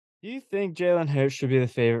Do you think Jalen Hurts should be the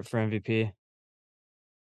favorite for MVP?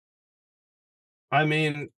 I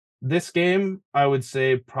mean, this game, I would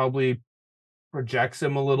say probably projects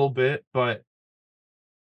him a little bit, but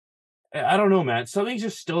I don't know, man. Something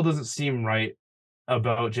just still doesn't seem right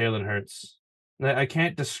about Jalen Hurts. I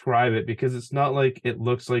can't describe it because it's not like it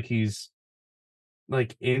looks like he's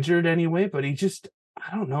like injured anyway, but I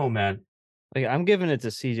don't know, man. Like, I'm giving it to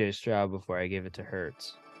CJ Stroud before I give it to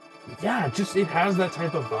Hurts. Yeah, just it has that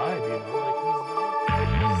type of vibe,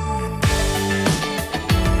 Like he's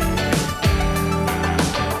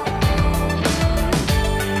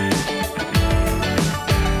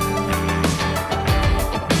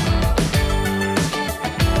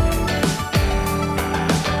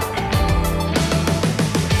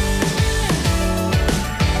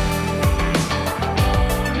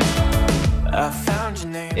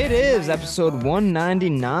It is episode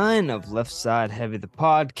 199 of Left Side Heavy, the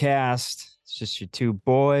podcast. It's just your two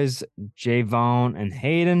boys, Javon and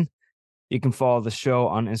Hayden. You can follow the show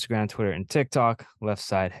on Instagram, Twitter, and TikTok, Left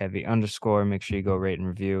Side Heavy _. Make sure you go rate and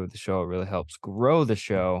review the show. It really helps grow the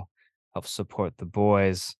show, helps support the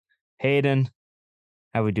boys. Hayden,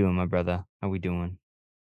 how we doing, my brother? How we doing?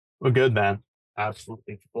 We're good, man.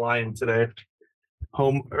 Absolutely flying today.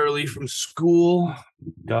 Home early from school.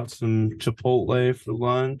 Got some Chipotle for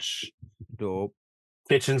lunch. Dope.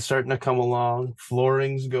 Kitchen's starting to come along.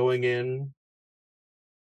 Flooring's going in.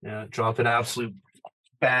 Yeah, drop an absolute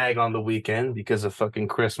bag on the weekend because of fucking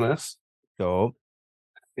Christmas. Dope.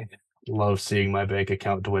 Love seeing my bank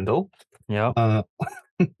account dwindle. Yep.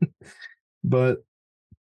 But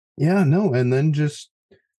yeah, no, and then just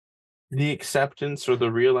the acceptance or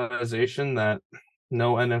the realization that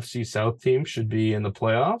no NFC South team should be in the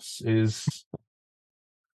playoffs is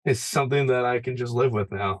something that I can just live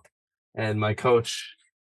with now. And my coach,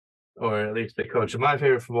 or at least the coach of my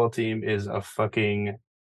favorite football team, is a fucking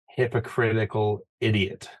hypocritical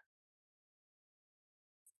idiot.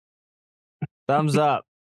 Thumbs up.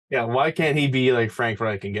 Yeah, why can't he be like Frank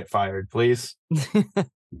Reich and get fired, please?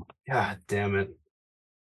 God damn it.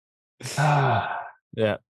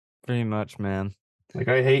 Yeah, pretty much, man. Like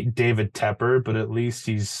I hate David Tepper, but at least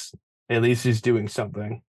he's doing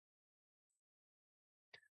something.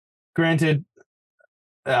 Granted,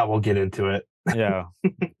 we'll get into it. Yeah.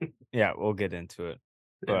 Yeah, we'll get into it.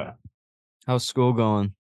 But Yeah. how's school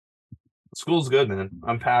going? School's good, man.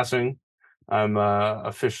 I'm passing. I'm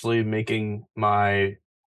officially making my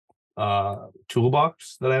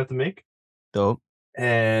toolbox that I have to make. Dope.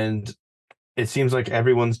 And it seems like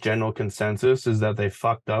everyone's general consensus is that they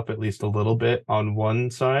fucked up at least a little bit on one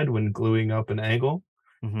side when gluing up an angle,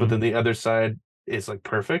 but Mm-hmm. then the other side is like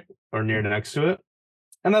perfect or near next to it.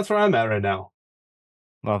 And that's where I'm at right now.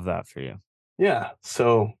 Love that for you. Yeah.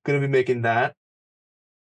 So gonna be making that.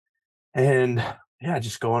 And yeah,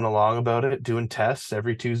 just going along about it, doing tests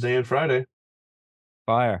every Tuesday and Friday.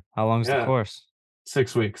 Fire. How long's the Yeah. course?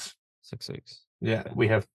 6 weeks. 6 weeks. Yeah. Okay. We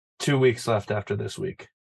have 2 weeks left after this week.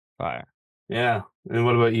 Fire. Yeah. And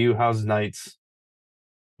what about you? How's nights?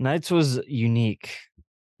 Nights was unique.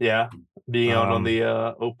 Yeah. Being out on Um, the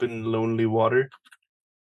open, lonely water.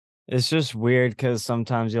 it's just weird because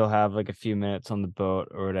sometimes you'll have like a few minutes on the boat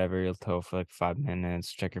or whatever. You'll tow for like 5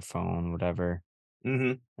 minutes, check your phone, whatever.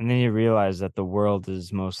 Mm-hmm. And then you realize that the world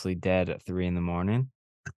is mostly dead at 3 in the morning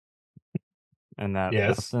and that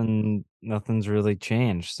Yes. nothing's really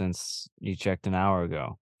changed since you checked an hour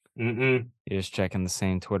ago. Mm-mm. You're just checking the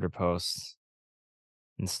same Twitter posts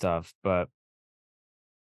and stuff. But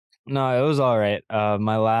no, it was all right.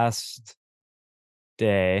 My last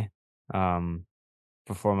day,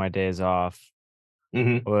 before my days off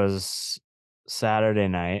Mm-hmm. was Saturday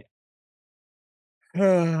night.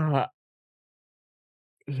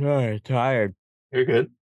 Sorry, tired. You're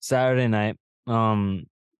good. Saturday night.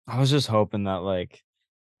 I was just hoping that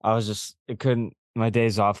it couldn't my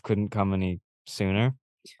days off couldn't come any sooner.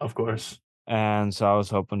 Of course. And so I was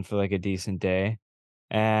hoping for like a decent day.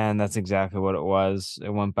 And that's exactly what it was. It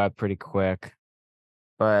went by pretty quick.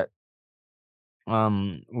 But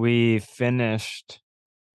we finished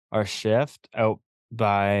our shift out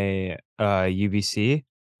by UBC.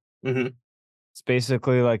 Mm-hmm. It's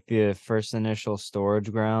basically like the first initial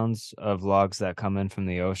storage grounds of logs that come in from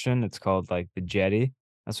the ocean. It's called like the jetty.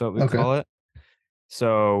 That's what we Okay. call it.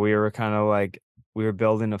 So we were kind of like we were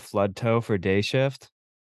building a flood tow for day shift,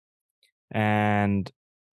 and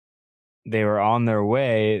they were on their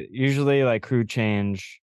way. Usually like crew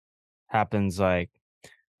change happens like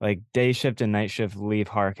day shift and night shift leave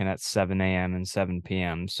Harkin at 7 a.m. and 7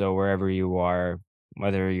 p.m. So wherever you are,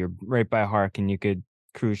 whether you're right by Harkin, you could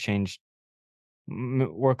crew change,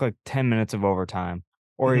 work like 10 minutes of overtime,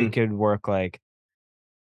 or you Mm-hmm. could work like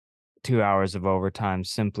 2 hours of overtime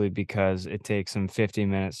simply because it takes them 50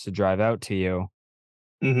 minutes to drive out to you,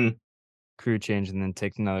 Mhm. crew change, and then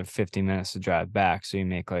takes another 50 minutes to drive back. So you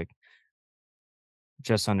make like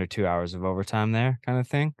just under 2 hours of overtime there, kind of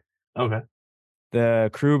thing. Okay. The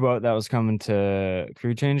crew boat that was coming to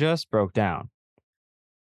crew change us broke down.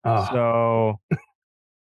 Ah. So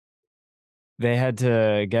they had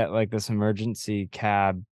to get like this emergency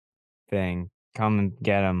cab thing, come and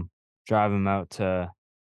get him, drive him out to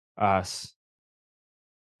us,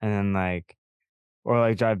 and then like, or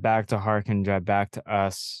like drive back to Harkin, drive back to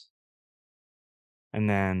us. And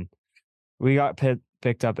then we got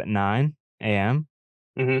picked up at 9 a.m.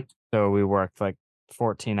 Mhm. So we worked like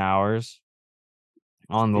 14 hours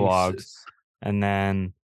on the logs. Jesus. And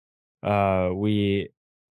then we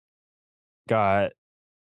got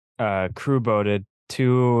crew boated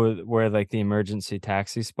to where like the emergency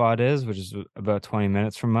taxi spot is, which is about 20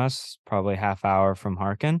 minutes from us, probably half hour from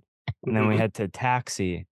Harkin. And then we Mhm. had to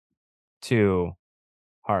taxi to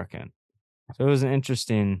Harkin. So it was an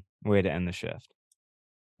interesting way to end the shift.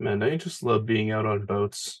 Man, I just love being out on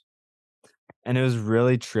boats. And it was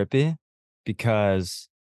really trippy because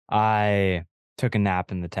I took a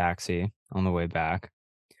nap in the taxi on the way back,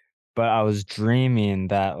 but I was dreaming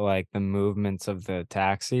that like the movements of the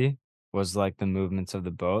taxi was like the movements of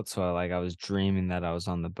the boat. So I was dreaming that I was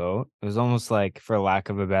on the boat. It was almost like, for lack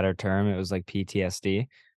of a better term, it was like PTSD,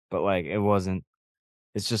 but like it wasn't.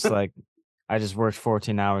 It's just like I just worked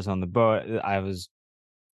 14 hours on the boat.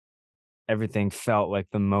 Everything felt like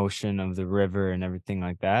the motion of the river and everything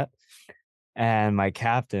like that. And my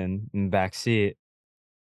captain in the back seat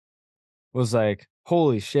was like,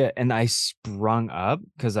 "Holy shit." And I sprung up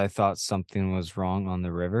because I thought something was wrong on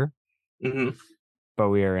the river, Mhm. but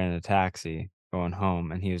we were in a taxi going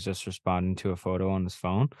home and he was just responding to a photo on his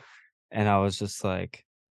phone. And I was just like,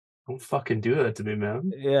 Don't fucking do that to me,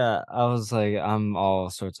 man. yeah, I was like, I'm all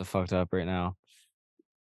sorts of fucked up right now.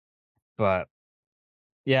 But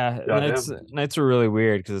yeah, Goddamn. nights were really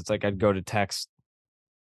weird because it's like I'd go to text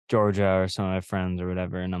Georgia or some of my friends or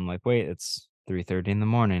whatever, and I'm like, wait, it's 3:30 in the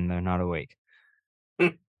morning. They're not awake.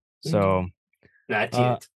 So Not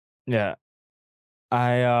uh yet. yeah.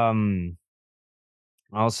 I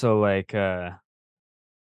also like I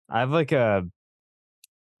have like a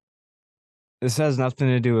this has nothing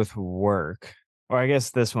to do with work. Or I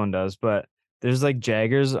guess this one does, but there's like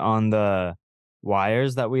jaggers on the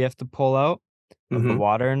wires that we have to pull out of the Mhm.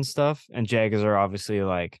 water and stuff. And jaggers are obviously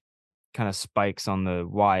like kind of spikes on the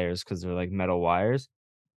wires because they're like metal wires.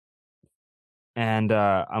 And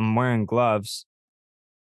I'm wearing gloves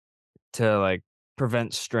to like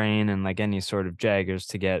prevent strain and like any sort of jaggers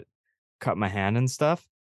to get cut my hand and stuff.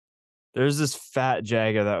 There's this fat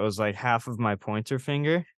jagger that was like half of my pointer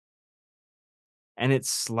finger and it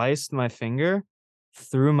sliced my finger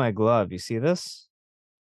through my glove. You see this?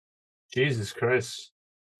 Jesus Christ.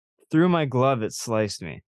 Through my glove, it sliced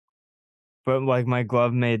me, but like my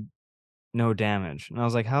glove made no damage. And I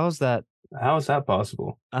was like, how is that? How is that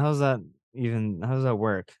possible? How's that how does that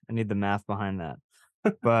work? I need the math behind that.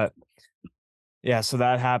 But yeah, so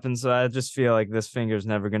that happens. So I just feel like this finger's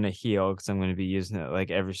never going to heal because I'm going to be using it like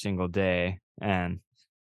every single day. And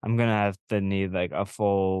I'm gonna have to need like a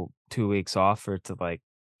full 2 weeks off for it to like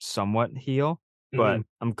somewhat heal, but Mhm.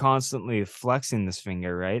 I'm constantly flexing this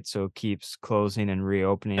finger, right? So it keeps closing and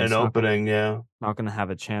reopening. An It's opening, yeah. not gonna have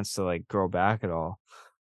a chance to like grow back at all.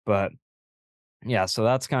 But yeah, so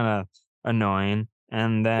that's kind of annoying.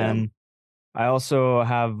 And Damn. then I also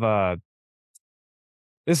have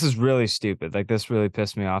this is really stupid. Like this really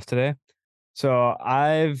pissed me off today. So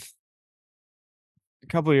I've a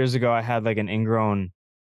couple years ago I had like an ingrown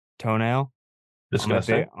toenail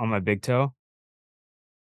Disgusting. on my big toe.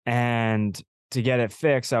 And to get it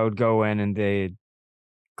fixed, I would go in and they'd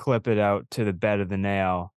clip it out to the bed of the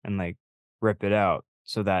nail and like rip it out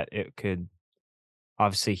so that it could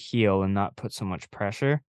obviously heal and not put so much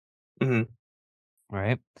pressure. Mhm.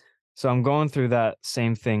 Right. So I'm going through that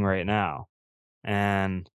same thing right now.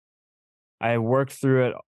 And I worked through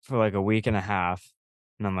it for like a week and a half.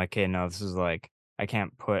 And I'm like, okay, no, this is like, I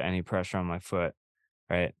can't put any pressure on my foot.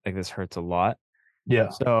 Right. Like this hurts a lot. Yeah.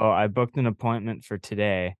 So I booked an appointment for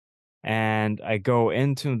today and I go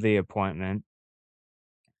into the appointment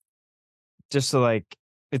just to like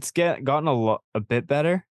gotten a bit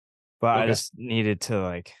better, but I Okay. just needed to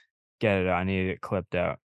like get it out. I needed it clipped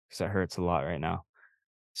out because it hurts a lot right now.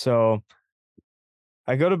 So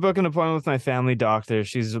I go to book an appointment with my family doctor.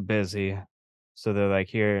 She's busy. So they're like,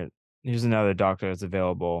 here's another doctor that's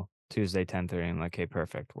available Tuesday, 10:30. I'm like, okay,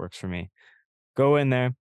 perfect. Works for me. Go in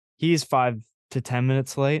there. He's 5 to 10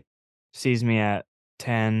 minutes late. Sees me at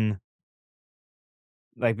 10,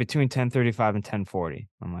 like between 10:35 and 10:40.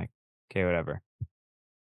 I'm like, okay, whatever.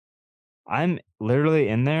 I'm literally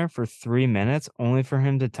in there for 3 minutes only for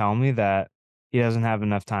him to tell me that he doesn't have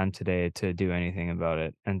enough time today to do anything about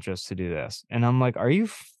it and just to do this. And I'm like, are you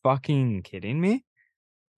fucking kidding me?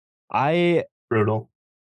 I Brutal.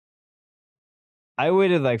 I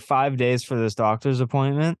waited like 5 days for this doctor's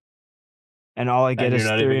appointment, and all I get And you're is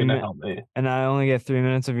not even gonna help me. and I only get 3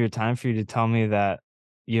 minutes of your time for you to tell me that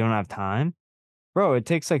you don't have time? Bro, it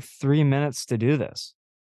takes like 3 minutes to do this.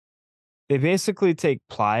 They basically take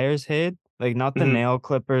pliers, Hade, like not the Mhm. nail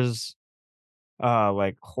clippers,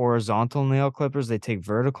 like horizontal nail clippers. They take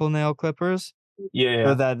vertical nail clippers Yeah, so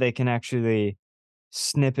yeah. that they can actually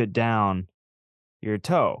snip it down your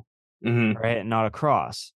toe, Mhm. right? And not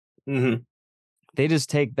across. Mhm. They just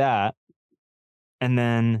take that and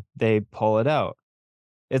then they pull it out.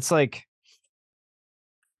 It's like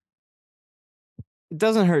it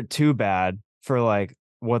doesn't hurt too bad for like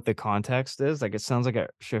what the context is. Like it sounds like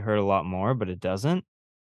it should hurt a lot more, but it doesn't.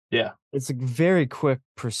 Yeah. It's a very quick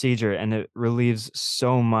procedure and it relieves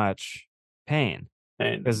so much pain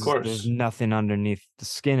And of because there's course. nothing underneath the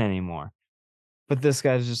skin anymore. But this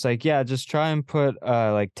guy's just like, yeah, just try and put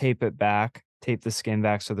like tape it back, tape the skin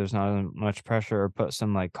back so there's not much pressure, or put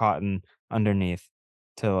some like cotton underneath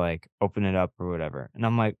to like open it up or whatever. And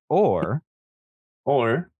I'm like, or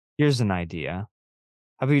Or here's an idea.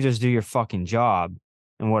 How about you just do your fucking job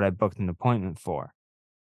and what I booked an appointment for?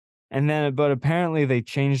 And then, but apparently they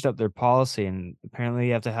changed up their policy and apparently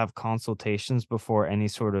you have to have consultations before any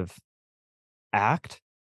sort of act.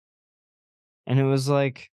 And it was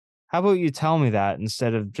like, how about you tell me that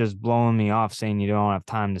instead of just blowing me off saying you don't have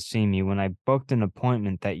time to see me when I booked an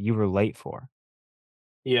appointment that you were late for?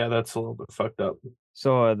 yeah, that's a little bit fucked up.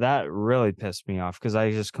 So that really pissed me off because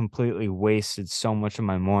I just completely wasted so much of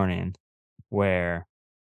my morning where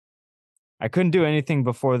I couldn't do anything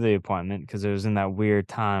before the appointment because it was in that weird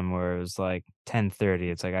time where it was like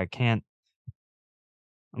 10:30. It's like I can't.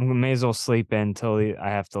 I may as well sleep in till I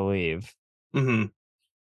have to leave. Mhm.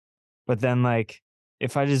 But then, like,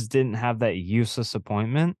 if I just didn't have that useless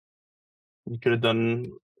appointment, You could have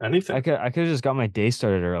done anything. I could have just got my day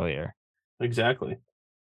started earlier, Exactly.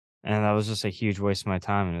 and that was just a huge waste of my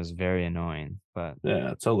time, and it was very annoying. But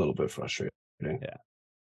Yeah, it's a little bit frustrating. yeah,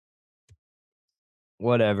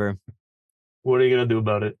 whatever, What are you gonna do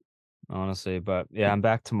about it? honestly. But yeah, I'm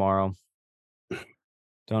back tomorrow.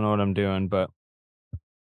 Don't know what I'm doing, but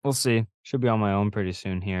we'll see. Should be on my own pretty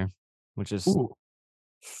soon here, which is Ooh.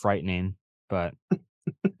 frightening. But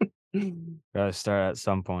gotta start at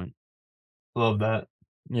some point. Love that.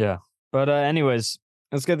 Yeah. But anyways,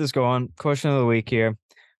 let's get this going. Question of the week here.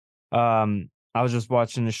 I was just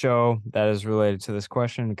watching a show that is related to this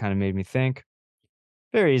question. It kind of made me think.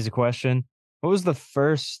 Very easy question. What was the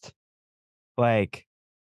first like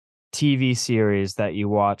TV series that you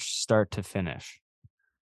watched start to finish?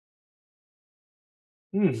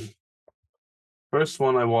 Hmm. First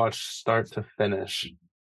one I watched start to finish.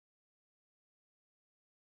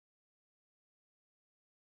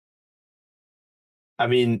 I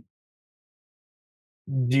mean,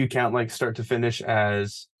 do you count like start to finish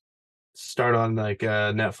as start on like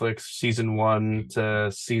Netflix season 1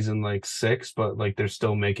 to season like 6, but like they're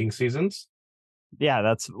still making seasons? Yeah,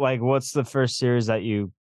 that's like what's the first series that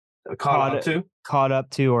you Caught caught up to caught up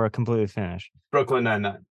to or completely finished? Brooklyn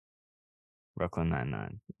Nine-Nine. Brooklyn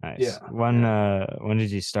Nine-Nine. Nice. Yeah, yeah. When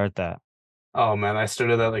did you start that? Oh man, I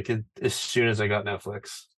started that like as soon as I got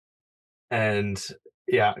Netflix. And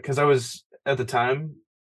yeah, because I was at the time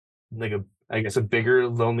like a I guess a bigger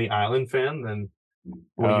Lonely Island fan than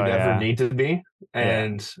what Oh you'd ever yeah. need to be. Yeah.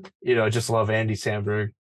 And I just love Andy Samberg,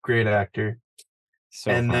 great actor.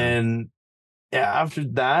 So And funny. then yeah, after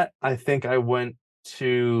that, I think I went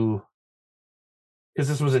to because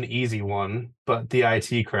this was an easy one, but the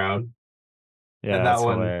IT Crowd, Yeah, and that that's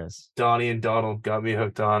one, hilarious. Donnie and Donald got me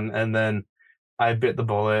hooked on. And then I bit the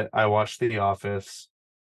bullet. I watched The Office,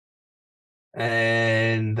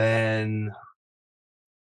 and then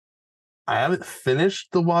I haven't finished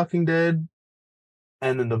The Walking Dead,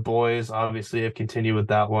 and then The Boys. Obviously, I've continued with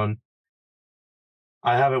that one.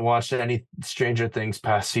 I haven't watched any Stranger Things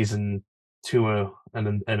past season two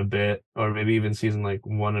and a bit, or maybe even season like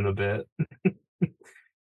one and a bit.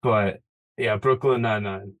 But yeah, Brooklyn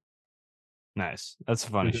Nine-Nine. Nice. That's a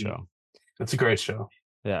funny Mhm. show. It's a great show.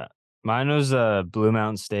 Yeah. Mine was Blue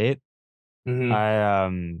Mountain State. Hmm. I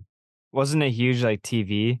wasn't a huge like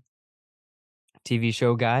TV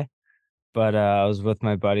show guy, but I was with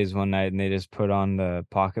my buddies one night and they just put on the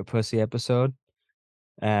Pocket Pussy episode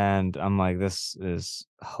and I'm like this is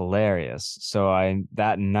hilarious. So I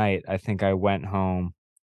that night I think I went home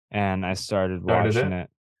and I started Started watching it. it,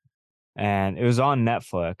 and it was on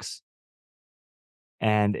Netflix,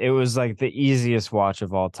 and it was like the easiest watch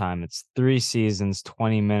of all time. It's 3 seasons,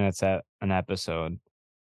 20 minutes at an episode.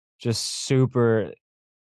 Just super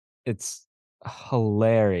it's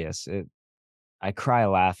hilarious. I cry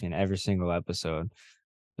laughing every single episode.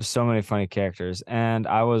 There's so many funny characters, and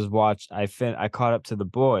I caught up to The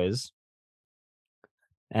Boys,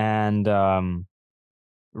 and,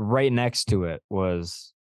 right next to it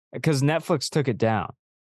was because Netflix took it off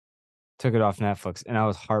Netflix, and I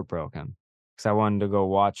was heartbroken because I wanted to go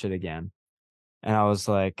watch it again, and I was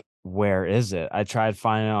like, "Where is it?" I tried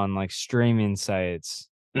finding it on, like, streaming sites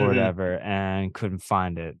or Hmm. whatever and couldn't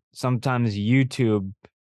find it. Sometimes YouTube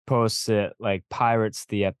posts it, like, pirates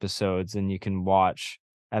the episodes, and you can watch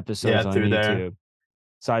episodes Yeah, on through there. YouTube.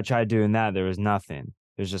 So I tried doing that, there was nothing.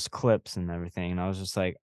 There's just clips and everything, and I was just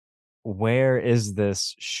like, "Where is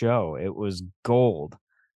this show?" It was gold,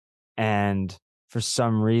 and for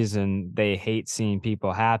some reason, they hate seeing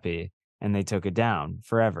people happy, and they took it down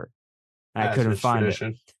forever. I That's couldn't just find it,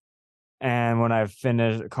 tradition. and when I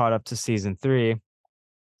finished caught up to season 3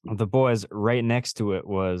 of The Boys, right next to it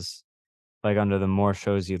was, like, under the more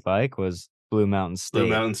shows you'd like, was Blue Mountain Blue State,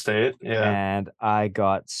 Mountain State. Yeah. and I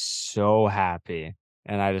got so happy,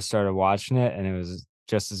 and I just started watching it, and it was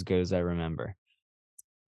just as good as I remember.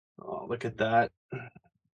 Oh, look at that.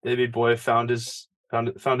 Baby boy found his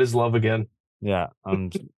love again. Yeah,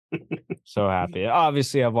 I'm so happy.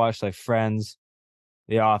 Obviously, I've watched, like, Friends,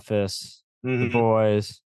 The Office, The Hmm.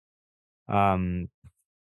 Boys. Um,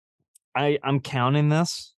 I'm counting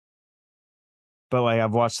this, but, like,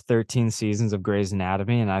 I've watched 13 seasons of Grey's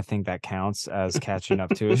Anatomy, and I think that counts as catching up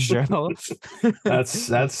to a show.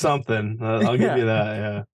 That's something. I'll give Yeah. you that.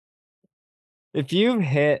 Yeah. If you've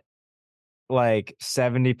hit, like,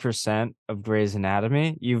 70% of Grey's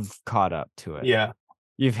Anatomy, you've caught up to it. Yeah.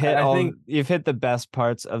 I think You've hit the best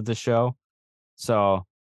parts of the show, so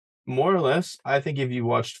more or less, I think if you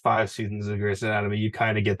watched 5 seasons of Grey's Anatomy, you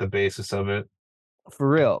kind of get the basis of it. for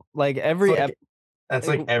real, like, It's every ep like that's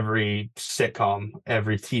like like every sitcom,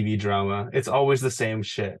 every TV drama. It's always the same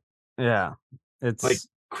shit. yeah, Like it's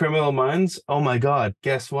Criminal Minds. Oh my God,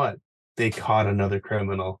 guess what? They caught another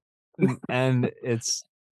criminal. and it's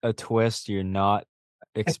a twist you're not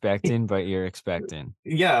expecting, but you're expecting.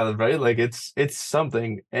 Yeah, right. Like it's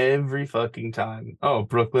something every fucking time. Oh,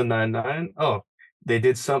 Brooklyn Nine-Nine. Oh, they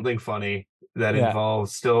did something funny that Yeah,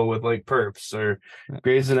 involves still with like perps or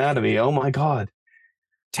Grey's Anatomy. Oh my God,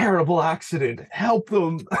 terrible accident. Help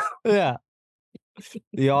them. yeah.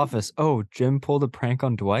 The Office. Oh, Jim pulled a prank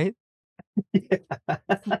on Dwight?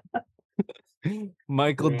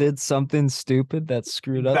 Michael Yeah. did something stupid that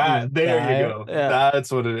screwed up the That there you entire go. yeah.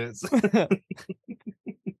 That's what it is.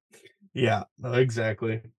 Yeah, no,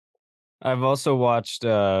 exactly. I've also watched,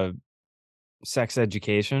 Sex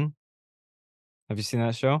Education. Have you seen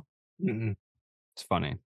that show? Mm-mm. It's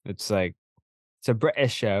funny. It's like it's a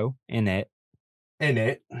British show in it, In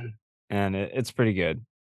it. and it's pretty good.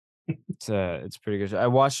 It's a pretty good show. I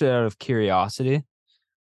watched it out of curiosity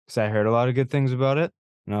because I heard a lot of good things about it,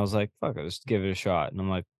 and I was like, "Fuck, I'll just give it a shot." And I'm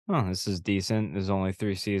like, "Oh, this is decent." There's only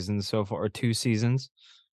 3 seasons so far, or 2 seasons,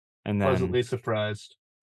 and then Pleasantly surprised.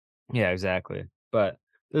 yeah, exactly. But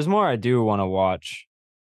there's more I do wanna watch.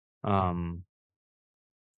 Um,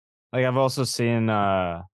 like, I've also seen,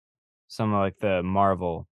 some of, like, the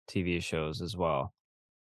Marvel TV shows as well.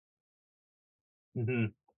 Hmm.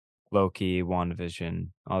 Loki, WandaVision,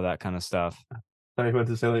 all that kinda stuff. I was about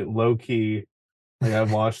to say like low key. Like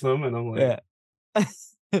I've watched them and I'm like, Yeah.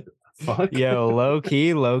 fuck. Yo, low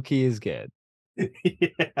key is good,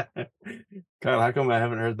 Yeah. God, how come I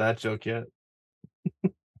haven't heard that joke yet?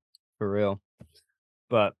 for real.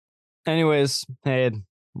 But anyways, hey,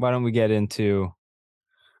 why don't we get into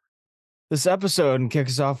this episode and kick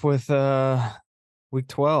us off with, week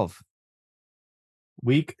 12.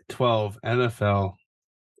 Week 12 NFL.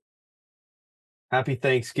 Happy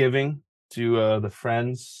Thanksgiving to the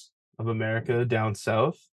Friends of America down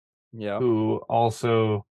south, Yeah. who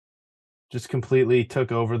also just completely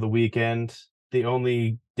took over the weekend. The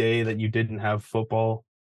only day that you didn't have football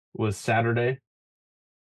was Saturday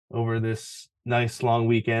over this nice long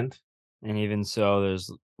weekend. And even so,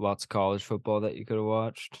 there's lots of college football that you could have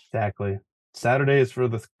watched. Exactly. Saturday is for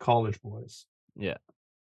the college boys. Yeah.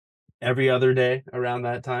 Every other day around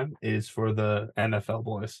that time is for the NFL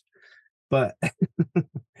boys. But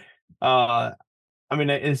uh I mean,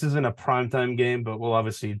 this isn't a primetime game, but we'll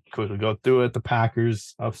obviously quickly go through it. The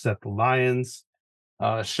Packers upset the Lions.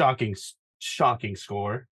 Shocking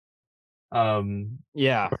score. Um,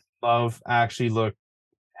 Yeah. Love actually looked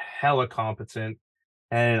hella competent,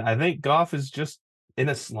 and I think Goff is just in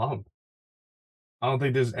a slump. I don't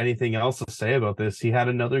think there's anything else to say about this. He had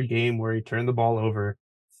another game where he turned the ball over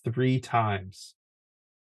 3 times.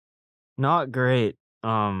 Not great.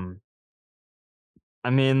 I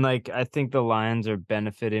mean, like, I think the Lions are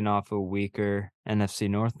benefiting off a weaker NFC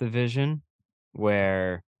North division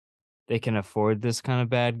where they can afford this kind of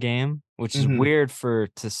bad game, which is Mhm. weird for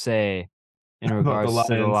to say in About the regards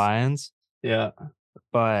to the Lions. Lions. Yeah.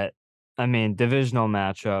 But I mean, divisional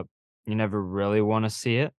matchup, you never really want to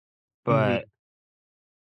see it. Mhm. But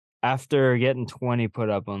after getting 20 put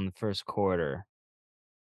up on the first quarter,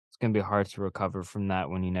 it's going to be hard to recover from that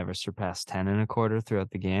when you never surpass 10 in a quarter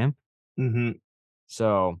throughout the game. Mhm.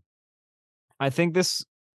 So I think this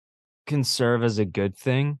can serve as a good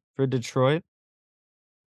thing for Detroit,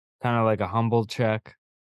 kind of like a humble check.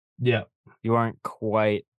 Yeah. You aren't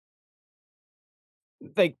quite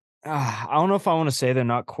like, I don't know if I want to say they're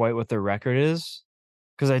not quite what their record is,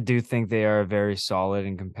 because I do think they are a very solid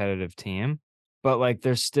and competitive team. But like,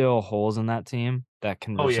 there's still holes in that team that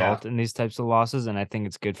can Oh, yeah. result in these types of losses, and I think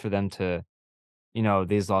it's good for them to, these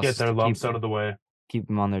Get losses their to lumps out of the way. keep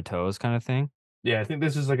them on their toes, kind of thing. Yeah, I think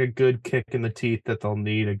this is like a good kick in the teeth that they'll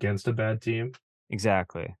need against a bad team.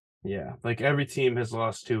 Exactly. Yeah, like every team has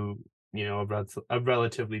lost to, a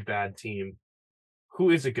relatively bad team who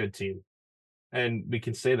is a good team. And we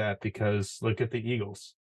can say that because look at the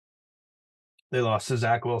Eagles. They lost to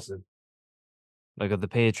Zach Wilson. Like with the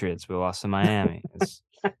Patriots, we lost to Miami. It's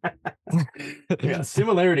Yeah,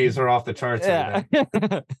 similarities are off the charts right yeah.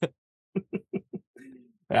 there.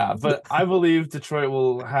 Yeah, but I believe Detroit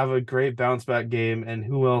will have a great bounce back game, and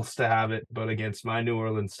who else to have it but against my New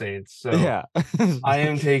Orleans Saints? So Yeah. I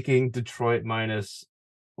am taking Detroit minus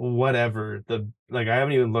whatever the like. I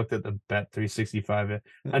haven't even looked at the bet 365 yet.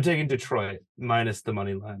 I'm taking Detroit minus the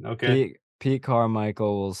money line. Okay. Pete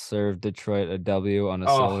Carmichael will serve Detroit a W on a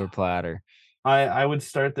Oh, silver platter. I would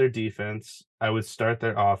start their defense. I would start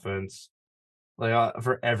their offense. Like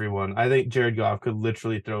for everyone, I think Jared Goff could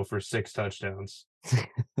literally throw for 6 touchdowns.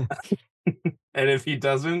 And if he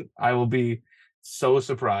doesn't, I will be so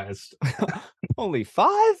surprised. Only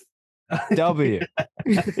 5? W.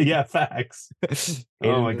 Yeah, facts. Oh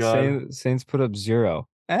Hated my the god. Saints put up 0.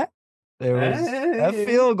 There was that Eh,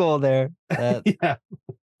 field goal there. That yeah,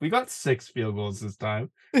 we got 6 field goals this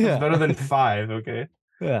time. That's yeah. better than 5. Okay,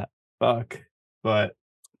 Yeah. fuck. But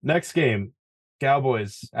next game,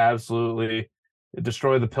 Cowboys absolutely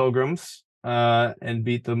destroy the Pilgrims and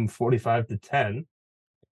beat them 45-10.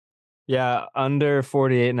 Yeah, under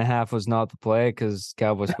 48.5 was not the play because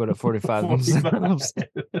Cowboys put up 45 45. themselves.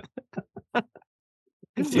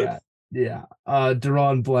 Yeah, yeah.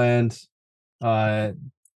 Deron Bland, uh,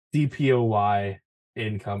 DPOY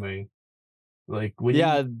incoming. Like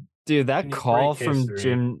Yeah, dude, when you break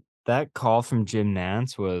history, that call from Jim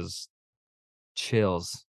Nance was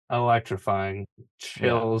chills. electrifying, Yeah,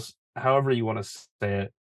 chills, however you want to say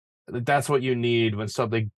it. Like, that's what you need when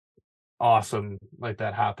something awesome like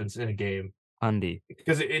that happens in a game, Undy.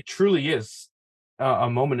 because it truly is a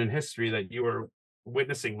moment in history that you are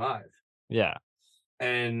witnessing live. Yeah,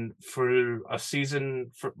 And for a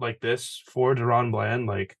season like this for Deron Bland,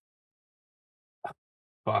 like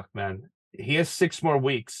fuck, man, he has 6 more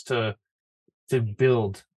weeks to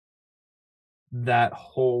build that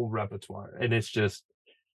whole repertoire, and it's just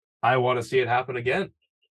I want to see it happen again.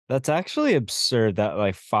 that's actually absurd that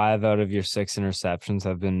like 5 out of your 6 interceptions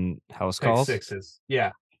have been house Pick calls. sixes,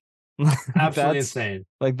 yeah, Like, absolutely that's insane.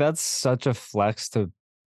 that's such a flex to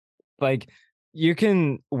like, you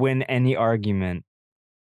can win any argument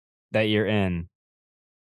that you're in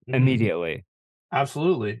Hmm. immediately.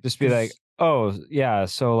 Absolutely, Just be like, because "Oh, yeah,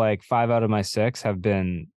 so, like, 5 out of my 6 have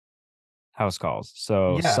been house calls,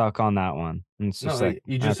 so yeah, suck on that one." And it's no, just like,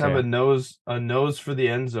 you just have "Okay." a nose for the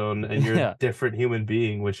end zone, and you're a Yeah, different human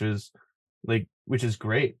being, which is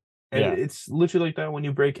great. And yeah, it's literally like that when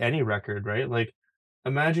you break any record, right? Like,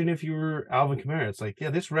 imagine if you were Alvin Kamara. It's like, yeah,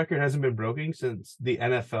 this record hasn't been broken since the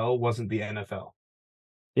NFL wasn't the NFL.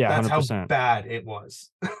 yeah, That's how 100%. bad it was.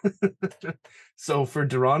 So for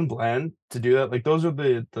Deron Bland to do that, like those are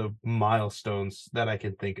the milestones that I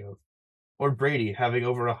can think of. Or Brady having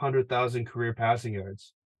over 100,000 career passing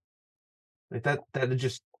yards. Like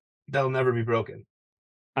that'll never be broken.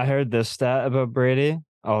 I heard this stat about Brady.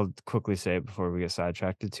 I'll quickly say it before we get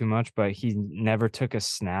sidetracked too much, but he never took a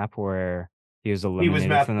snap where he was He was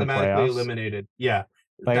eliminated from the mathematically playoffs. eliminated. Yeah,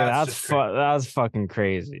 Like, that's just crazy. that's fucking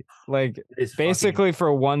crazy. Like, It's fucking basically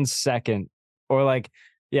for 1 second or, like,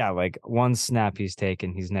 yeah, like, 1 snap he's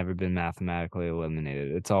taken, he's never been mathematically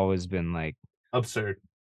eliminated. It's always been, absurd.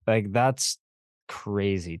 that's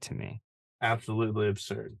crazy to me. Absolutely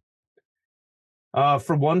absurd.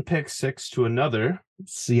 From one pick six to another,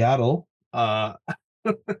 Seattle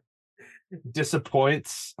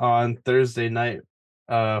disappoints on Thursday night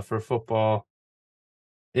for football.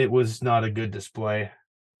 It was not a good display.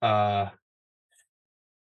 Uh,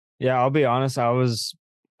 Yeah, I'll be honest, I was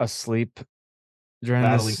asleep during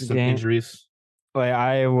Battling this some game. injuries. Like,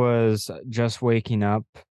 I was just waking up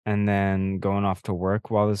and then going off to work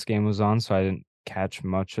while this game was on, so I didn't catch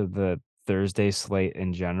much of the Thursday slate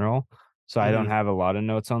in general. So I don't Mhm. have a lot of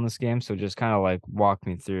notes on this game, so just kinda, like, walk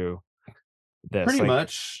me through this, Pretty like.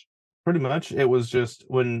 much, pretty much. It was just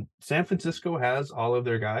when San Francisco has all of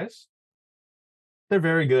their guys, they're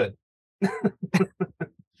very good.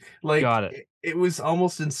 Like Got it. it was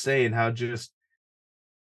almost insane how just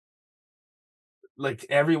like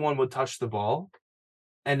everyone would touch the ball,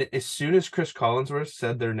 and as soon as Chris Collinsworth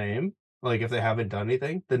said their name, like if they haven't done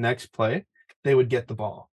anything, the next play they would get the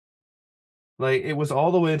ball. Like it was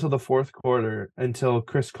all the way until the fourth quarter until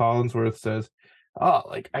Chris Collinsworth says, "Oh,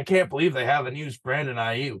 like I can't believe they haven't used Brandon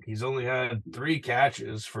Ayuk. He's only had 3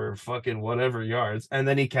 catches for fucking whatever yards, and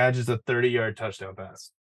then he catches a 30-yard touchdown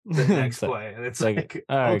pass the next It's like play." And it's it's like, like,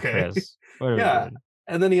 "Alright, okay, Chris, what are we yeah. doing?"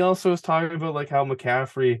 And then he also was talking about like how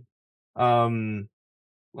McCaffrey, um,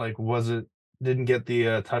 like wasn't didn't get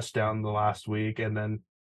the touchdown the last week, and then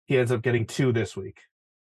he ends up getting two this week.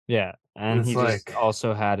 Yeah, And and it's he just like,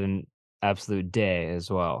 also had an absolute day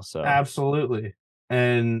as well, so. absolutely.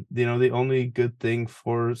 And the only good thing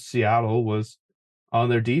for Seattle was on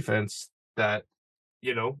their defense that,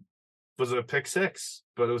 you know, was a pick six,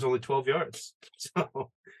 but it was only 12 yards.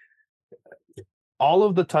 So all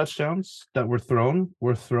of the touchdowns that were thrown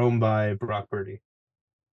by Brock Purdy,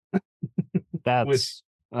 which That's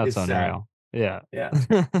is sad. unreal. Yeah. Yeah.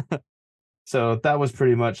 So that was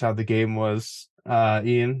pretty much how the game was.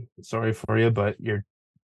 Ian, sorry for you, but you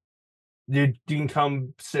can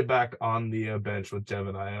come sit back on the bench with Jeff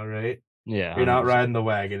and I, all right? Yeah, You're not 100%. riding the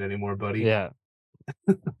wagon anymore, buddy. Yeah.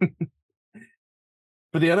 For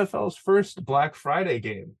the NFL's first Black Friday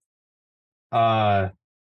game. Uh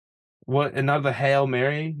what another Hail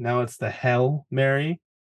Mary. Now it's the Hell Mary.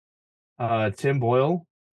 Tim Boyle.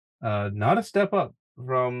 Not a step up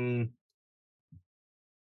from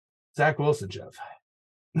Zach Wilson, Jeff.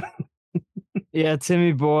 Yeah,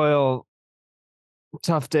 Timmy Boyle,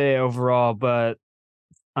 tough day overall, but,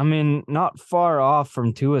 I mean, not far off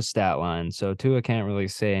from Tua's stat line, so Tua can't really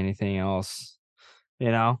say anything else, you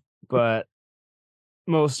know? But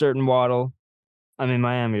Mostert and Waddle, I mean,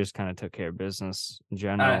 Miami just kinda took care of business in I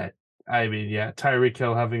general. I mean, yeah, Tyreek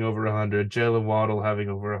Hill having over 100, Jalen Waddle having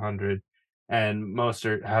over 100, and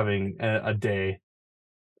Mostert having a day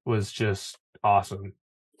was just awesome.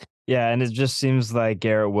 Yeah, and it just seems like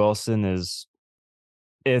Garrett Wilson is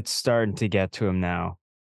it's starting to get to him now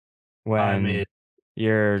I mean, when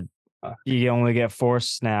you're uh, you only get 4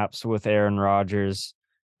 snaps with Aaron Rodgers,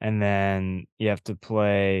 and then you have to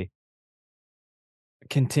play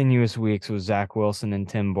continuous weeks with Zach Wilson and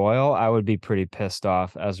Tim Boyle. I would be pretty pissed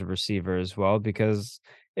off as a receiver as well because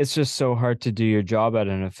it's just so hard to do your job at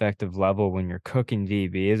an effective level when you're cooking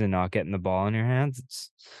DBs and not getting the ball in your hands.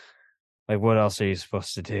 It's like, what else are you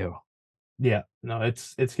supposed to do? yeah, no,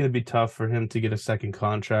 it's gonna be tough for him to get a second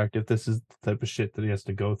contract if this is the type of shit that he has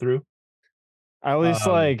to go through. At least,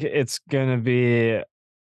 Um, like, it's gonna be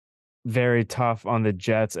very tough on the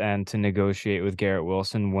Jets end to negotiate with Garrett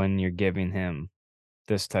Wilson when you're giving him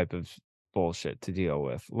this type of bullshit to deal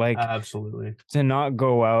with. Like, absolutely to not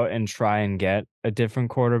go out and try and get a different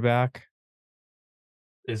quarterback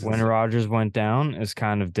is when insane. Rodgers went down is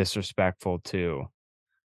kind of disrespectful too.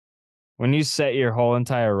 When you set your whole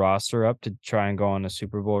entire roster up to try and go on a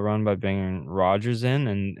Super Bowl run by bringing Rodgers in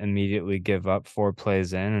and immediately give up 4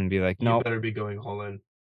 plays in and be like, You "Nope, better be going all in.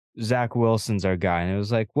 Zach Wilson's our guy." And it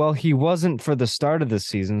was like, "Well, he wasn't for the start of the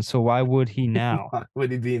season, so why would he now?" What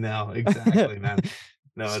would he be now? Exactly, man.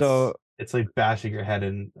 No, So, it's like bashing your head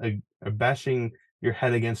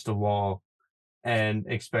against a wall and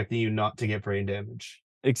expecting you not to get brain damage.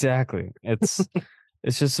 exactly. It's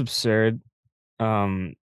just absurd.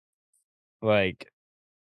 Um, like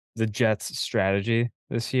the Jets' strategy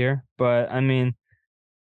this year. But I mean,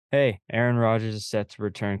 hey, Aaron Rodgers is set to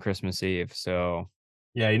return Christmas Eve. So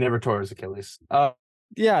Yeah, he never tore his Achilles.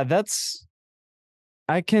 yeah,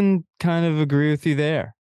 I can kind of agree with you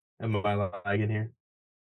there. Am I lagging here?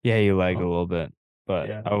 Yeah, you lag a Oh, little bit, but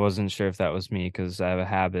yeah. I wasn't sure if that was me because I have a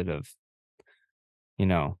habit of, you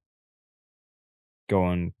know,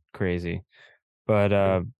 going crazy. But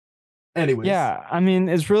Anyways, yeah, I mean,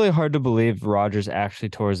 it's really hard to believe Rodgers actually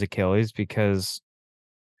tore his Achilles because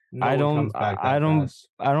no one comes back that fast.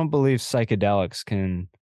 I don't believe psychedelics can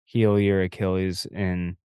heal your Achilles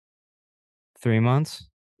in 3 months?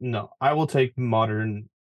 No, I will take modern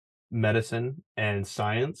medicine and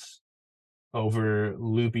science over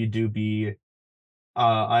loopy doopy,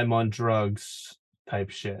 I'm on drugs type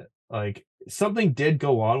shit. Like something did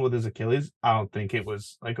go on with his Achilles. I don't think it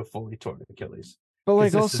was like a fully torn Achilles But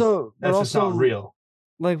because like also, but that's just not also, real.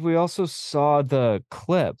 like we also saw the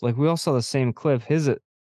clip. Like we all saw the same clip.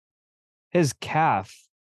 His calf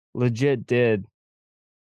legit did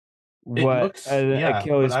It what looks, an yeah, but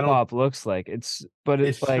Achilles I don't. pop looks like. But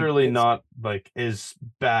It's it's like surely not like as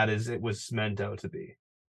bad as it was meant out to be.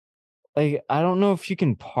 I don't know if you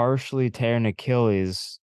can partially tear an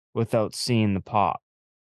Achilles without seeing the pop.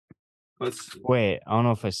 Let's. Wait, I don't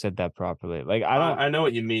know if I said that properly. Like I don't I know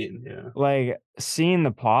what you mean. Yeah. like seeing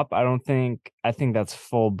the pop. I think that's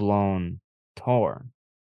full blown torn.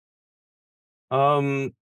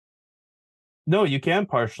 Um. No, you can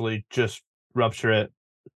partially just rupture it.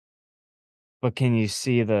 But can you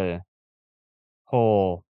see the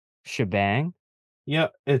whole shebang? Yeah,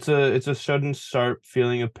 it's a sudden sharp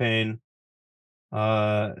feeling of pain.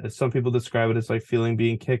 Some people describe it as like feeling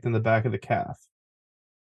being kicked in the back of the calf.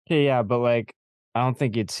 Okay, yeah, but like I don't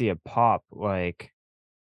think you'd see a pop like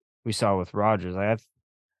we saw with Rogers.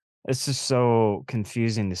 It's just so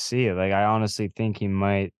confusing to see. Like I honestly think he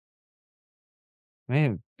may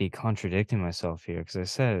be contradicting myself here because I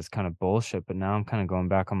said it's kind of bullshit, but now I'm kind of going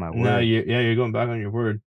back on my No, word. you're going back on your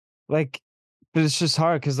word. Like, but it's just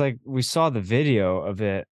hard because like we saw the video of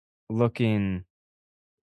it looking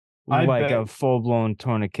I like bet a full blown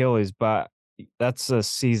torn Achilles, but that's a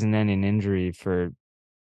season ending injury for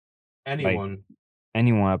like anyone.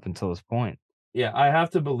 anyone up until this point. Yeah, I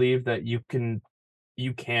have to believe that you can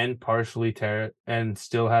partially tear it and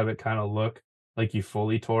still have it kind of look like you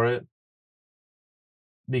fully tore it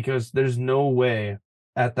because there's no way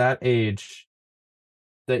at that age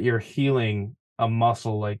that you're healing a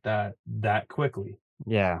muscle like that quickly.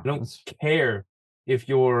 Yeah, I don't that's care if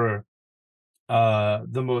you're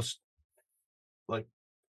the most like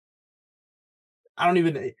I don't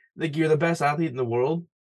even like you're the best athlete in the world.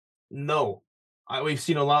 No. We've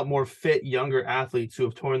seen a lot more fit younger athletes who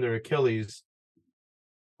have torn their Achilles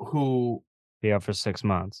who be out for 6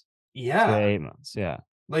 months to yeah, 8 months. Yeah.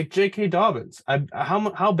 like J.K. Dobbins.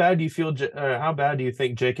 How bad do you feel? How bad do you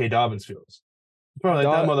think J.K. Dobbins feels? Probably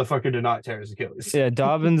like that Do- motherfucker did not tear his Achilles. yeah,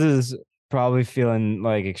 Dobbins is probably feeling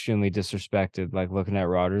like extremely disrespected, like looking at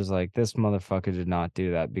Rodgers like this motherfucker did not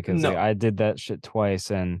do that because like No, I did that shit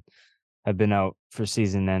twice and have been out for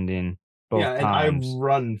season ending yeah, both and I times.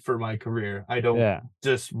 run for my career. I don't Yeah.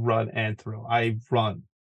 just run and throw. I run.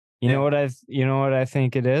 Yeah. You know what I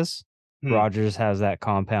think it is? Hmm. Rogers has that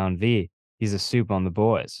compound V. He's a soup on the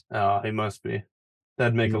boys, Oh, he must be.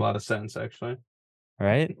 That'd make a Mm. lot of sense, actually.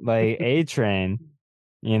 right? Like A Train,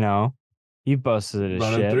 you know, he busted his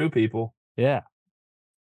Running shit. through people. Yeah.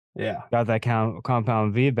 Yeah, Got that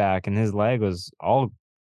compound V back and his leg was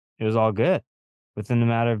it was all good within a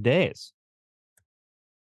matter of days.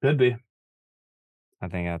 could be. I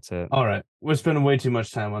think that's it. All right, we're spending way too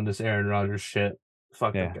much time on this Aaron Rodgers shit.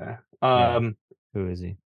 Fuck that Yeah. guy. Yeah. Who is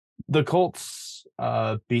he? The Colts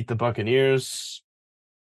beat the Buccaneers.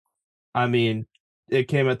 I mean, it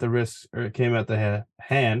came at the risk, or it came at the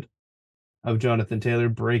hand of Jonathan Taylor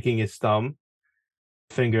breaking his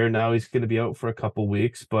finger. Now he's going to be out for a couple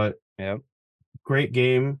weeks, but Yep. great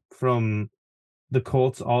game from the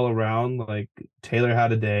Colts all around. Like Taylor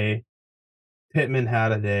had a day, Pittman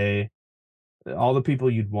had a day. All the people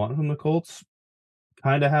you'd want from the Colts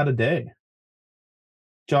kind of had a day.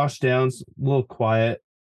 Josh Downs, a little quiet,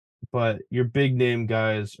 but your big name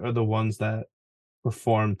guys are the ones that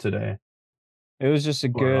performed today It was just a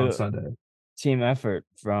or on good Sunday. team effort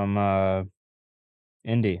from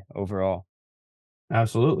Indy overall.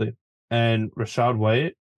 Absolutely. And Rashad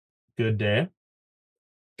White, good day.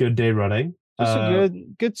 Good day running. Just a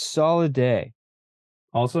good solid day.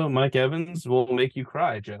 Also, Mike Evans will make you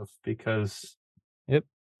cry, Jeff, because Yep.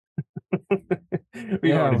 we've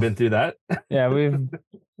already Yeah. been through that. Yeah,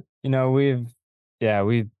 you know, we've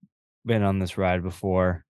been on this ride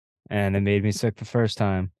before and it made me sick the first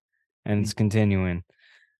time and it's continuing.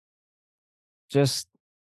 Just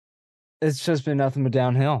it's just been nothing but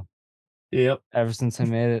downhill Yep, ever since I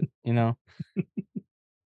made it, you know.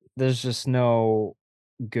 There's just no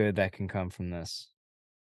good that can come from this.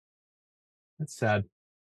 that's sad.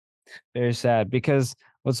 Very sad because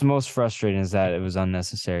what's most frustrating is that it was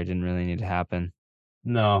unnecessary. It didn't really need to happen.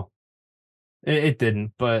 No, it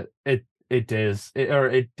didn't, but it is. Or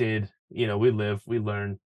it did. We live, we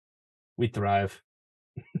learn, we thrive.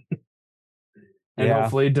 And Yeah.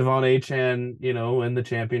 hopefully Devon Achan, in the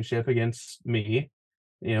championship against me,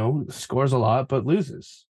 scores a lot but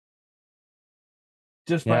loses.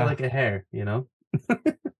 just by Yeah. like a hair, you know.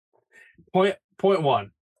 Point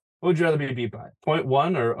one. What would you rather be beat by? Point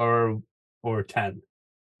one or 10?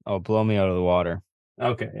 Oh, blow me out of the water.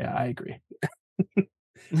 Okay, yeah, I agree.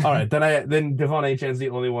 All right, then Devon Achan's the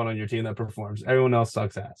only one on your team that performs. Everyone else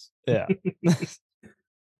sucks ass. Yeah. Just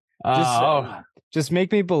Oh, just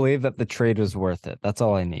make me believe that the trade was worth it. That's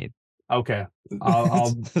all I need. okay.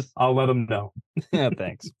 I'll let them know. Yeah,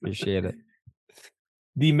 thanks. Appreciate it.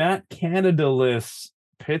 The Matt Canada list,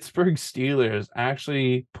 Pittsburgh Steelers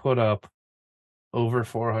actually put up over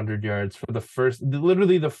 400 yards for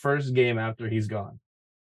literally the first game after he's gone.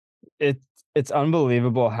 It it's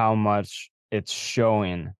unbelievable how much it's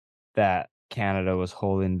showing that Canada was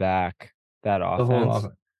holding back that The whole offense.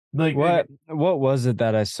 offense. Like, What was it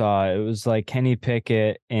that I saw? It was like Kenny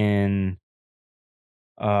Pickett in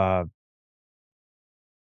uh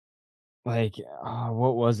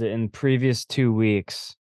what was it in previous 2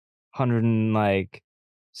 weeks? 100 and like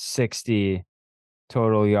 60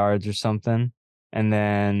 total yards or something. And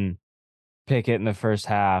then Pickett in the first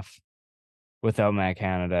half without Matt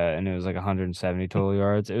Canada, and it was like 170 total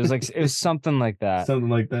yards. It was something like that. something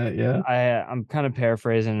like that, yeah. I'm kind of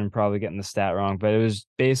paraphrasing and probably getting the stat wrong, but it was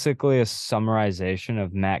basically a summarization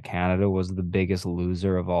of Matt Canada was the biggest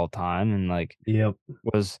loser of all time and like Yep.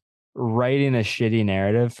 was writing a shitty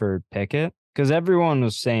narrative for Pickett because everyone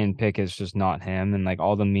was saying Pickett's just not him and like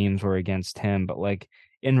all the memes were against him, but like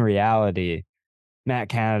in reality, Matt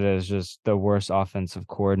Canada is just the worst offensive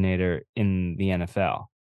coordinator in the NFL.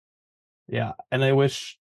 Yeah. And I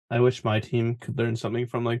wish my team could learn something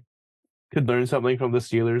from the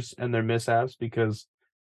Steelers and their mishaps because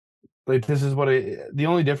like this is the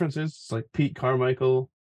only difference is like Pete Carmichael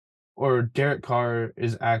or Derek Carr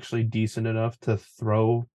is actually decent enough to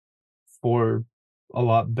throw for a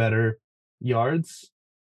lot better yards.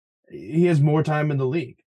 He has more time in the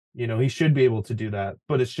league. You know, he should be able to do that,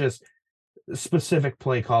 but it's just specific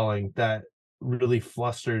play calling that really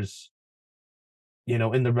flusters,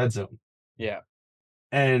 in the red zone. Yeah.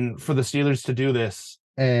 And for the Steelers to do this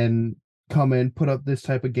and come in, put up this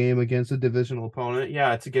type of game against a divisional opponent,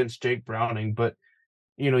 yeah, it's against Jake Browning, but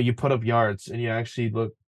you put up yards and you actually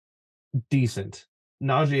look decent.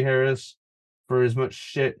 Najee Harris, for as much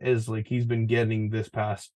shit as like he's been getting this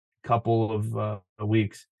past couple of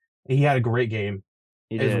weeks, he had a great game,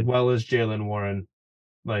 He as did. well as Jalen Warren,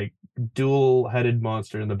 like dual-headed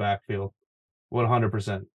monster in the backfield,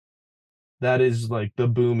 100%. That is like the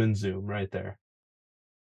boom and zoom right there.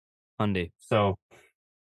 Undy. So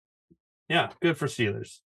yeah, good for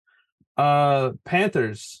Steelers.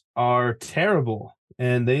 Panthers are terrible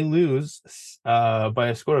and they lose by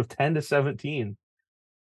a score of 10-17.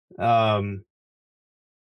 Um,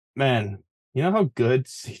 man, you know how good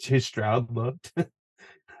CJ Stroud looked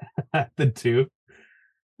at the two?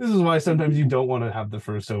 This is why sometimes you don't want to have the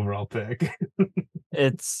first overall pick.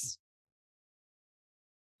 It's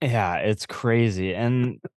yeah, it's crazy.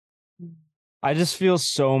 And I just feel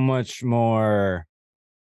so much more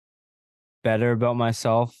better about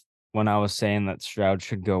myself when I was saying that Stroud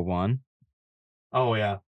should go one. Oh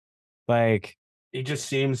yeah. Like, He just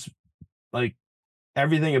seems like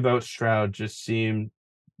everything about Stroud just seemed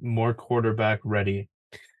more quarterback ready.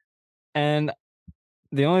 and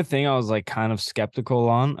the only thing I was like kind of skeptical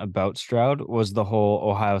on about Stroud was the whole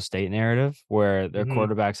Ohio State narrative where their Mm-hmm.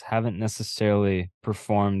 quarterbacks haven't necessarily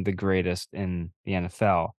performed the greatest in the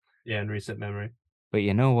NFL. Yeah, in recent memory. But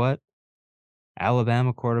you know what?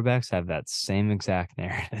 Alabama quarterbacks have that same exact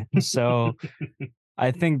narrative. So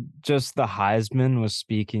I think just the Heisman was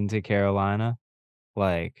speaking to Carolina.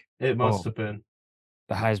 Like, It must oh, have been.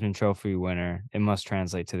 the Heisman Trophy winner, it must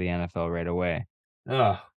translate to the NFL right away.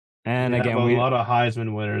 Ah, And you have again, a we lot of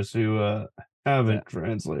Heisman winners who yeah, haven't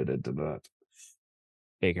translated to that.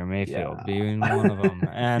 Baker Mayfield Yeah. being one of them.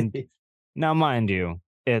 And now, mind you,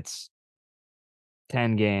 it's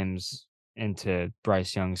 10 games into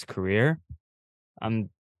Bryce Young's career. I'm,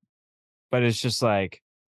 but it's just like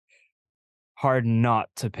hard not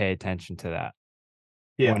to pay attention to that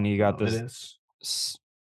Yeah, when you got no, it this, is.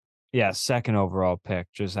 yeah, second overall pick,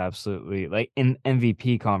 just absolutely like in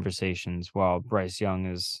MVP conversations while Bryce Young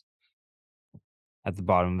is at the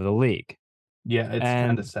bottom of the league. Yeah, it's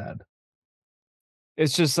kind of And sad.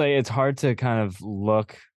 it's just like, it's hard to kind of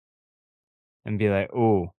look and be like,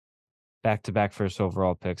 oh, back to back first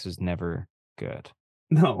overall picks is never good.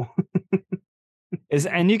 No,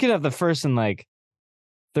 And you could have the first and like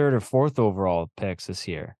third or fourth overall picks this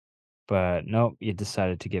year, but nope, you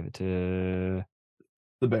decided to give it to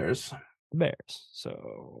the Bears. the Bears.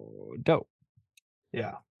 So dope.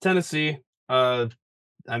 Yeah, Tennessee. I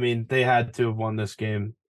mean, they had to have won this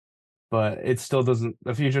game, but it still doesn't.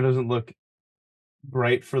 The future doesn't look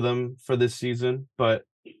bright for them for this season, but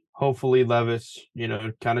hopefully Levis,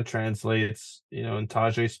 kind of translates, and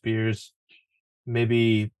Tajay Spears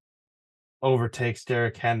maybe overtakes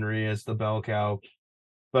Derrick Henry as the bell cow.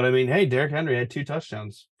 But I mean, hey, Derrick Henry had 2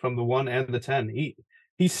 touchdowns from the 1 and the 10.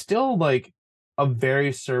 He's still like a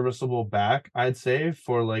very serviceable back, I'd say,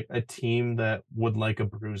 for like a team that would like a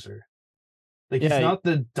bruiser. Like he's Yeah, not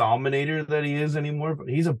the dominator that he is anymore, but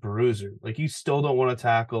he's a bruiser. Like you still don't want to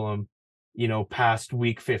tackle him, past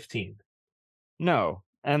week 15. no.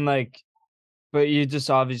 And like, but you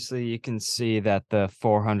just obviously you can see that the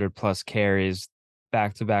 400 plus carries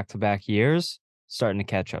back to back to back years starting to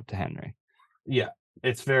catch up to Henry. Yeah,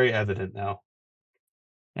 it's very evident now.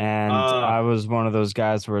 And Uh, I was one of those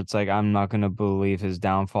guys where it's like, I'm not going to believe his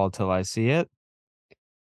downfall till I see it.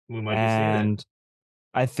 we might be seeing it. And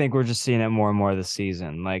I think we're just seeing it more and more this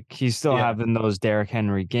season. Like he's still Yeah, having those Derrick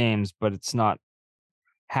Henry games, but it's not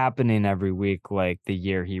happening every week like the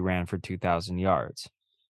year he ran for 2,000 yards.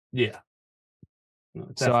 yeah, no,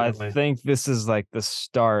 So I definitely. think this is like the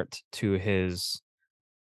start to his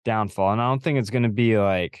downfall. And I don't think it's going to be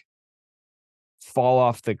like fall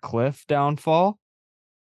off the cliff downfall,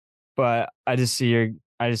 but I just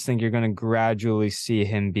think you're going to gradually see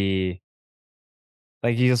him be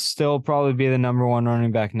like he'll still probably be the number one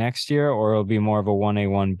running back next year, or it'll be more of a 1A,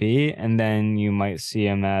 1B. And then you might see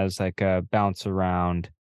him as like a bounce around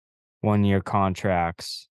 1 year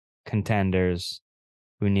contracts, contenders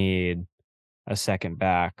who need a second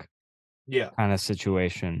back Yeah, kind of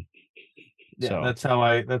situation. yeah. So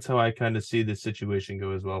That's how I kind of see the situation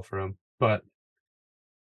go as well for him. But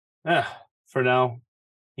for now,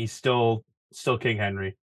 he's still King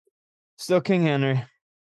Henry. still King Henry.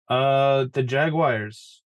 The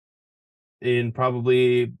Jaguars in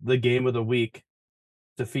probably the game of the week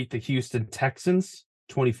defeat the Houston Texans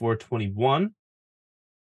 24-21.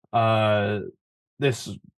 Uh this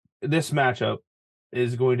this matchup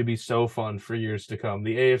is going to be so fun for years to come.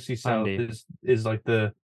 The AFC South Undy. is like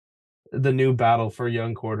the new battle for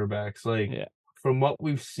young quarterbacks. Like Yeah. from what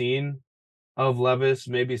we've seen of Levis,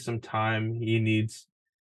 maybe some time he needs,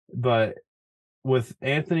 but with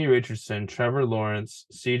Anthony Richardson, Trevor Lawrence,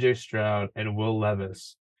 CJ Stroud, and Will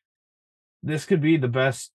Levis, this could be the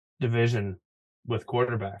best division with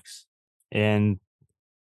quarterbacks. In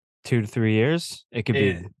 2 to 3 years, it could be.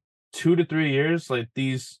 In 2 to 3 years, like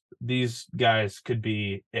these guys could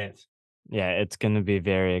be it. Yeah, it's going to be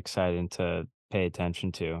very exciting to pay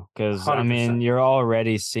attention to because, I mean, 100%. you're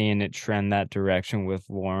already seeing it trend that direction with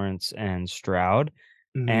Lawrence and Stroud.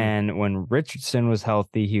 Mhm. And when Richardson was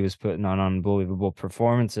healthy, he was putting on unbelievable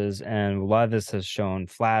performances, and Levis has shown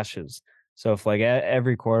flashes. So if like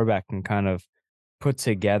every quarterback can kind of put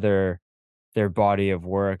together their body of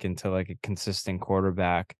work into like a consistent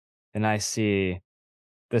quarterback, then I see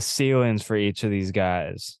the ceilings for each of these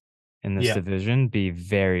guys in this Yeah, division be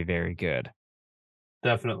very, very good.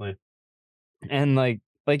 definitely. And like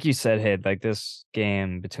you said, Hid, like this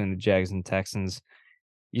game between the Jags and Texans,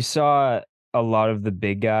 you saw a lot of the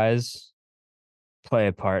big guys play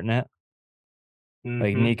a part in it.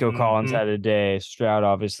 Like Mhm, Nico Collins mhm. had a day, Stroud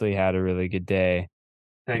obviously had a really good day,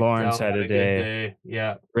 Tank Lawrence Dell had had a a good day, day.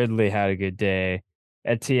 Yeah. Ridley had a good day.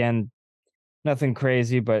 Etienne, nothing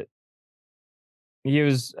crazy, but he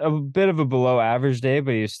was a bit of a below average day,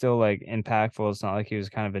 but he was still like impactful. It's not like he was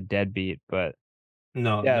kind of a deadbeat, but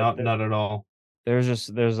No, yeah, not at all.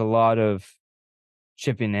 there's a lot of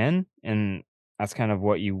chipping in, and that's kind of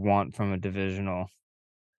what you want from a divisional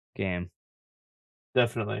game.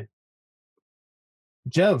 Definitely.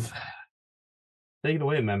 Jev, take it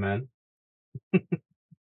away, my man.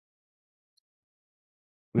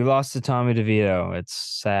 We lost to Tommy DeVito. It's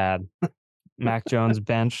sad. Mac Jones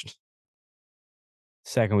benched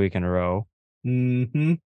second week in a row.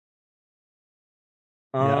 Mhm.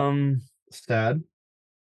 Yeah. Um, Sad.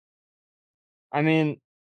 I mean,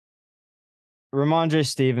 Ramondre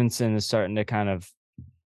Stevenson is starting to kind of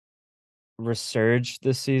resurge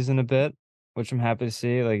this season a bit, which I'm happy to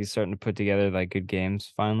see. Like he's starting to put together like good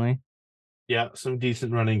games finally. Yeah, some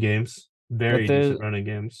decent running games. But Very there's decent running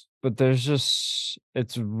games. but there's just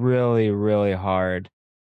it's really, really hard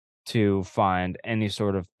to find any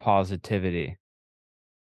sort of positivity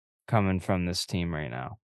coming from this team right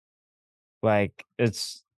now. Like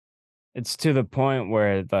it's to the point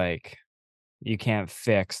where like you can't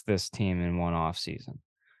fix this team in one off season.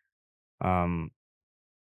 Um,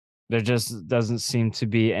 there just doesn't seem to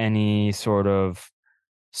be any sort of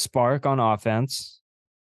spark on offense.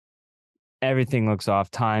 Everything looks off.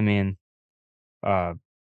 Timing, uh,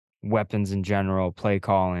 weapons in general, play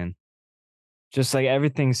calling, just like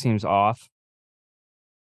everything seems off.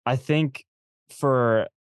 I think for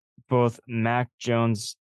both Mac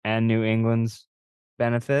Jones and New England's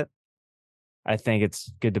benefit, I think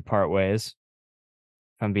it's good to part ways.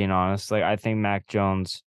 If I'm being honest, like I think Mac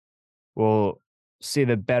Jones will see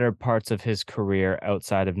the better parts of his career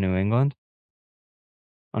outside of New England.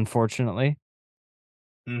 Unfortunately,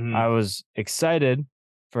 Hmm. I was excited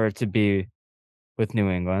for it to be with New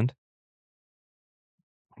England,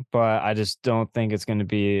 but I just don't think it's going to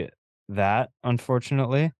be that,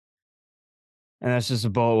 unfortunately. And that's just a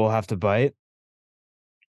bullet we'll have to bite.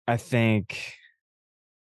 I think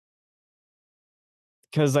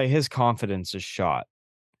because like his confidence is shot,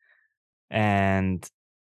 and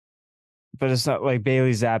but it's not like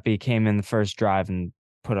Bailey Zappi came in the first drive and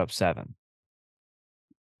put up 7,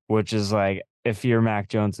 which is like if you're Mac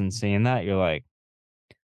Jones and seeing that, you're like,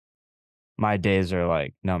 my days are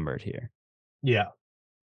like numbered here. Yeah.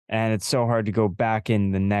 And it's so hard to go back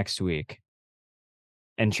in the next week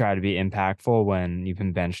and try to be impactful when you've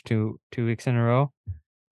been benched two weeks in a row.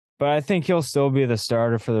 But I think he'll still be the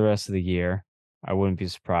starter for the rest of the year. I wouldn't be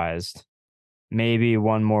surprised. Maybe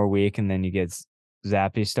one more week and then you get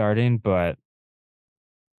Zappy starting, but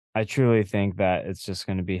I truly think that it's just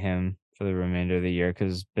going to be him for the remainder of the year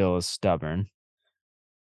because Bill is stubborn.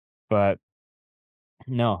 But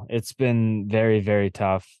no, it's been very, very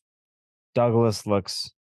tough. Douglas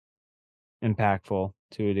looks impactful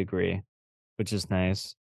to a degree, which is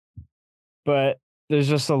nice. But there's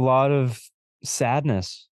just a lot of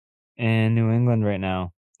sadness in New England right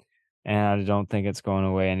now, and I don't think it's going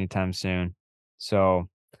away anytime soon. So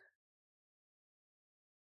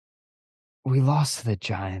we lost to the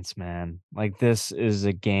Giants, man. Like this is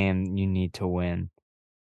a game you need to win,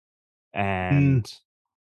 Mm, and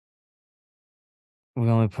we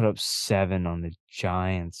only put up 7 on the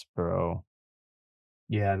Giants, bro.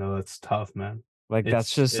 yeah, no, that's tough, man. Like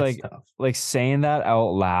that's just It's tough. like saying that out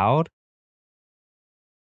loud,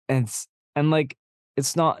 and like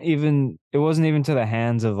it's not even it wasn't even to the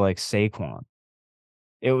hands of like Saquon.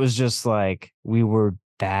 It was just like we were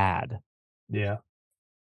bad. Yeah.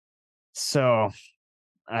 So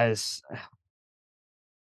I just,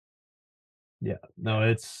 Yeah. No,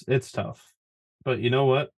 it's tough. But you know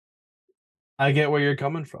what? I get where you're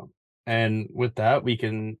coming from. And with that, we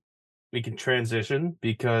can transition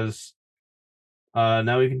because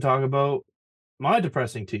now we can talk about my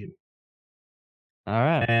depressing team all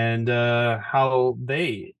right. and how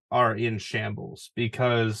they are in shambles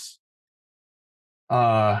because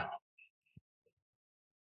uh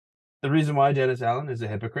the reason why Dennis Allen is a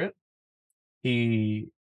hypocrite, he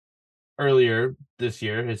earlier this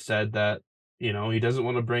year has said that, he doesn't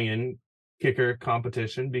want to bring in kicker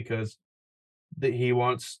competition because he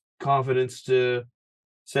wants confidence to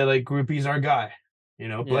say like Groupie's our guy.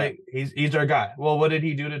 Yeah. Blake, he's our guy. Well, what did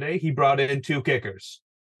he do today? He brought in 2 kickers.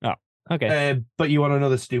 Oh, okay. But you want to know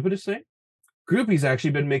the stupidest thing? Groupie's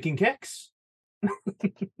actually been making kicks.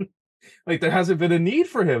 Like there hasn't been a need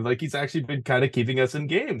for him. Like he's actually been kind of keeping us in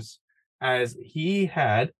games, as he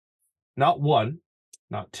had not one,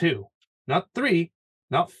 not two, not three,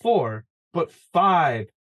 not four, but 5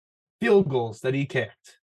 field goals that he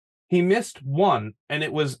kicked. He missed one, and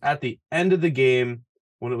it was at the end of the game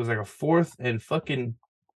when it was like a fourth and fucking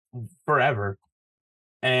forever.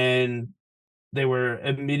 And they were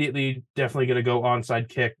immediately definitely going to go onside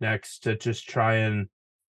kick next to just try and,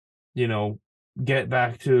 you know, get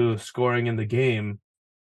back to scoring in the game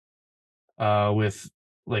with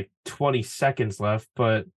like 20 seconds left.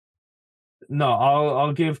 But no,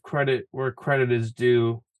 I'll give credit where credit is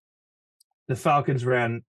due. The Falcons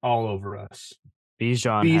ran all over us.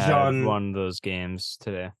 Bijan had Bijan one of those games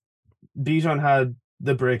today. Bijan had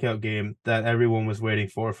the breakout game that everyone was waiting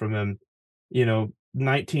for from him.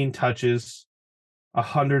 19 touches,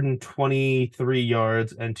 123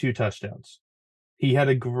 yards, and 2 touchdowns. He had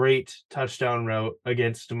a great touchdown route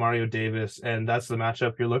against Demario Davis, and that's the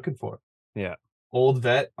matchup you're looking for. Yeah. Old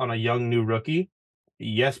vet on a young new rookie.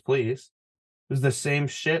 Yes, please. It was the same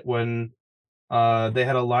shit when they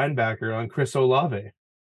had a linebacker on Chris Olave.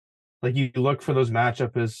 Like you look for those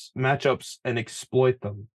matchups and exploit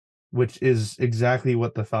them, which is exactly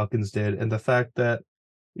what the Falcons did. And the fact that,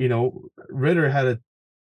 Ritter had a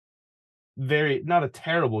very not a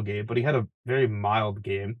terrible game, but he had a very mild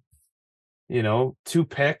game. 2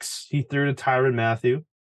 picks he threw to Tyrann Mathieu,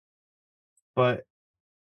 but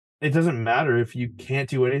it doesn't matter if you can't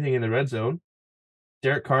do anything in the red zone.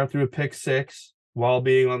 Derek Carr threw a pick six while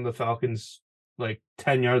being on the Falcons like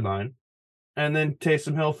 10-yard line, and then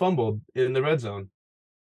Taysom Hill fumbled in the red zone.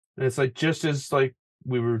 And it's like just as like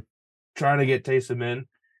we were trying to get Taysom in,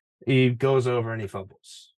 he goes over and he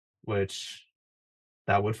fumbles, which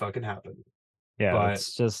that would fucking happen. Yeah. But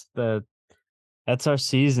It's just the That's our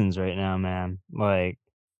seasons right now, man. Like,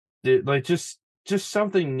 Dude, like just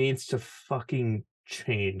something needs to fucking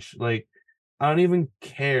change. Like I don't even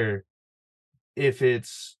care if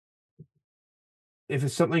it's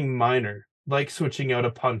something minor, like switching out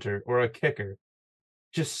a punter or a kicker.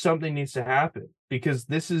 Just something needs to happen because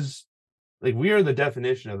this is like we are the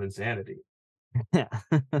definition of insanity. yeah,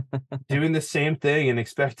 Doing the same thing and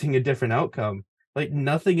expecting a different outcome. Like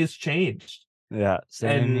nothing has changed. yeah,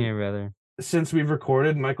 same And here, brother. since we've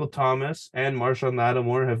recorded, Michael Thomas and Marshawn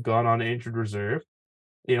Lattimore have gone on injured reserve.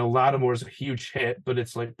 You know, Lattimore's a huge hit, but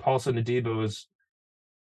it's like Paulson Adebo is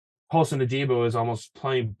almost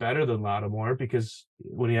playing better than Lattimore because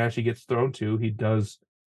when he actually gets thrown to, he does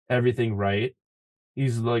everything right.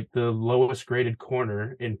 He's like the lowest graded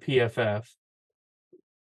corner in PFF,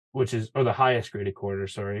 which is or the highest graded corner,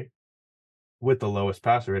 sorry, with the lowest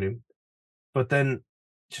passer rating. But then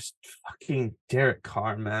just fucking Derek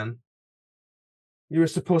Carr, man. You were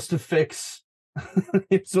supposed to fix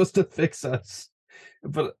you're supposed to fix us.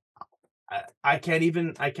 But I can't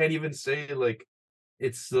even say like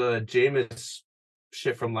it's the Jameis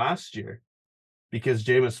shit from last year because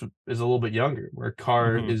Jameis is a little bit younger, where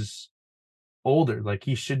Carr Mhm. is older. Like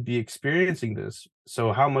he should be experiencing this.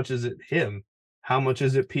 So how much is it him? How much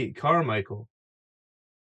is it Pete Carmichael?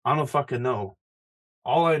 I don't fucking know.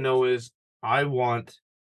 All I know is I want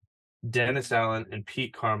Dennis Allen and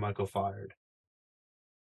Pete Carmichael fired.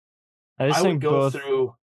 I just I would think go both.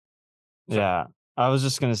 through. Sorry, Yeah, I was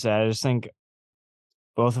just gonna say, I just think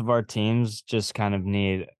both of our teams just kind of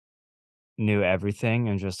need new everything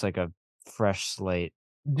and just like a fresh slate.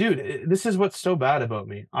 dude. This is what's so bad about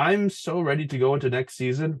me. I'm so ready to go into next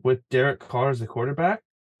season with Derek Carr as the quarterback,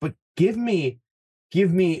 but give me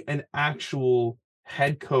an actual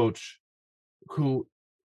head coach who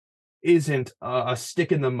isn't a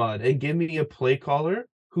stick in the mud, and give me a play caller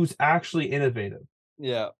who's actually innovative.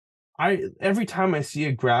 Yeah. I every time I see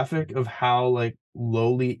a graphic of how like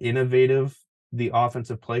lowly innovative the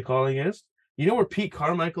offensive play calling is, you know where Pete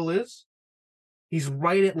Carmichael is? He's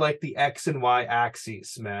right at like the X and Y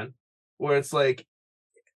axes, man. Where it's like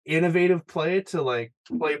innovative play to like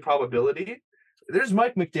play probability. There's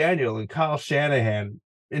Mike McDaniel and Kyle Shanahan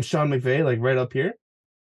and Sean McVay, like right up here.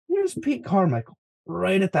 Here's Pete Carmichael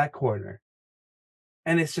right at that corner.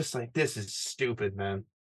 And it's just like, this is stupid, man.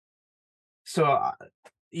 So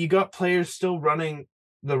you got players still running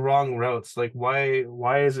the wrong routes. Like, why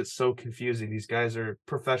is it so confusing? These guys are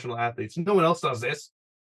professional athletes. No one else does this.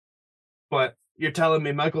 But you're telling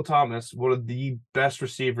me Michael Thomas, one of the best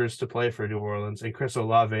receivers to play for New Orleans, and Chris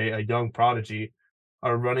Olave, a young prodigy,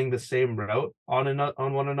 are running the same route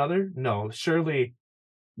on one another? No, surely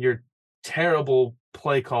your terrible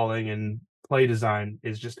play calling and play design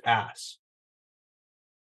is just ass.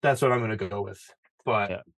 That's what I'm going to go with. But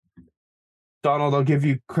Yeah. Donald, I'll give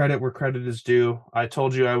you credit where credit is due. I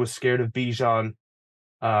told you I was scared of Bijan.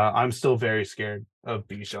 I'm still very scared of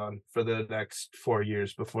Bijan for the next 4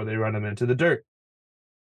 years before they run him into the dirt,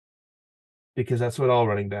 because that's what all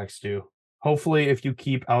running backs do. Hopefully, if you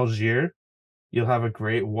keep Algier, you'll have a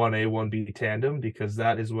great 1A, 1B tandem, because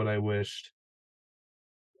that is what I wished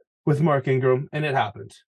with Mark Ingram, and it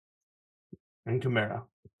happened. And Kamara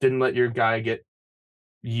didn't let your guy get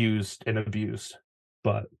used and abused.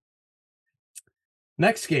 But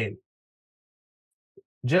next game,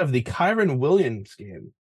 Jeff, the Kyron Williams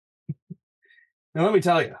game. Now, let me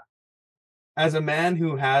tell you, as a man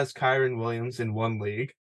who has Kyron Williams in one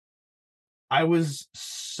league, I was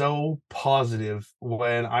so positive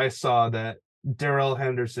when I saw that Darrell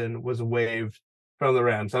Henderson was waived from the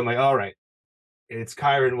Rams. I'm like, all right, it's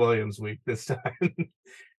Kyron Williams week this time.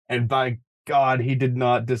 And by God, he did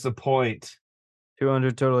not disappoint.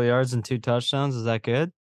 200 total yards and 2 touchdowns. Is that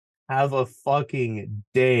good? Have a fucking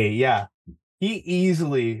day. Yeah. He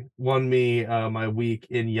easily won me my week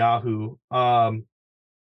in Yahoo. Can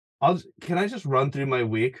I just run through my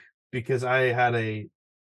week because I had a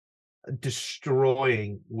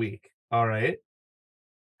destroying week. All right.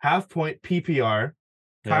 Half point PPR.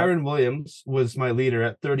 Yeah. Kyron Williams was my leader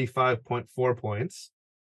at 35.4 points.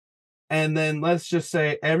 And then let's just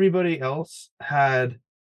say everybody else had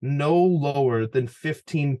no lower than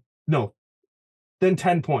 15, no, than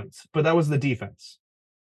 10 points. But that was the defense.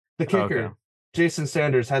 The Okay. kicker, Jason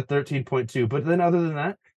Sanders, had 13.2. But then other than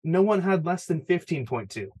that, no one had less than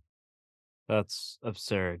 15.2. That's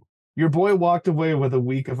absurd. Your boy walked away with a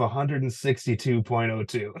week of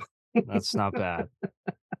 162.02. That's not bad.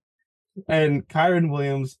 And Kyron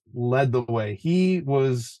Williams led the way. He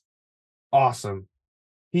was awesome.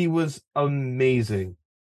 He was amazing.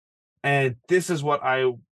 And this is what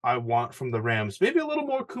I want from the Rams. Maybe a little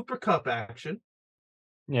more Cooper Cup action.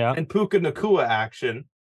 Yeah. and Puka Nakua action,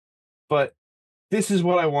 but this is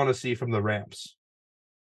what I want to see from the Rams.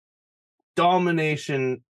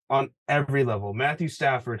 Domination on every level. Matthew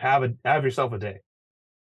Stafford, have yourself a day.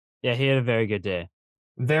 Yeah, he had a very good day.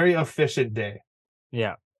 Very efficient day.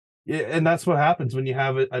 Yeah. Yeah, and that's what happens when you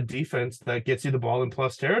have a defense that gets you the ball in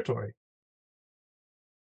plus territory.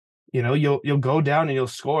 You know, you'll go down and you'll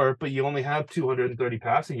score, but you only have 230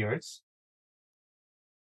 passing yards.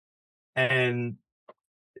 And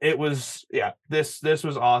it was this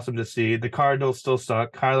was awesome to see. The Cardinals still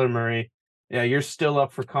suck. Kyler Murray, yeah, you're still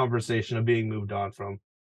up for conversation of being moved on from.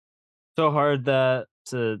 So hard that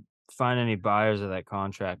to find any buyers of that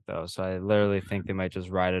contract though. So I literally think they might just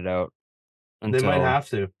ride it out They might until have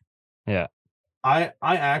to. yeah, I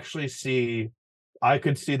actually see I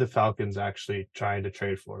could see the Falcons actually trying to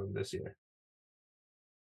trade for him this year.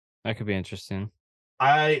 that could be interesting.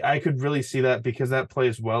 I could really see that because that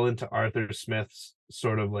plays well into Arthur Smith's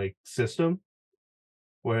sort of like system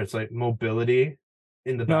where it's like mobility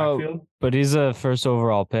in the No, backfield. but he's a first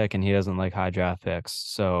overall pick and he doesn't like high draft picks.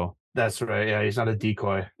 So That's right. Yeah, he's not a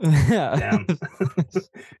decoy. yeah. Damn.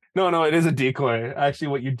 No, it is a decoy. Actually,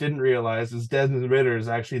 what you didn't realize is Desmond Ritter is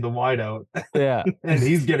actually the wideout, yeah. and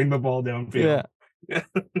he's getting the ball Yeah. downfield.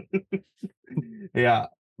 Yeah,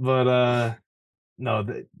 but no,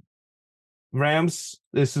 the Rams.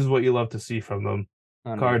 This is what you love to see from them.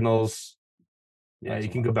 100. Cardinals. Yeah, That's you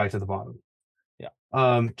a can lot. go back to the bottom.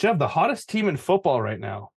 Yeah. Jeff, the hottest team in football right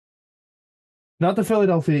now, not the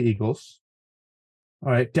Philadelphia Eagles.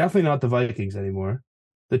 All right, definitely not the Vikings anymore.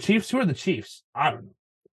 The Chiefs. Who are the Chiefs? I don't know.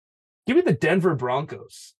 Give me the Denver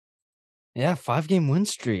Broncos. Yeah, 5-game win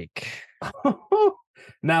streak.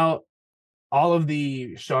 Now, all of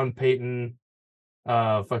the Sean Payton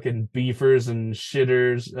fucking beefers and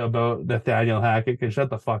shitters about Nathaniel Hackett can shut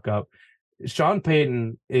the fuck up. Sean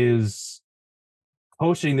Payton is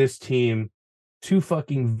coaching this team to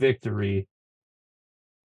fucking victory.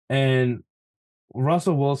 And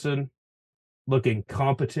Russell Wilson looking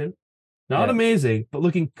competent. Not Yeah. amazing, but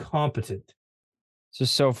looking competent. It's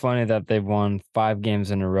just so funny that they've won 5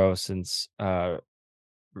 games in a row since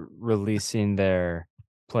releasing their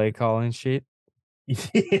play calling sheet.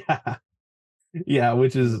 Yeah. Yeah,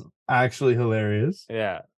 which is actually hilarious.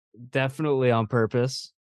 Yeah, definitely on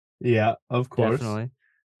purpose. Yeah, of course. Definitely.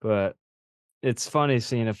 But it's funny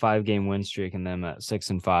seeing a 5-game win streak and them at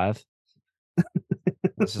 6-5.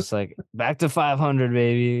 It's just like back to 500,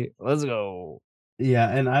 baby. Let's go. Yeah,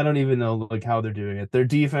 and I don't even know like how they're doing it. Their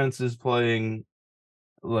defense is playing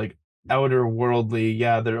like outer worldly.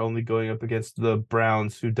 Yeah, they're only going up against the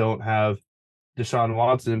Browns who don't have Deshaun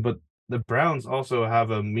Watson, but the Browns also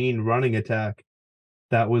have a mean running attack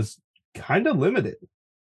that was kind of limited.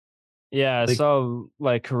 Yeah, I Like, saw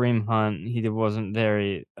like Kareem Hunt, he wasn't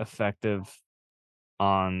very effective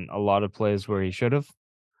on a lot of plays where he should have.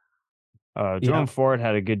 yeah, Jerome Ford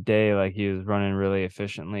had a good day, like he was running really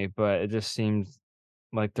efficiently, but it just seemed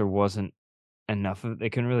like there wasn't enough of it. They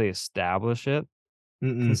couldn't really establish it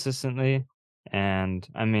mm-mm, consistently. And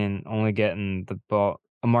I mean, only getting the ball,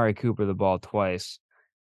 Amari Cooper, the ball twice,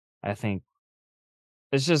 I think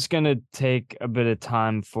it's just going to take a bit of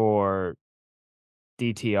time for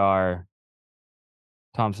DTR,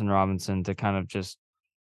 Thompson Robinson, to kind of just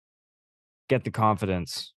get the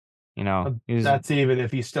confidence. You know, he's, that's even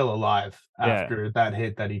if he's still alive yeah, after that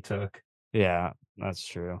hit that he took. yeah, that's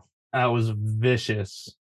true. That was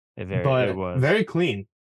vicious, It but was. very clean,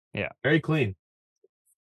 Yeah. very clean.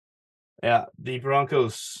 Yeah, the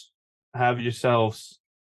Broncos have yourselves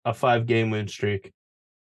a 5 game win streak.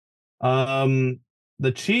 Um,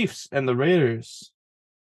 the Chiefs and the Raiders.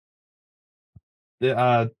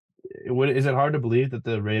 The what is it hard to believe that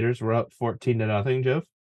the Raiders were up 14-0, Jeff?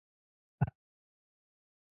 Uh,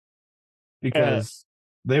 Because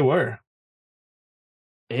they were.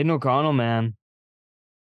 Aiden O'Connell, man.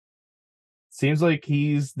 Seems like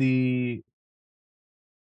he's the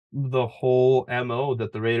whole MO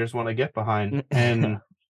that the Raiders want to get behind. And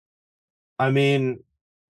I mean,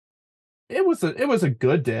 it was a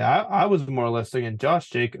good day. I was more or less thinking Josh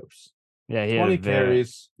Jacobs, Yeah, he had a 20 very,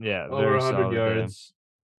 carries, yeah, over very 100 solid day. yards,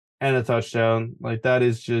 and a touchdown. Like that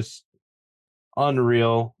is just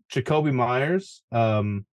unreal. Jacoby Myers,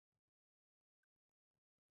 man,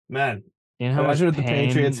 You know how much imagine if the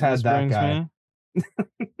Patriots pain this had that brings guy me?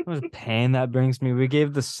 How much pain that brings me. We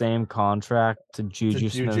gave the same contract to to Juju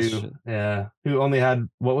Smith. Juju. Yeah, who only had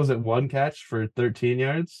what was it, one catch for 13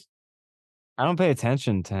 yards? I don't pay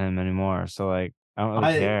attention to him anymore, so like I don't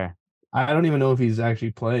really I care. I don't even know if he's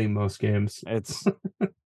actually playing most games. It's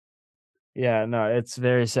yeah, no, it's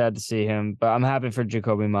very sad to see him, but I'm happy for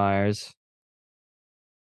Jacoby Myers.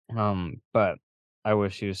 But I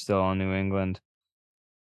wish he was still on New England.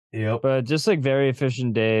 Yep. But just like very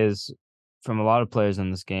efficient days from a lot of players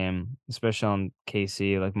in this game, especially on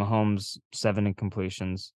KC, like Mahomes, 7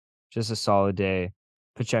 incompletions, just a solid day.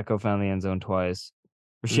 Pacheco found the end zone twice.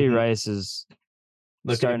 Rasheed Hmm. Rice is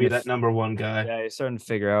Looking to starting be to, that number one guy. yeah, he's starting to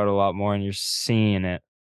figure out a lot more, and you're seeing it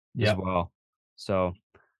as Yep. well. So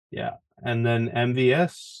Yeah. And then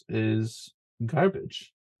MVS is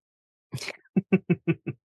garbage.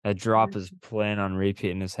 that drop is playing on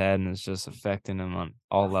repeat in his head, and it's just affecting him on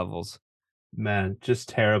all levels. Man, just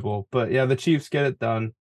terrible. But yeah, the Chiefs get it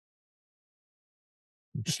done.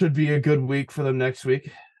 Should be a good week for them next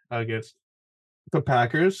week against the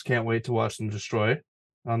Packers. Can't wait to watch them destroy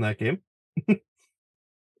on that game.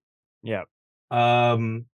 Yeah,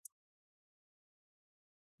 Um,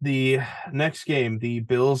 the next game, the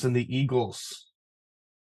Bills and the Eagles.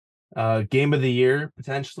 Game of the year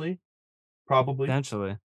potentially, probably.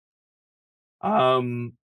 potentially.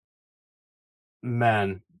 Um,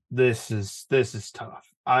 man, this is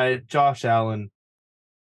tough. Josh Allen,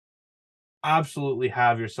 absolutely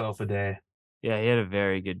have yourself a day. Yeah, he had a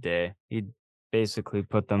very good day. He basically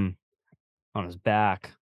put them on his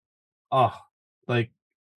back. Oh, like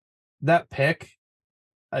that pick,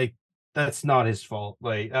 like that's not his fault.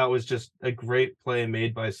 Like that was just a great play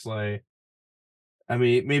made by Slay. I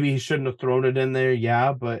mean, maybe he shouldn't have thrown it in there,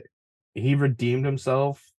 yeah, but he redeemed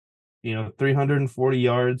himself. 340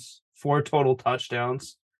 yards, four total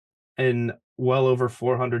touchdowns, and well over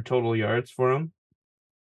 400 total yards for him.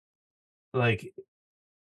 Like,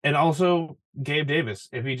 and also Gabe Davis,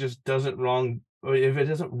 if he just doesn't wrong, or if it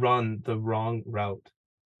doesn't run the wrong route,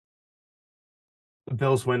 the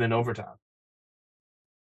Bills win in overtime.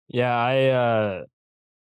 Yeah, I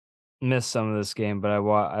missed some of this game, but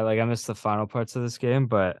I missed the final parts of this game,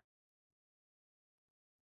 but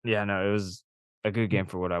yeah, no, it was a good game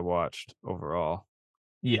for what I watched overall.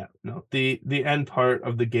 Yeah, no, the end part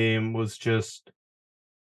of the game was just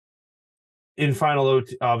in final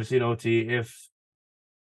OT, obviously in OT. If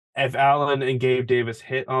Allen and Gabe Davis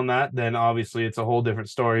hit on that, then obviously it's a whole different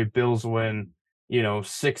story. Bills win,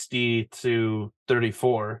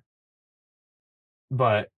 60-34,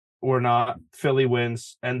 but we're not. Philly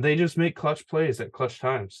wins, and they just make clutch plays at clutch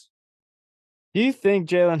times. Do you think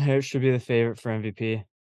Jalen Hurts should be the favorite for MVP?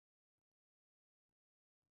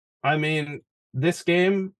 I mean, this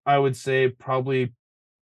game, I would say probably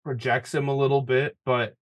projects him a little bit,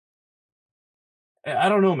 but I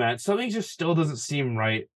don't know, man. Something just still doesn't seem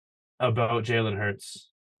right about Jalen Hurts.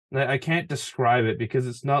 I can't describe it because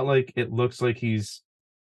it's not like it looks like he's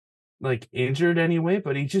like injured anyway,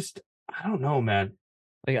 but I don't know, man.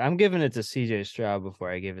 Like I'm giving it to CJ Stroud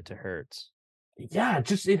before I give it to Hurts. Yeah,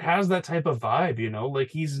 just it has that type of vibe. Like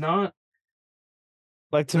he's not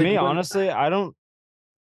Like to like me, when honestly, I don't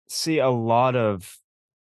see a lot of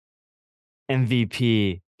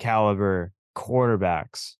MVP caliber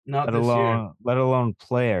quarterbacks, not this year. let alone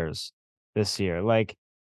players this year. Like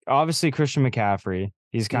obviously Christian McCaffrey,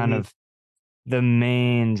 he's kind Hmm. of the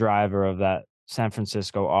main driver of that San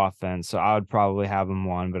Francisco offense. So I would probably have him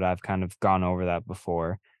one, but I've kind of gone over that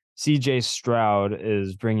before. CJ Stroud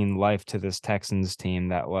is bringing life to this Texans team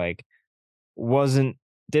that wasn't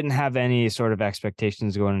didn't have any sort of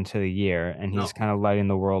expectations going into the year, and he's No, kind of lighting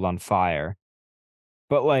the world on fire.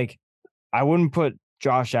 But I wouldn't put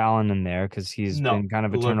Josh Allen in there because he's no, been kind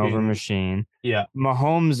of a turnover looking, machine. yeah.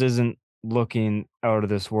 Mahomes isn't looking out of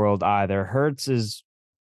this world either. Hurts is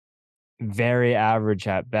very average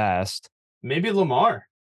at best. Maybe Lamar.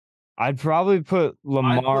 I'd probably put I'd put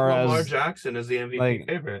Lamar Lamar as Jackson as the MVP like,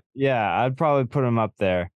 favorite. yeah, I'd probably put him up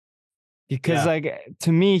there because, Yeah.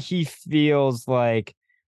 to me, he feels like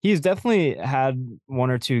he's definitely had one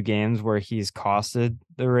or two games where he's costed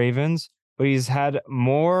the Ravens, but he's had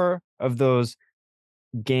more of those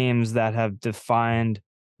games that have defined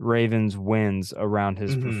Ravens wins around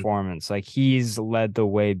his Hmm. performance. Like he's led the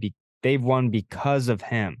way. They've won because of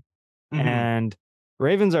him. Hmm. And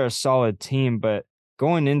Ravens are a solid team, but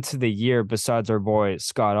going into the year, besides our boy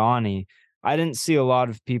Scott Ani, I didn't see a lot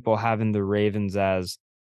of people having the Ravens as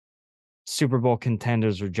Super Bowl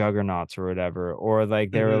contenders or juggernauts or whatever. Or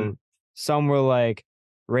like Hmm. some were like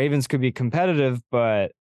Ravens could be competitive,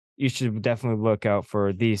 but you should definitely look out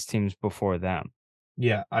for these teams before them.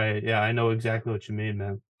 Yeah, I know exactly what you mean,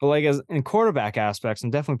 man. But as in quarterback aspects, I'm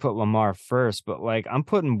definitely put Lamar first, but I'm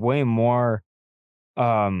putting way more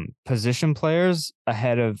position players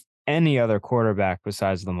ahead of any other quarterback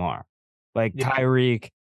besides Lamar. Like Yeah, Tyreek,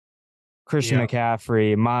 Christian yeah.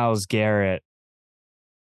 McCaffrey, Miles Garrett.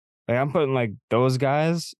 Like I'm putting those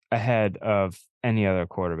guys ahead of any other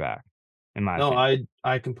quarterback, in my No, opinion.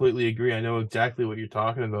 I completely agree. I know exactly what you're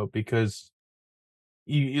talking about because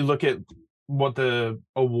you look at what the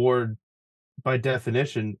award by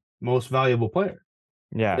definition, most valuable player.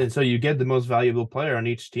 Yeah. And so you get the most valuable player on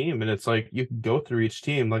each team, and it's like you can go through each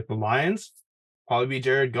team. Like the Lions, probably be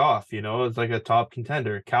Jared Goff, it's like a top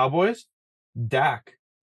contender. Cowboys, Dak,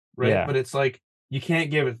 right? Yeah. But it's like you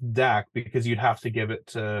can't give it to Dak because you'd have to give it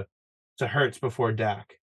to Hurts before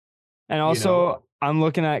Dak, And you know? also, I'm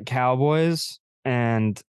looking at Cowboys,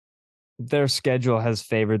 and their schedule has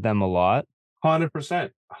favored them a lot. 100%.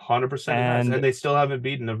 100% it has. And And they still haven't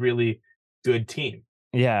beaten a really good team.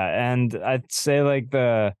 yeah, and I'd say like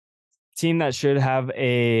the team that should have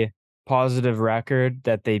a positive record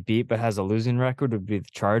that they beat but has a losing record would be the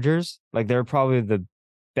Chargers. Like they're probably the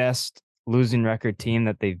best losing record team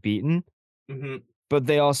that they've beaten, Hmm. but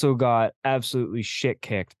they also got absolutely shit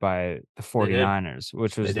kicked by the They did. 49ers,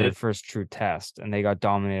 which They was their did. first true test, and they got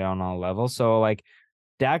dominated on all levels. So like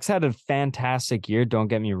Dak's had a fantastic year, don't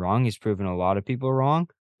get me wrong. He's proven a lot of people wrong,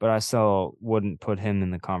 but I still wouldn't put him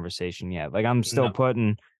in the conversation yet. Like I'm still No,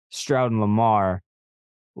 putting Stroud and Lamar.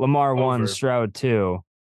 Lamar 1, over. Stroud 2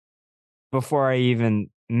 before I even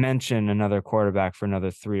mention another quarterback for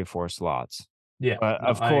another 3 or 4 slots. Yeah, But no,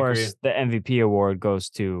 of I agree. course, the MVP award goes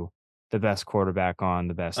to the best quarterback on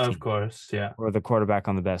the best Of team course, yeah. or the quarterback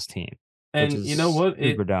on the best team, which And you know is what?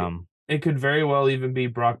 super It dumb. it could very well even be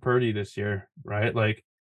Brock Purdy this year, right? Like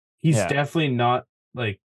he's Yeah. definitely not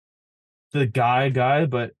like the guy,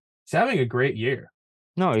 but he's having a great year.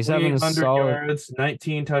 No, he's having a 2,800 solid. yards,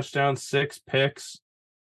 19 touchdowns, 6 picks.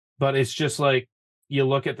 But it's just like you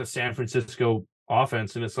look at the San Francisco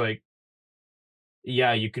offense, and it's like,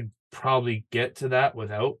 yeah, you could probably get to that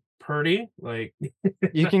without Purdy. Like,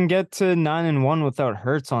 You can get to 9-1 without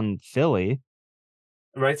Hurts on Philly.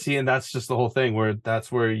 right? See, and that's just the whole thing where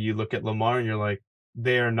that's where you look at Lamar and you're like,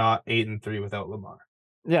 they are not 8-3 without Lamar.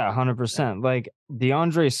 Yeah, Yeah. 100%. Like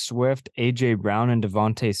DeAndre Swift, AJ Brown, and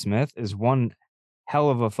Devontae Smith is one hell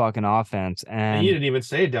of a fucking offense. And you And didn't even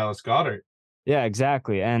say Dallas Goddard. yeah,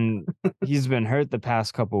 exactly. And he's been hurt the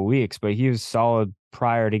past couple weeks, but he was solid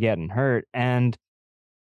prior to getting hurt. And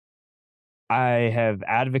I have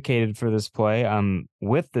advocated for this play. I'm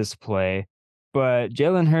with this play, but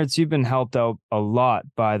Jalen Hurts, you've been helped out a lot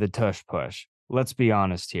by the tush push. Let's be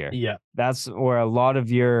honest here. Yeah, That's where a lot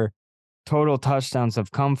of your total touchdowns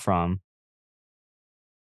have come from.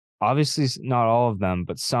 Obviously, not all of them,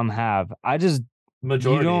 but some have. You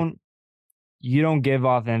majority. don't you don't give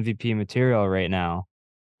off MVP material right now.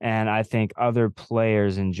 And I think other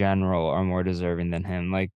players in general are more deserving than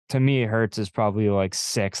him. Like to me, Hurts is probably like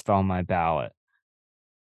sixth on my ballot.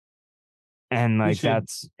 And We like should,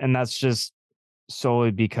 that's just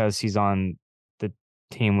solely because he's on the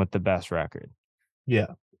team with the best record. yeah,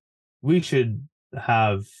 we should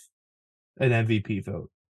have an MVP vote.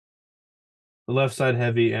 The left side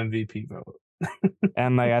heavy MVP vote.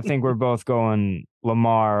 And like I think we're both going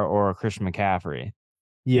Lamar or Christian McCaffrey is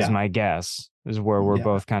Yeah, my guess, is where we're yeah,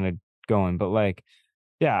 both kind of going. But like,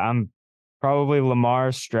 yeah, I'm probably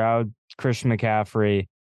Lamar, Stroud, Christian McCaffrey,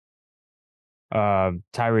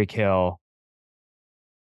 Tyreek Hill,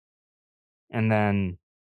 and then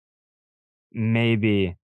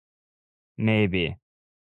maybe, maybe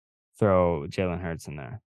throw Jalen Hurts in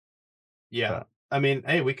there. yeah. But I mean,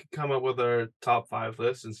 hey, we could come up with our top 5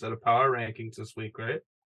 list instead of power rankings this week, right?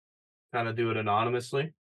 Kind of do it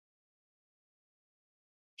anonymously.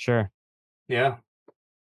 sure. Yeah.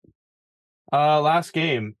 Last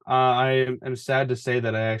game. I am sad to say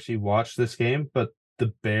that I actually watched this game, but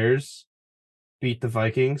the Bears beat the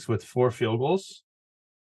Vikings with 4 field goals.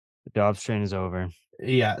 The Dobbs train is over.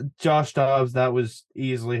 Yeah, Josh Dobbs, that was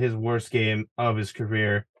easily his worst game of his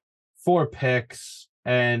career. 4 picks,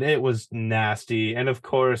 and it was nasty. And of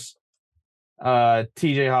course,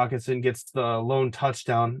 TJ Hawkinson gets the lone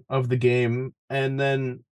touchdown of the game. And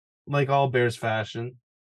then, like all Bears fashion,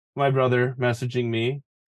 my brother messaging me,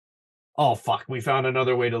 oh fuck, we found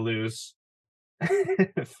another way to lose.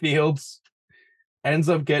 Fields ends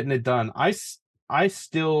up getting it done. I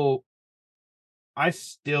still I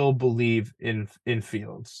still believe in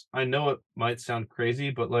Fields. I know it might sound crazy,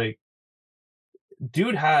 but like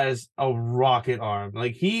dude has a rocket arm.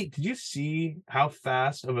 Like he did you see how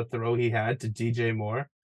fast of a throw he had to DJ Moore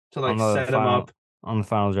to On like the set him final up? on the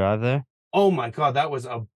final drive there. Oh my god, that was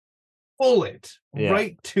a bullet Yeah.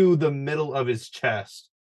 right to the middle of his chest.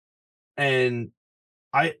 And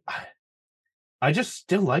I I just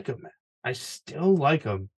still like him, man. I still like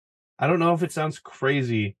him. I don't know if it sounds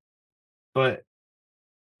crazy, but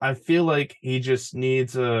I feel like he just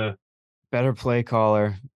needs a Better play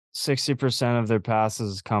caller. 60% of their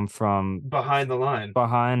passes come from behind the line.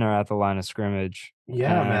 behind or at the line of scrimmage.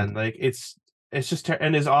 Yeah, And man. Like it's just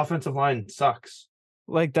and his offensive line sucks.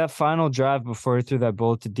 like that final drive before he threw that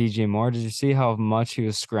bullet to DJ Moore, did you see how much he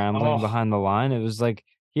was scrambling Oh, behind the line? It was like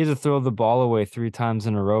he had to throw the ball away 3 times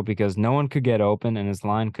in a row because no one could get open and his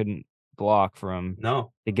line couldn't block for him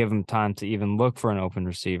no. to give him time to even look for an open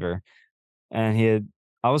receiver. And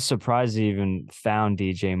I was surprised he even found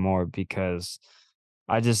DJ Moore because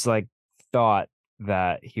I just like thought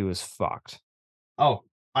that he was fucked Oh,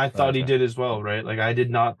 I thought right he there. did as well, right? Like I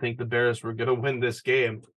did not think the Bears were gonna win this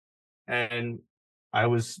game. And I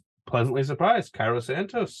was pleasantly surprised. Cairo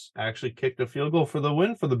Santos actually kicked a field goal for the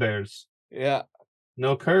win for the Bears. Yeah.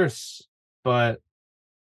 No curse, but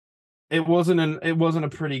it wasn't a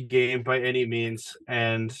pretty game by any means,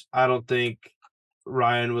 and I don't think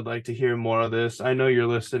Ryan would like to hear more of this. I know you're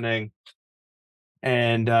listening,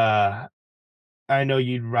 and I know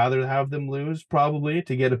you'd rather have them lose probably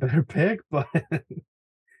to get a better pick, but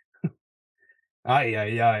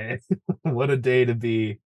ay. What a day to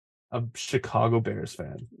be a Chicago Bears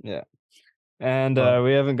fan. Yeah. And But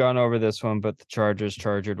we haven't gone over this one, but the Chargers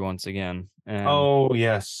chargered once again. And oh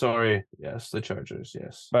yes, sorry. Yes, the Chargers,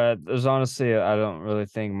 yes. but there's honestly I don't really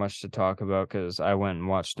think much to talk about because I went and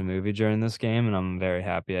watched a movie during this game, and I'm very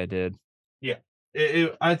happy I did. Yeah.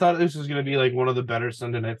 I thought this was gonna be like one of the better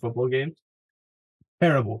Sunday night football games.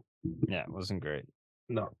 Terrible. Yeah, it wasn't great.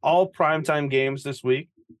 No. All primetime games this week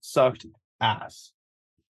sucked ass.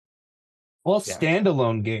 All Yeah,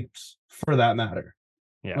 standalone games for that matter.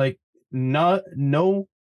 yeah, Like no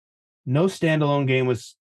standalone game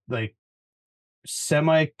was like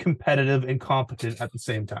semi-competitive and competent at the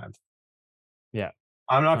same time. yeah.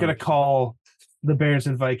 I'm not going to 100%. call the Bears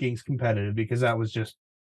and Vikings competitive because that was just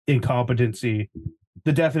incompetency,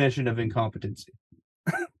 the definition of incompetency.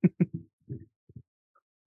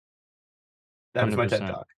 That is my TED 100%.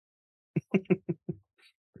 talk.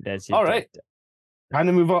 That's All it. right, time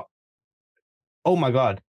to move on. Oh my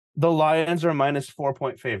God, the Lions are minus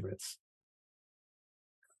 4-point favorites.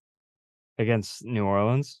 Against New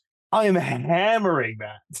Orleans. I am hammering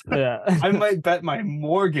that. Yeah. I might bet my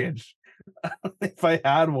mortgage if I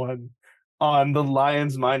had one on the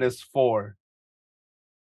Lions minus 4.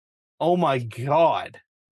 Oh my God.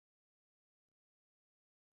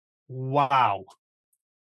 Wow.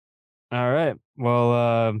 All right.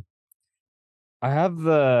 Well, I have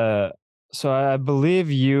so I believe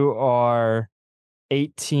you are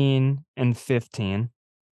 18 and 15.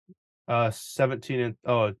 17 and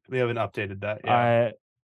oh, we haven't updated that. Yeah. I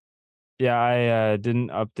Yeah, I didn't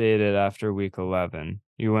update it after week 11.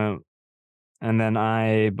 You went, and then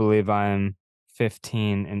I believe I'm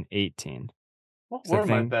 15 and 18. What 'Cause I were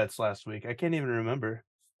my think bets last week? I can't even remember.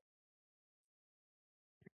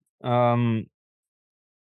 um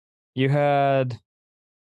you had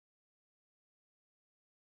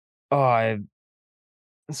oh I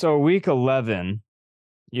so week 11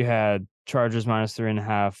 you had Chargers minus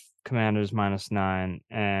 3.5, Commanders minus 9,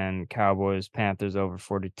 and Cowboys Panthers over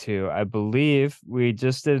 42. I believe we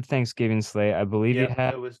just did Thanksgiving slate. I believe you Yep,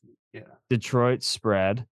 had it was yeah. Detroit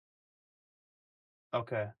spread.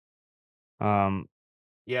 Okay. Um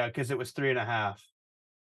Yeah, because it was 3.5,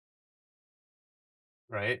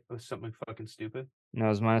 right? It was something fucking stupid. no, it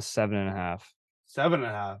was minus 7.5.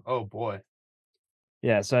 7.5. Oh boy.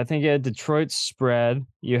 Yeah, so I think you had Detroit spread.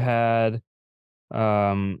 You had,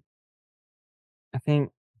 um, I think,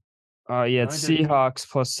 you had No, I didn't. Seahawks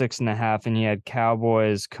plus 6.5, and you had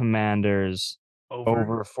Cowboys Commanders Over.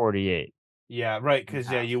 over 48 Yeah, right. and a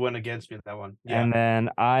Because yeah, half. you went against me with that one. Yeah. And then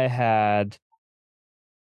I had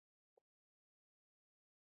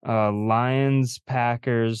Lions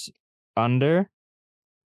Packers under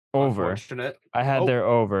over. Unfortunate. I had Oh, their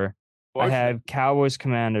over. I fortunate. had Cowboys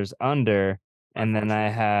Commanders under, and then I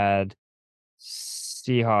Unfortunate. had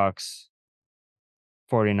Seahawks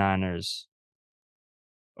 49ers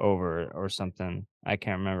over or something. I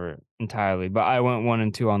can't remember entirely, but I went 1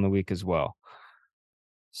 and 2 on the week as well.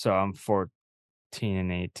 So I'm 14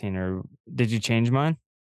 and 18. Or did you change mine?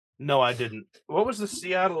 No, I didn't. What was the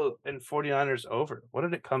Seattle and 49ers over? What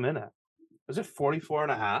did it come in at? Was it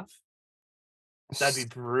 44.5? That'd be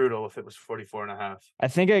brutal if it was 44.5. I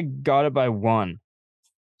think I got it by 1.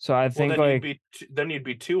 So I Well, think like then you'd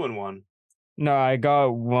be 2-1. no, I got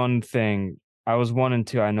one thing. I was 1 and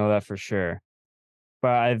 2. I know that for sure.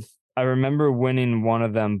 But I remember winning one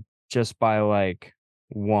of them just by like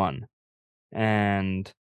 1.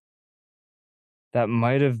 And that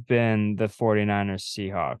might have been the 49ers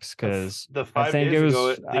Seahawks because The 5 days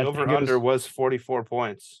ago, the over under was 44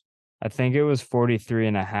 points. I think it was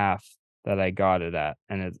 43.5 that I got it at,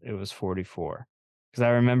 and it was 44 because I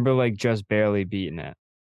remember like just barely beating it.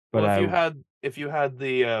 But Well, I if you had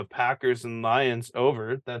the Packers and Lions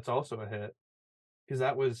over, that's also a hit because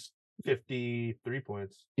that was 53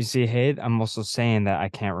 points. You see, Hate, I'm also saying that I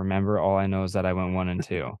can't remember. All I know is that I went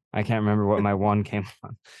 1-2. I can't remember what my one came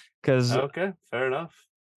on because Okay, fair enough.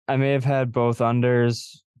 I may have had both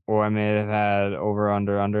unders or I may have had over,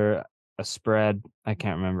 under, a spread. I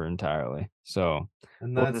can't remember entirely. So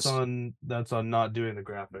And we'll that's just, on not doing the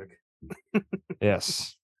graphic.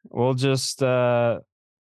 yes, we'll just go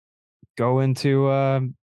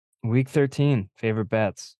into week 13. Favorite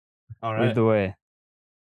bets. All Lead right. the way.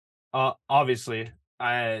 Obviously,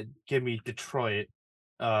 I give me Detroit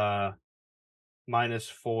uh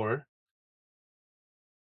 -4.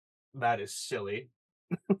 That is silly.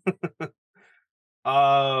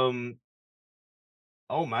 Um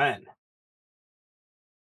oh man.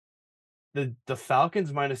 The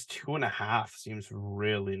Falcons -2.5 seems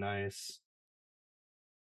really nice.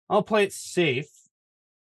 I'll play it safe.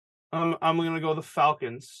 I'm gonna go the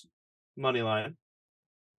Falcons money line.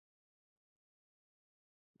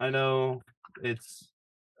 I know it's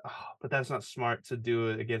but that's not smart to do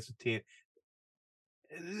it against a team.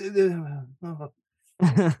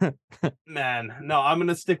 Man, no, I'm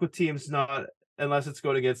gonna stick with teams not unless it's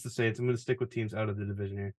going against the Saints. I'm gonna stick with teams out of the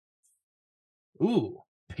division here. Ooh,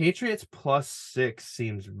 Patriots +6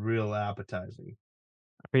 seems real appetizing.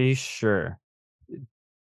 Pretty sure.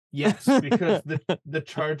 Yes, because the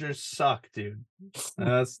Chargers suck, dude.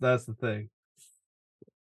 That's the thing.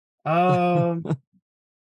 Um,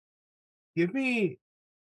 give me.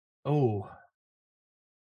 Oh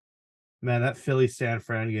man, that Philly San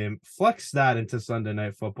Fran game. Flex that into Sunday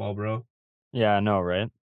Night Football, bro. Yeah, I know, right?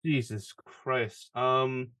 Jesus Christ.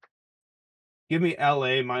 Give me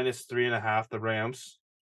LA -3.5. The Rams.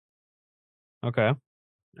 Okay.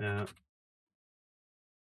 Yeah,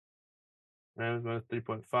 Rams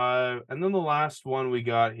 -3.5, and then the last one we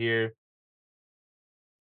got here.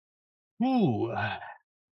 Ooh,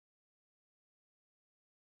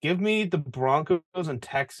 give me the Broncos and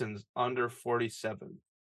Texans under 47.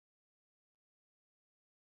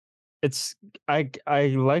 It's I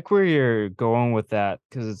like where you're going with that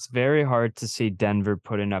because it's very hard to see Denver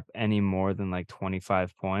putting up any more than like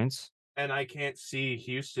 25 points. And I can't see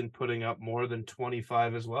Houston putting up more than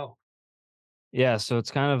 25 as well. Yeah, so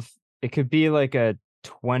it's kind of it could be like a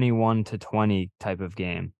 21-20 type of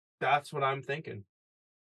game. That's what I'm thinking.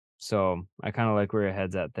 So I kind of like where your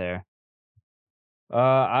head's at there.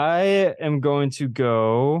 I am going to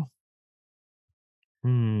go.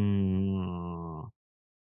 Hmm.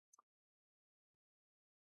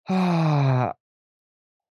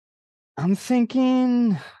 I'm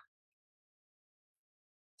thinking.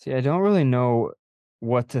 See, I don't really know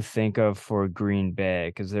what to think of for Green Bay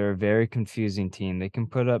because they're a very confusing team. They can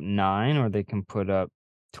put up 9 or they can put up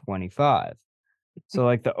 25. So,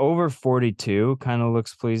 like, the over 42 kind of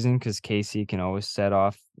looks pleasing because KC can always set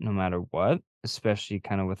off no matter what, especially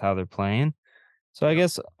kind of with how they're playing. So, I Yep.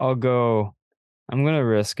 guess I'm going to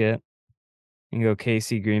risk it and go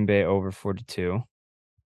KC Green Bay over 42.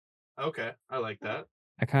 Okay, I like that.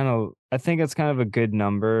 I think it's kind of a good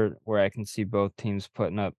number where I can see both teams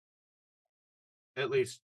putting up At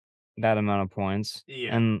least, that amount of points.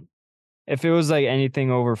 yeah. And if it was, like,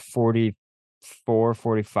 anything over 44,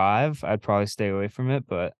 45, I'd probably stay away from it,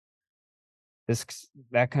 but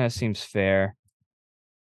that kinda seems fair.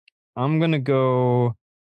 I'm gonna go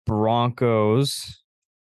Broncos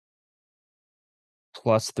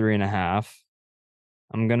plus 3.5.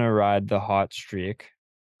 I'm gonna ride the hot streak,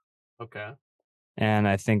 Okay. and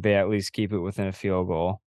I think they at least keep it within a field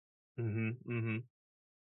goal. Mhm. Mhm.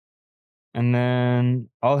 And then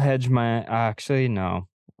I'll hedge my actually, no.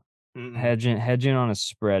 Mm-mm. Hedging on a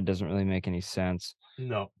spread doesn't really make any sense.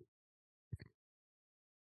 No.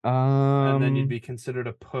 And then you'd Um, be considered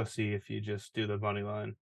a pussy if you just do the money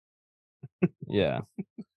line. yeah,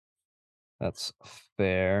 that's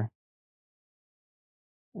fair.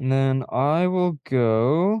 And then I will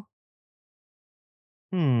go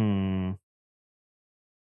hmm,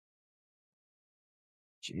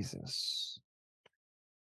 Jesus.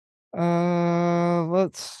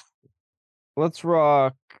 Let's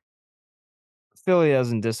rock. Philly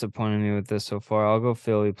hasn't disappointed me with this so far. I'll go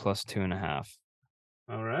Philly plus 2.5.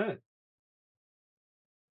 All right.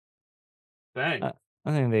 Bang.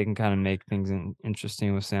 I think they can kind of make things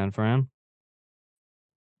interesting with San Fran.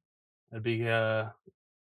 That'd be yeah.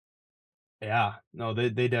 No, they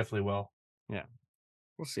definitely will. Yeah,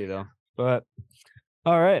 we'll see though. But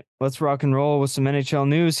all right, let's rock and roll with some NHL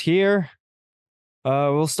news here.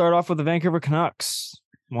 We'll start off with the Vancouver Canucks.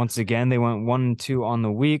 Once again, they went 1-2 on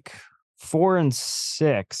the week,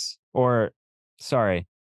 4-6, or sorry,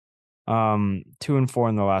 2-4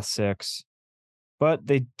 in the last 6. But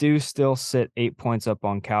they do still sit 8 points up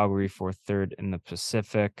on Calgary for third in the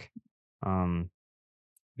Pacific. Um,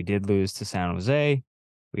 we did lose to San Jose.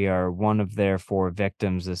 We are one of their 4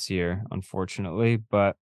 victims this year, unfortunately,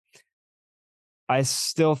 but I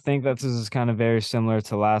still think that this is kind of very similar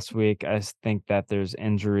to last week. Think that there's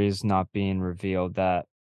injuries not being revealed that,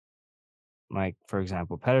 like, for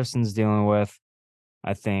example, Pedersen's dealing with.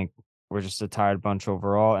 I think we're just a tired bunch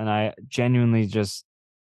overall, and I genuinely just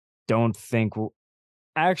don't think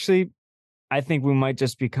actually, I think we might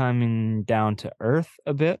just be coming down to earth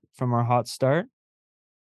a bit from our hot start.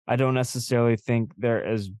 I don't necessarily think they're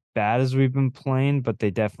as bad as we've been playing, but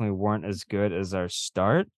they definitely weren't as good as our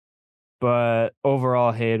start. But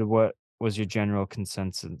overall, Hayden, what was your general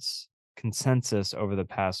consensus over the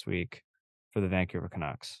past week for the Vancouver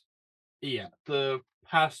Canucks? Yeah, the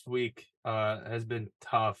past week has been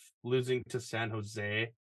tough. Losing to San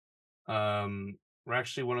Jose. We're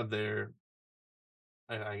actually one of their,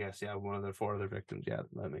 I guess, yeah, one of their 4 other victims. Yeah,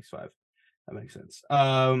 that makes 5. That makes sense.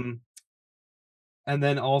 And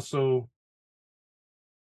then also,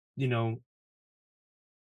 you know,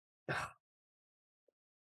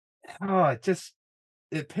 it just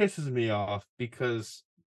it pisses me off because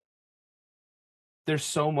they're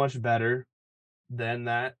so much better than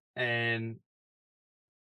that, and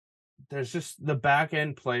there's just the back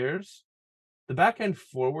end players, the back end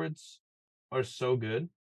forwards are so good,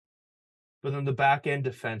 but then the back end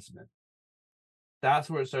defensemen, that's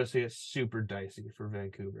where it starts to get super dicey for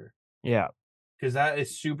Vancouver Yeah, because that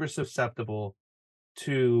is super susceptible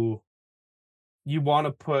to, you want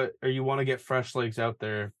to put or you want to get fresh legs out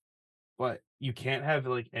there, but you can't have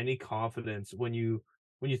like any confidence when you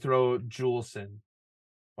throw out Juleson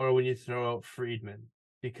or when you throw out Friedman,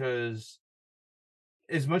 because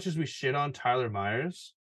as much as we shit on Tyler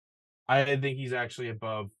Myers, I think he's actually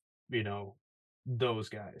above, you know, those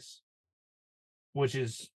guys, which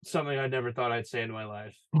is something I never thought I'd say in my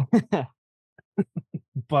life.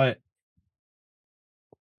 But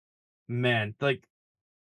man, like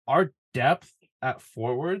our depth at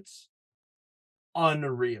forwards,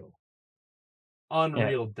 unreal, yeah,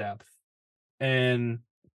 unreal depth, and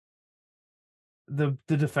the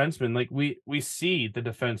defensemen, like we see the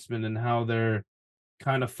defensemen and how they're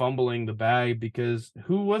kind of fumbling the bag because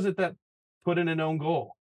who was it that put in an own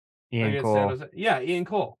goal Ian against San Cole. Jose? Yeah, Ian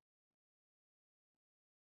Cole.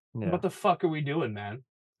 What Yeah, the fuck are we doing, man?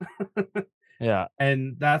 yeah,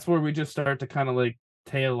 And that's where we just start to kind of like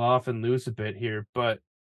tail off and lose a bit here. But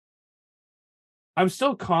I'm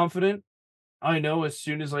still confident. I know as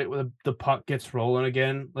soon as like the puck gets rolling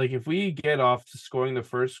again, like if we get off to scoring the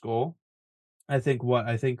first goal, I think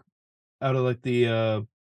out of like the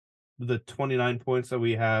 29 points that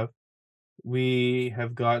we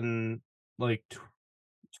have gotten like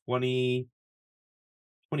 20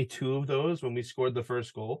 22 of those when we scored the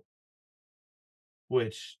first goal,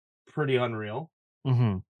 which pretty unreal.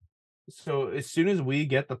 mhm, So as soon as we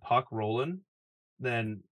get the puck rolling,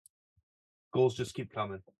 then goals just keep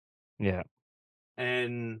coming. yeah,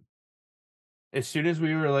 And as soon as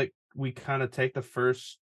we were like we kind of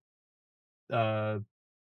uh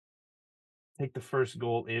take the first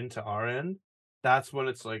goal into our end, that's when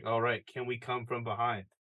it's like, all right, can we come from behind?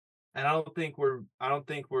 And I don't think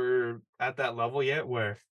we're at that level yet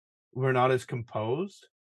where we're not as composed,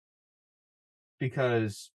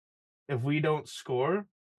 because if we don't score,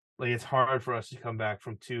 like it's hard for us to come back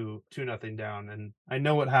from 2-0 down. And I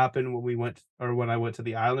know what happened when we went or when I went to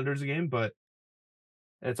the Islanders game, but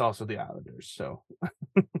it's also the Islanders. So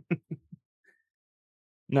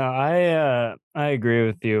no, I agree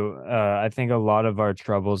with you. I think a lot of our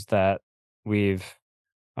troubles that we've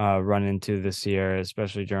run into this year,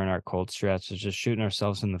 especially during our cold stretch, is just shooting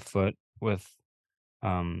ourselves in the foot with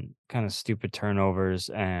kind of stupid turnovers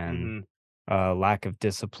and mhm, lack of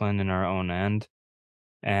discipline in our own end.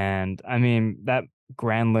 And I mean, that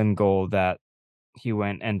Granlund goal that he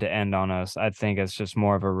went end to end on us, I think it's just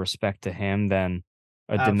more of a respect to him than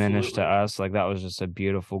a diminish to absolutely. us. Like, that was just a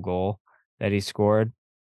beautiful goal that he scored.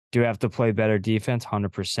 Do we have to play better defense?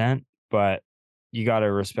 100%. But you got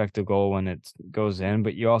to respect the goal when it goes in.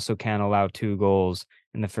 But you also can't allow 2 goals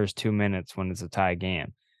in the first 2 minutes when it's a tie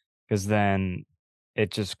game, because then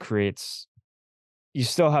it just creates, you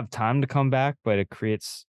still have time to come back, but it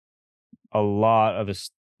creates a lot of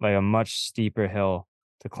like a much steeper hill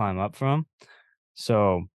to climb up from.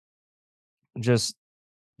 So just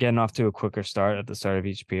getting off to a quicker start at the start of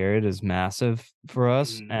each period is massive for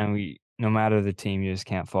us. Mhm. And no matter the team, you just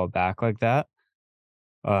can't fall back like that.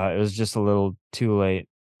 It was just a little too late.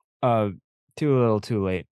 Uh, too little, too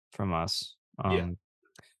late from us. Yeah,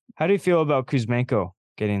 How do you feel about Kuzmenko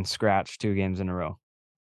getting scratched 2 games in a row?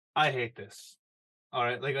 I hate this. All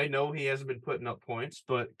right, like I know he hasn't been putting up points,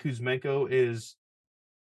 but Kuzmenko is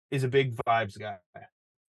is a big vibes guy,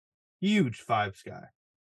 huge vibes guy.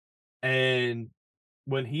 And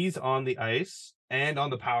when he's on the ice and on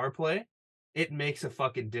the power play, it makes a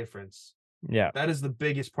fucking difference. Yeah, That is the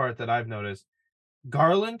biggest part that I've noticed.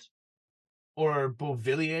 Garland or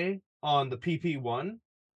Beauvillier on the PP1,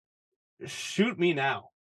 shoot me now.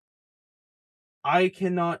 I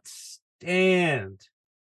cannot stand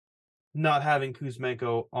not having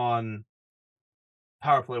Kuzmenko on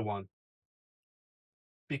power play one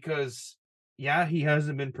because, yeah, he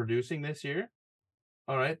hasn't been producing this year.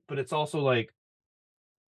 All right. But it's also like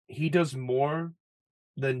he does more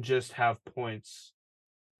than just have points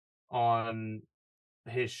on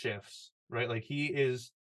his shifts, right? Like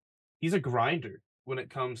he's a grinder when it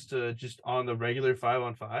comes to just on the regular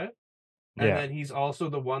 5-on-5. And yeah, then he's also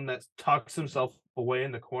the one that tucks himself away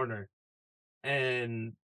in the corner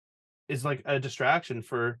and is like a distraction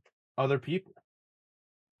for other people.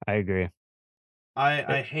 I agree.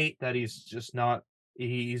 I hate that he's just not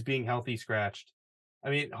he's being healthy scratched. I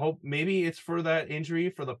mean, hope maybe it's for that injury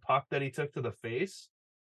for the puck that he took to the face,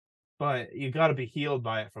 but you got to be healed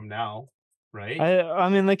by it from now, right? I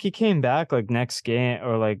mean, like, he came back, like, next game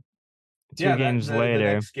or, like, 2 Yeah, that games the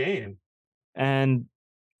later, next game. and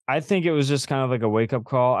I think it was just kind of like a wake-up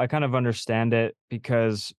call. I kind of understand it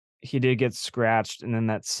because he did get scratched, and then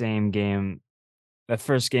that same game that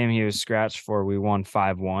first game he was scratched for, we won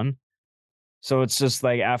 5-1. So it's just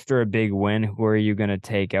like after a big win, who are you gonna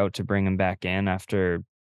take out to bring him back in after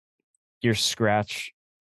your scratch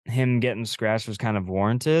him getting scratched was kind of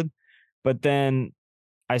warranted. But then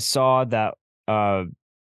I saw that, uh,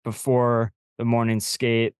 before the morning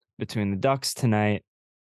skate between the Ducks tonight,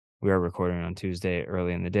 we are recording on Tuesday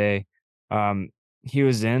early in the day, um, he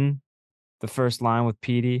was in the first line with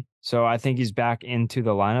Petey, so I think he's back into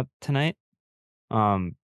the lineup tonight,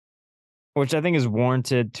 um, which I think is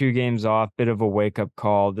warranted. 2 games off, bit of a wake-up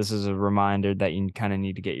call. This is a reminder that you kinda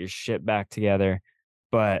need to get your shit back together,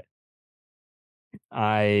 but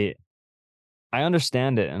I I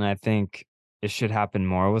understand it, and I think it should happen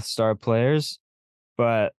more with star players,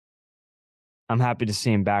 but I'm happy to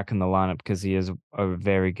see him back in the lineup because he is a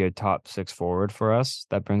very good top 6 forward for us.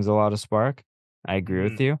 That brings a lot of spark. I agree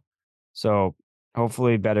with Mhm, you. So,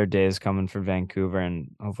 hopefully better days coming for Vancouver,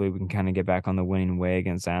 and hopefully we can kinda get back on the winning way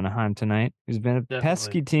against Anaheim tonight, who's been a definitely.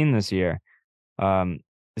 pesky team this year, um,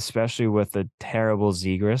 especially with the terrible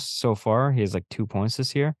Zegras so far. He has, like, 2 points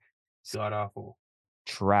this year. It's God awful.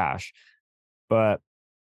 trash. But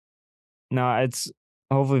no, it's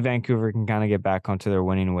hopefully Vancouver can kinda get back onto their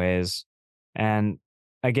winning ways. And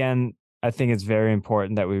again, I think it's very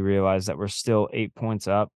important that we realize that we're still 8 points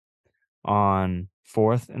up on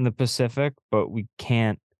 4th in the Pacific, but we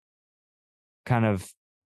can't kind of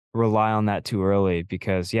rely on that too early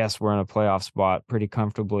because, yes, we're in a playoff spot pretty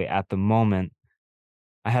comfortably at the moment.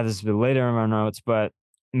 I have this a bit later in my notes, but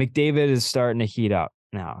McDavid is starting to heat up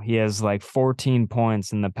now. He has, like, 14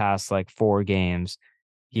 points in the past, like, 4 games.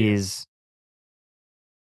 Yeah. He's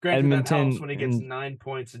Granted, that helps Edmonton when he gets and 9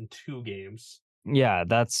 points in 2 games. yeah,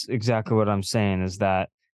 that's exactly what I'm saying is that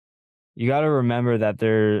you got to remember that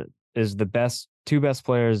there is the best 2 best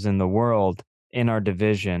players in the world in our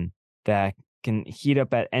division that can heat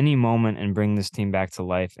up at any moment and bring this team back to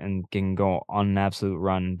life and can go on an absolute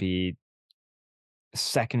run and be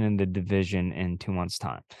second in the division in 2 months'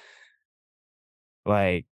 time.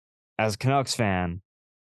 Like, as a Canucks fan,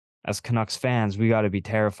 as Canucks fans, we got to be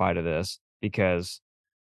terrified of this because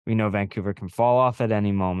we know Vancouver can fall off at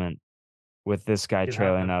any moment with this guy Could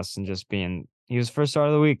trailing happen. us and just being he was first star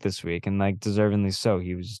of the week this week and like deservingly so.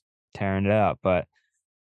 He was tearing it up. But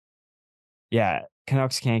yeah,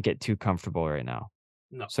 Canucks can't get too comfortable right now.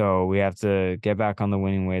 No. So we have to get back on the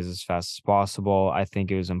winning ways as fast as possible. I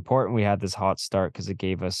think it was important we had this hot start because it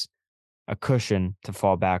gave us a cushion to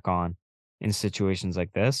fall back on in situations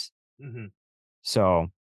like this. Mhm. So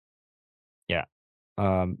yeah.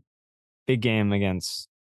 Um big game against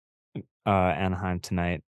Anaheim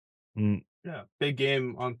tonight. Mm, Yeah. Big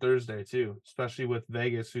game on Thursday too, especially with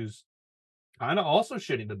Vegas, who's kind of also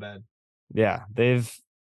shitting the bed. yeah, they've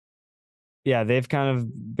kind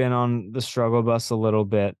of been on the struggle bus a little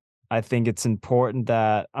bit. I think it's important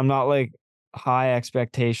that I'm not like high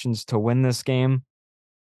expectations to win this game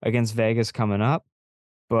against Vegas coming up,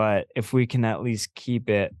 but if we can at least keep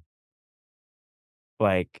it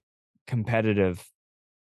like competitive,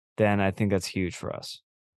 then I think that's huge for us.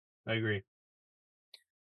 I agree.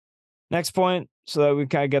 Next point, so that we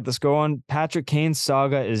kind of get this going. Patrick Kane's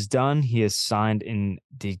saga is done. He is signed in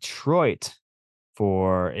Detroit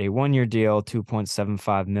for a 1-year deal,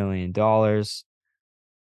 $2.75 million.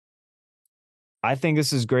 I think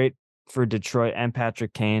this is great for Detroit and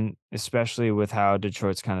Patrick Kane, especially with how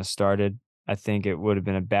Detroit's kind of started. I think it would have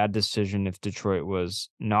been a bad decision if Detroit was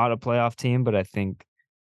not a playoff team, but I think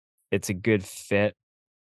it's a good fit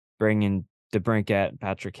bringing DeBrincat and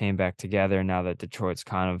Patrick Kane back together now that Detroit's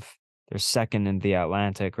kind of they're second in the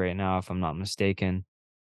Atlantic right now, if I'm not mistaken.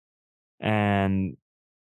 And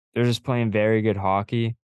they're just playing very good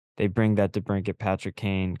hockey. They bring that DeBrincat Patrick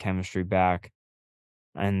Kane chemistry back.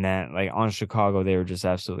 And then like on Chicago, they were just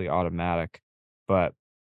absolutely automatic. But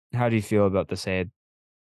how do you feel about the say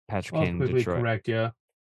Patrick I'll Kane in quickly Detroit? correct you.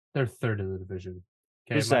 They're third in the division.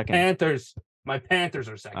 Okay, Who's second? My Panthers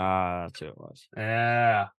are second. That's who it was.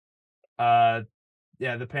 Yeah. Uh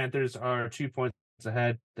yeah, the Panthers are 2 points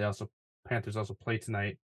ahead. Panthers also play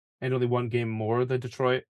tonight and only one game more than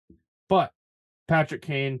Detroit. But Patrick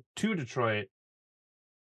Kane to Detroit.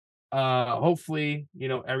 Hopefully,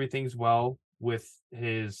 everything's well with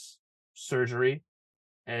his surgery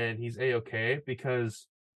and he's a-okay because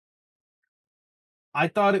I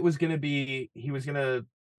thought it was gonna be he was gonna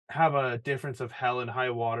have a difference of hell and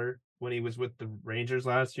high water when he was with the Rangers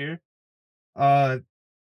last year. Uh,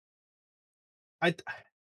 I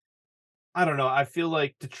I don't know. I feel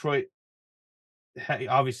like Detroit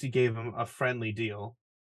obviously gave him a friendly deal,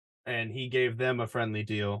 and he gave them a friendly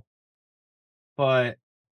deal, but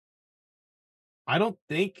I don't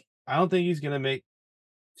think he's gonna make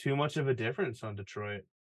too much of a difference on Detroit.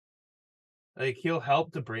 Like he'll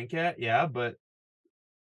help to brink at, yeah, but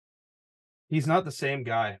he's not the same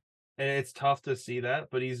guy. And it's tough to see that,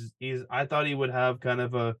 but he's I thought he would have kind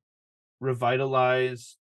of a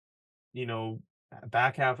revitalized, you know,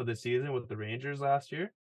 back half of the season with the Rangers last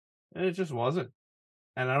year, and it just wasn't.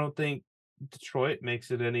 And I don't think Detroit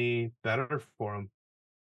makes it any better for him.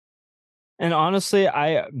 And honestly,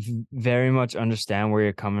 I very much understand where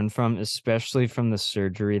you're coming from, especially from the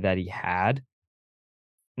surgery that he had.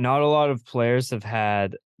 Not a lot of players have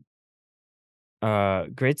had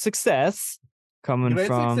great success coming Great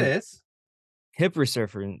from success. hip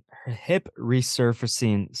resurfacing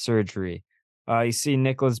surgery. You see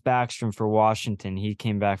Nicholas Backstrom for Washington. He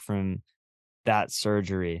came back from that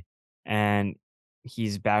surgery and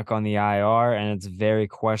he's back on the IR, and it's very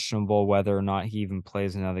questionable whether or not he even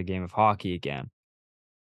plays another game of hockey again.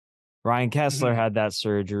 Ryan Kessler Mhm. had that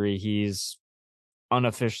surgery. He's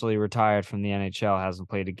unofficially retired from the NHL, hasn't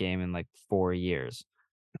played a game in like 4 years.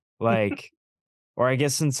 Like, or I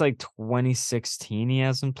guess since like 2016 he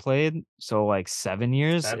hasn't played. So like 7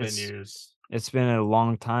 years. 7 years. It's been a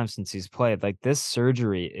long time since he's played. Like this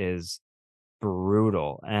surgery is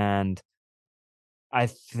brutal, and I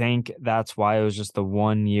think that's why it was just the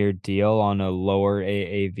 1-year deal on a lower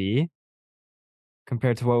AAV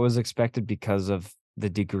compared to what was expected because of the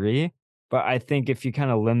degree. But I think if you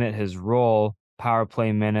kind of limit his role, power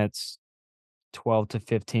play minutes, 12 to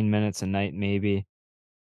 15 minutes a night, maybe,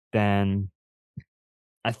 then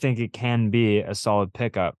I think it can be a solid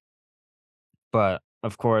pickup. But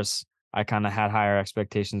of course, I kind of had higher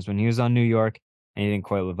expectations when he was on New York and he didn't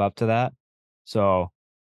quite live up to that. So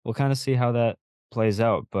we'll kind of see how that plays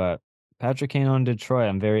out. But Patrick Kane on Detroit,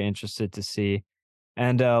 I'm very interested to see.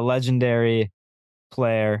 And legendary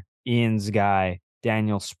player, Ian's guy,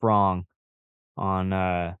 Daniel Sprong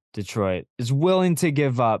on Detroit, is willing to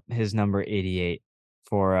give up his number 88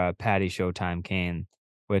 for Patty Showtime Kane,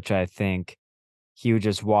 which I think he would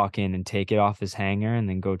just walk in and take it off his hanger and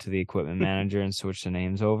then go to the equipment manager and switch the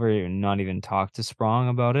names over and not even talk to Sprong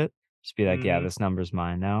about it. Just be like, yeah, Mhm. this number's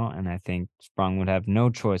mine now. And I think Sprong would have no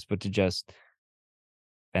choice but to just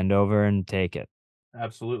bend over and take it.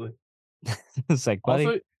 Absolutely. It's like, buddy,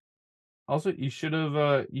 Also also you should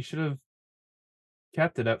have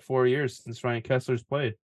kept it at 4 years since Ryan Kessler's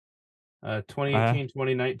played. uh, 2018,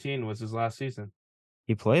 2019 was his last season.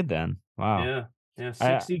 he played then. Wow. Yeah. Yeah,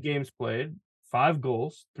 I 60 games played, 5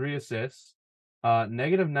 goals, 3 assists,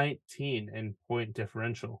 -19 in point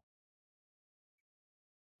differential.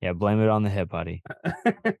 Yeah, blame it on the hip, buddy.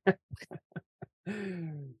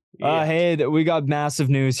 Yeah. Hey, we got massive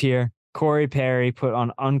news here. Corey Perry put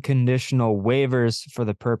on unconditional waivers for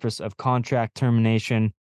the purpose of contract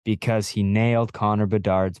termination because he nailed Connor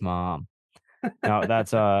Bedard's mom. No,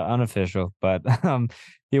 that's unofficial, but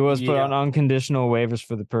he was put on Yeah. unconditional waivers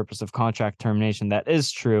for the purpose of contract termination. That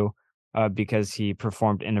is true, because he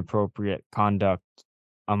performed inappropriate conduct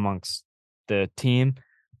amongst the team.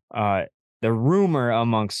 Uh, the rumor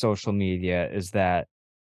amongst social media is that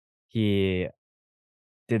he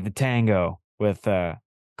did the tango with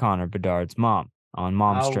Connor Bedard's mom on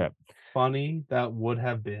mom's How trip. funny that would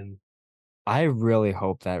have been. I really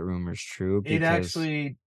hope that rumor's true It because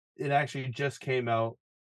actually it actually just came out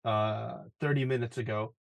 30 minutes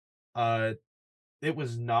ago. Uh it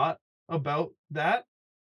was not about that,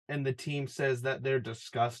 and the team says that they're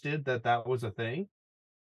disgusted that that was a thing,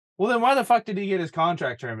 well, then why the fuck did he get his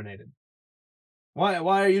contract terminated? Why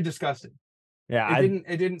are you disgusted? Yeah,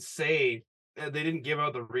 It didn't say, they didn't give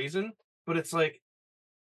out the reason, but it's like,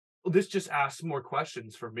 well, this just asks more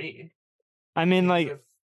questions for me I mean, because like, if,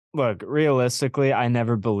 look, realistically, I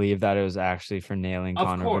never believed that it was actually for nailing of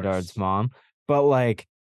Connor Bedard's course, mom, but, like,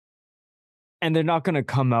 and they're not gonna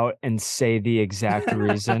come out and say the exact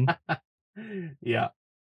reason. yeah,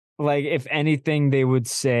 Like, if anything, they would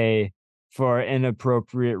say for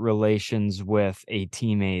inappropriate relations with a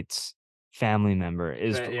teammate's family member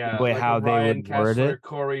is but yeah, probably like a how they Ryan would word Kessler, it.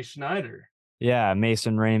 Corey Schneider, Yeah,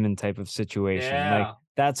 Mason Raymond type of situation. Like, yeah,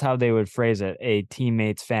 that's how they would phrase it, a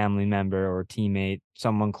teammate's family member or teammate,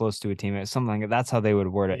 someone close to a teammate, something like that. That's how they would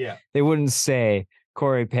word it. yeah, They wouldn't say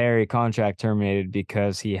Corey Perry contract terminated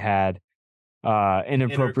because he had inappropriate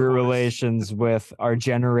intercourse, relations with our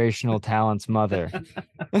generational talent's mother.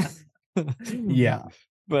 yeah,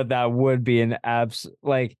 But that would be an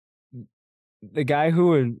like, the guy who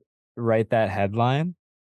would write that headline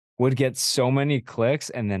would get so many clicks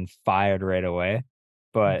and then fired right away,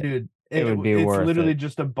 but dude, it would be it's worth literally it.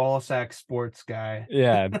 just a ball sack sports guy.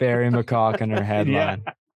 Yeah, Barry McCockiner Yeah,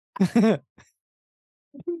 headline.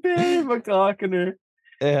 Barry McCockiner.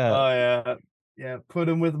 Yeah, Oh yeah, yeah. Put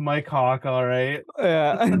him with Mike Hawk. All right.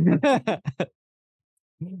 yeah.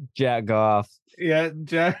 Jack Goff. Yeah,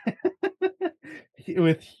 Jack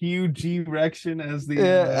with Hugh G. Rection Yeah.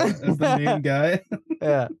 as the main guy.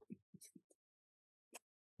 Yeah.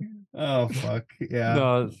 Oh fuck yeah,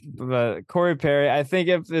 No, but Corey Perry, I think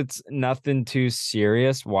if it's nothing too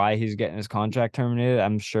serious why he's getting his contract terminated,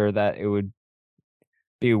 I'm sure that it would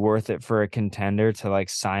be worth it for a contender to, like,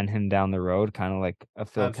 sign him down the road, kinda like a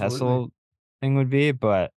Phil absolutely. Kessel thing would be,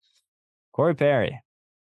 but Corey Perry,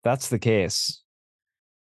 that's the case.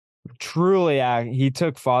 Truly, he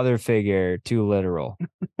took father figure too literal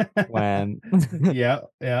when Yeah,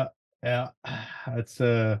 yeah, yeah.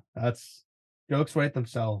 That's jokes write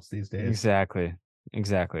themselves these days. Exactly,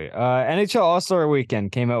 exactly. NHL All-Star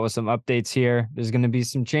Weekend came out with some updates here. There's gonna be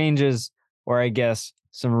some changes, or I guess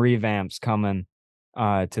some revamps coming,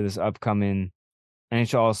 to this upcoming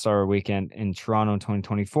NHL All-Star Weekend in Toronto in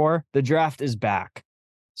 2024. The draft is back.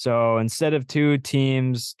 So instead of 2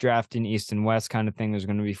 teams drafting East and West kind of thing, there's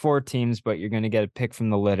gonna be 4 teams, but you're gonna get a pick from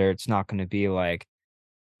the litter. It's not gonna be like,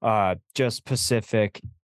 just Pacific,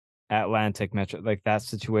 Atlantic, Metro, like that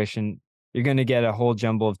situation. You're gonna get a whole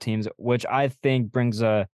jumble of teams, which I think brings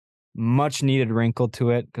a much needed wrinkle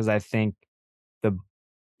to it, because I think the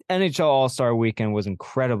NHL All-Star Weekend was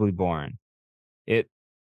incredibly boring. It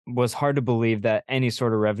was hard to believe that any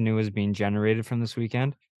sort of revenue was being generated from this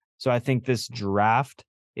weekend. So I think this draft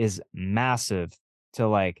is massive to,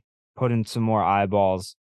 like, put in some more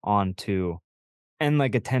eyeballs onto, and,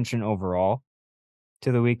 like, attention overall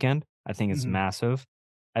to the weekend. I think it's Mhm. massive.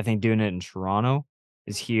 I think doing it in Toronto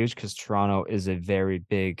is huge because Toronto is a very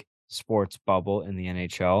big sports bubble in the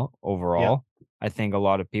NHL Yep. overall. I think a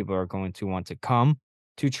lot of people are going to want to come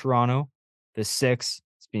to Toronto. The Six,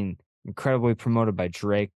 it's been incredibly promoted by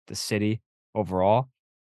Drake, the city overall.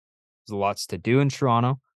 There's lots to do in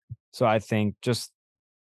Toronto. So I think just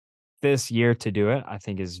this year to do it, I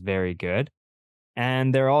think is very good.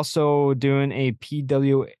 And they're also doing a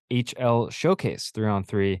PWHL showcase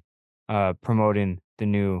 3-on-3, promoting the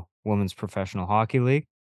new Women's Professional Hockey League,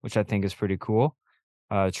 which I think is pretty cool.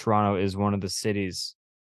 Toronto is one of the cities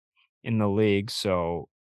in the league, so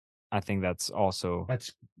I think that's also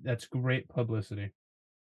That's great publicity.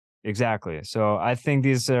 exactly. So I think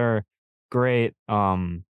these are great.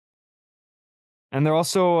 And they're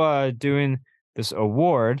also doing this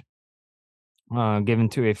award given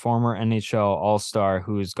to a former NHL All-Star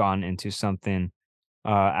who's gone into something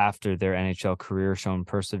after their NHL career, shown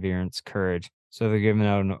perseverance, courage. So they're giving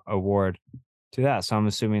out an award to that. So I'm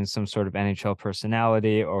assuming some sort of NHL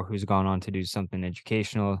personality or who's gone on to do something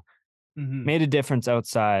educational, Mhm. made a difference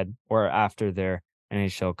outside or after their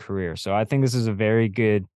NHL career. So I think this is a very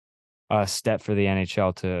good step for the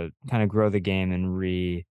NHL to kind of grow the game and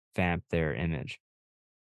revamp their image.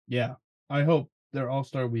 Yeah. I hope their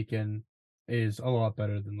All-Star weekend is a lot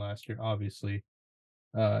better than last year, obviously.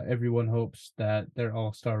 Everyone hopes that their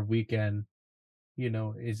All-Star weekend,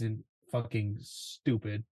 isn't fucking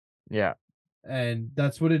stupid. Yeah. And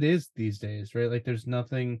that's what it is these days, right? Like there's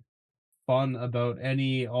nothing fun about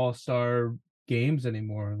any All-Star games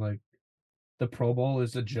anymore. Like the Pro Bowl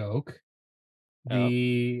is a joke. Yep.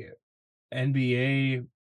 The NBA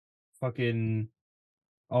fucking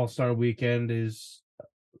All-Star weekend is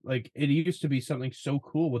like it used to be something so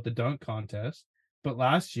cool with the dunk contest, but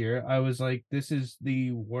last year I was like, this is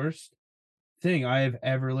the worst thing I have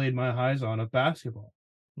ever laid my eyes on of basketball.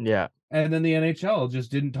 Yeah. And then the NHL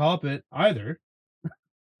just didn't top it either.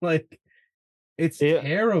 Like, it's The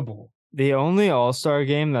terrible. the only All-Star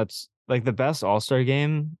game that's like the best All-Star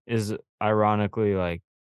game is ironically like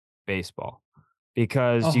baseball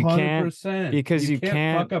because you can't 100%. because You you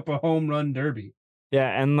can't fuck can't up a home run derby.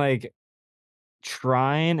 yeah, and like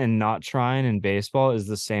trying and not trying in baseball is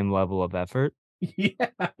the same level of effort. Yeah.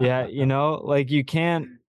 Yeah, like you can't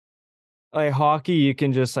like hockey, you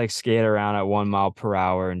can just like skate around at 1 mile per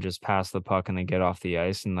hour and just pass the puck and then get off the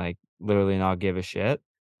ice and like literally not give a shit.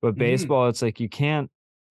 But Mhm, baseball, it's like you can't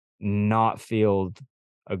not field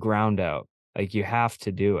a ground out. Like you have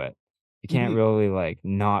to do it. You can't mhm. really like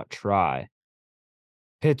not try.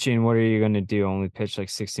 Pitching, what are you gonna do? Only pitch like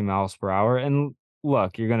 60 miles per hour? And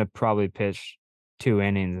look, you're gonna probably pitch 2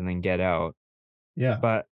 innings and then get out. Yeah,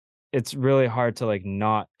 But it's really hard to like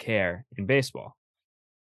not care in baseball.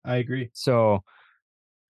 I agree. So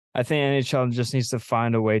I think NHL just needs to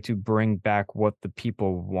find a way to bring back what the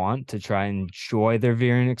people want to try and enjoy their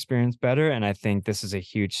viewing experience better. And I think this is a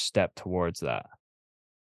huge step towards that.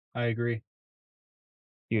 I agree.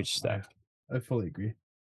 Huge I step. I fully agree.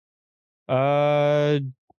 Uh,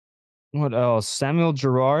 what else? Samuel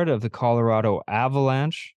Girard of the Colorado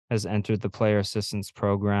Avalanche has entered the player assistance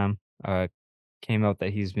program. Came out that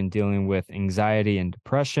he's been dealing with anxiety and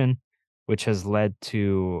depression, which has led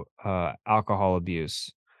to alcohol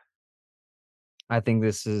abuse. I think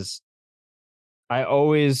this is I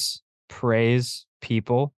always praise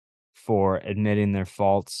people for admitting their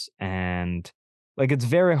faults and like it's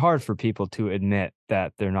very hard for people to admit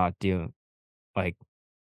that they're not like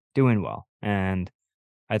doing well. And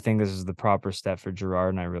I think this is the proper step for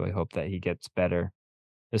Gerard, and I really hope that he gets better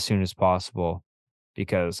as soon as possible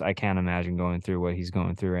because I can't imagine going through what he's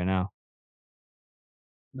going through right now.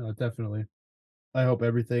 No, definitely. I hope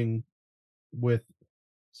everything with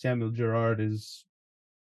Samuel Gerard is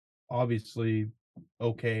obviously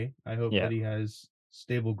okay. I hope Yeah. that he has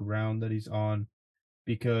stable ground that he's on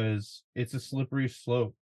because it's a slippery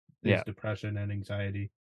slope is Yeah. depression and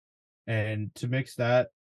anxiety. And to mix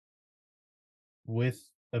that with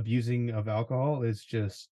abusing of alcohol is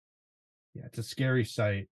just yeah, it's a scary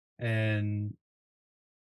sight. And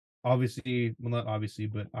obviously, well not obviously,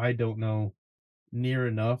 but I don't know near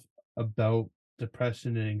enough about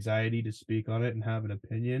depression and anxiety to speak on it and have an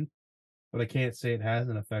opinion, but I can't say it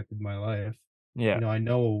hasn't affected my life. Yeah. I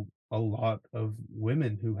know a lot of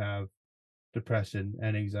women who have depression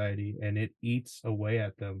and anxiety, and it eats away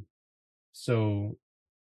at them. So,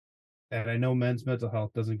 and I know men's mental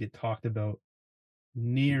health doesn't get talked about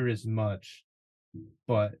near as much,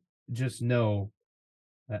 but just know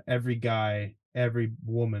that every guy, every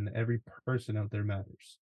woman, every person out there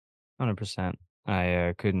matters. 100%.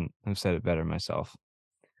 I couldn't have said it better myself.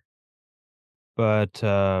 But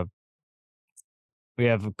we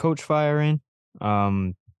have a coach firing.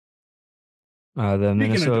 Um, the Speaking of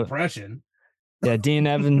Minnesota depression, Yeah, Dean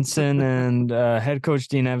Evanson and head coach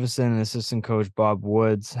Dean Evanson and assistant coach Bob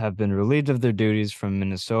Woods have been relieved of their duties from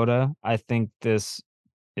Minnesota. I think this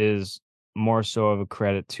is more so of a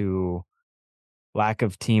credit to lack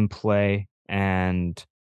of team play and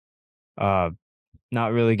uh,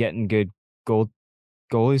 not really getting good goal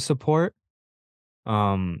goalie support,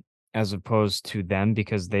 um, as opposed to them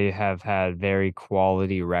because they have had very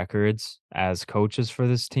quality records as coaches for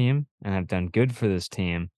this team and have done good for this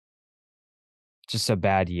team. Just a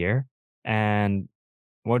bad year. And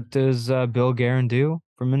what does Bill Guerin do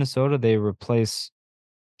for Minnesota? They replace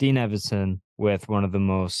Dean Evanson with one of the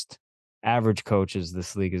most average coaches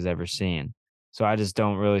this league has ever seen. So I just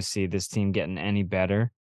don't really see this team getting any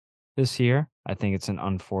better this year. I think it's an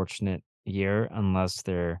unfortunate year unless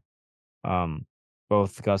they're um,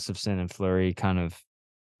 both Gustafson and Fleury kind of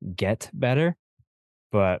get better.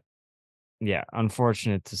 But yeah,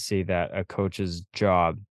 unfortunate to see that a coach's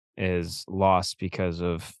job is lost because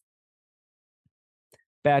of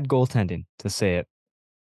bad goaltending, to say it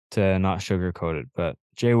to not sugarcoat it, but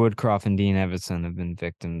Jay Woodcroft and Dean Evanson have been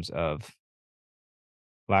victims of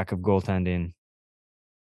lack of goaltending,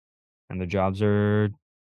 and their jobs are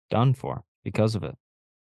done for because of it.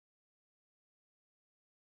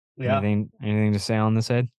 yeah, Anything to say on this,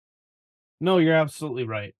 Ed? no, you're absolutely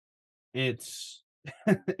right. It's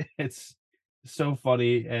it's so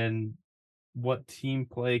funny and what team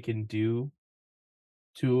play can do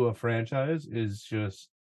to a franchise is just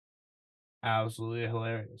absolutely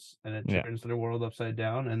hilarious. And it Yeah, turns their world upside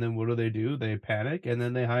down. And then what do? They panic and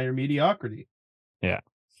then they hire mediocrity. yeah,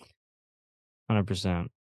 100%.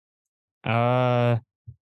 Uh,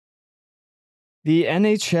 the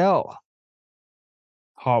NHL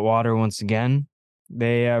hot water once again.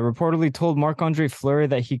 They reportedly told Marc-Andre Fleury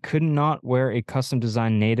that he could not wear a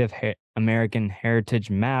custom-designed Native American heritage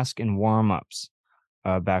mask in warm-ups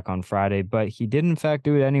back on Friday, but he did in fact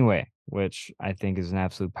do it anyway, which I think is an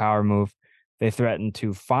absolute power move. They threatened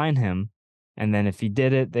to fine him, and then if he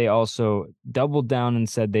did it, they also doubled down and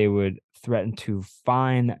said they would threaten to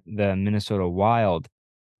fine the Minnesota Wild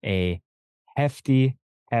a hefty,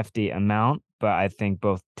 hefty amount. But I think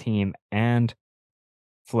both team and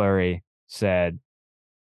Flurry said,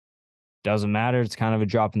 doesn't matter. It's kind of a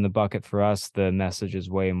drop in the bucket for us. The message is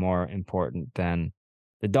way more important than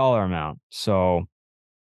the dollar amount. So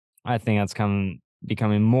I think that's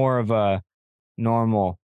becoming more of a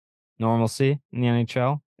normalcy in the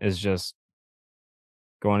NHL is just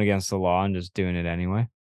going against the law and just doing it anyway.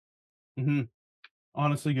 Hmm.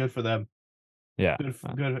 Honestly, good for them. Yeah. Good,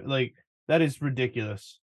 good. Like that is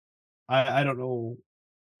ridiculous. I don't know.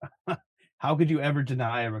 How could you ever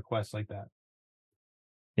deny a request like that?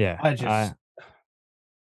 Yeah. I just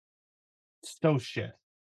so shit.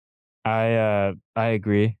 I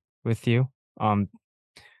agree with you. Um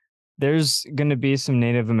there's gonna be some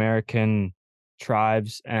Native American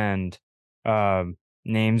tribes and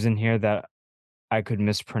names in here that I could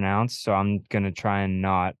mispronounce, so I'm gonna try and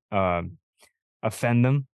not offend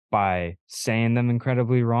them by saying them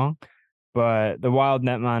incredibly wrong. But the Wild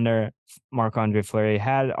netminder Marc-Andre Fleury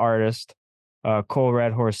had artist Cole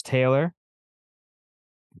Red Horse Taylor,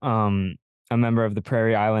 um, a member of the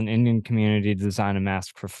Prairie Island Indian community, design a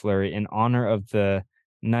mask for Fleury in honor of the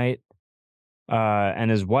night and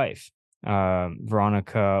his wife,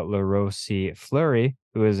 Veronica LaRossi Fleury,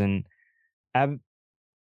 who is an Ab-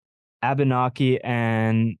 Abenaki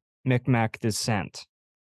and Micmac descent.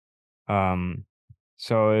 Um,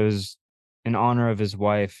 so it was in honor of his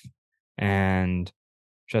wife and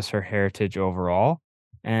just her heritage overall.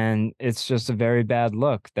 And it's just a very bad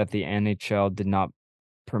look that the NHL did not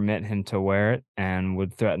permit him to wear it and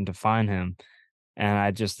would threaten to fine him. And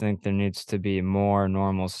I just think there needs to be more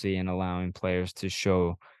normalcy in allowing players to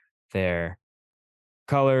show their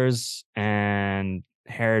colors and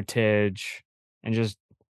heritage and just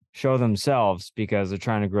show themselves because they're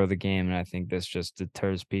trying to grow the game. And I think this just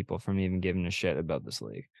deters people from even giving a shit about this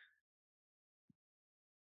league.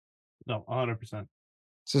 No, 100%.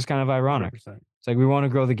 It's just kind of ironic. 100%. It's like we want to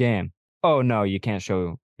grow the game. Oh no, you can't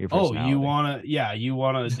show your Oh, you personality. wanna yeah, you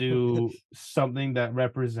wanna do something that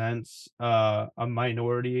represents a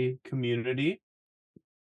minority community?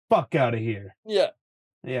 Fuck out of here. Yeah.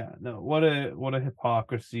 Yeah, no, what a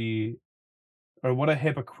hypocrisy or what a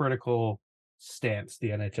hypocritical stance the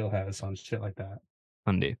NHL has on shit like that.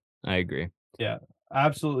 Undy. I agree. Yeah,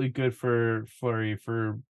 absolutely good for Flurry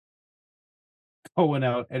for going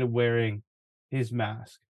out and wearing his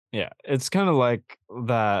mask. Yeah. It's kind of like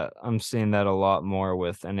that. I'm seeing that a lot more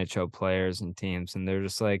with NHL players and teams, and they're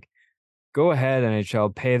just like, go ahead,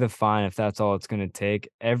 NHL, pay the fine if that's all it's going to take.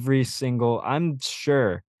 I'm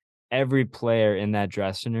sure every player in that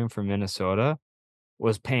dressing room for Minnesota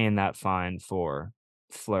was paying that fine for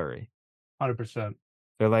Flurry. 100%.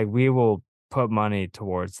 They're like, we will put money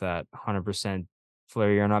towards that 100%.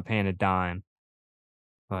 Flurry, you're not paying a dime.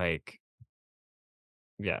 Like,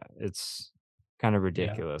 yeah, it's kind of Yeah,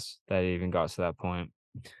 ridiculous that it even got to that point.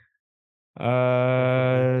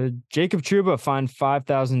 definitely. Jacob Trouba fined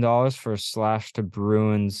 $5,000 for a slash to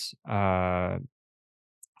Bruins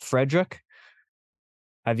Frederick.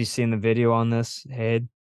 Have you seen the video on this, Hayde?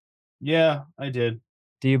 Yeah, I did.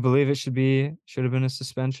 Do you believe it should have been a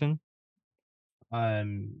suspension?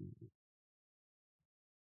 I'm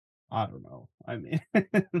I don't know. I mean,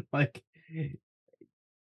 like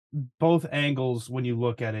both angles when you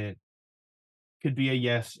look at it could be a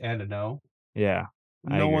yes and a no. Yeah,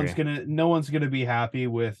 I agree. No one's gonna be happy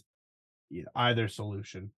with either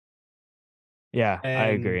solution. Yeah, I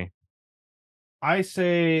And agree. I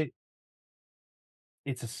say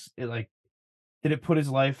like did it put his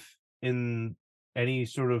life in any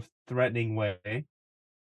sort of threatening way?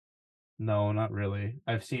 No, not really.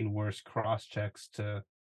 I've seen worse cross checks to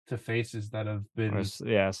faces that have been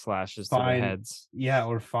Yeah, slashes to the fined, heads. yeah,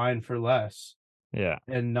 or fined for less Yeah,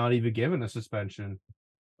 and not even given a suspension.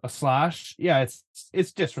 A slash, yeah,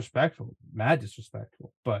 it's disrespectful, mad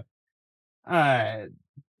disrespectful, but I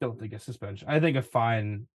don't think a suspension. I think a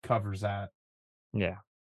fine covers that. yeah.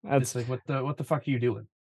 It's That's like what the fuck are you doing?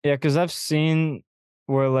 yeah, because I've seen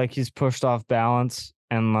where like he's pushed off balance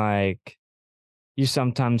and like you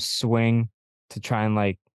sometimes swing to try and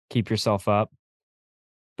like keep yourself up.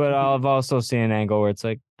 But Mhm. I've also seen an angle where it's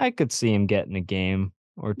like I could see him getting a game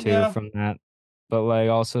or two Yeah, from that. But like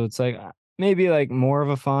also it's like maybe like more of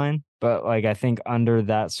a fine. But like I think under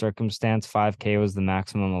that circumstance, 5K was the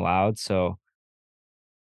maximum allowed. So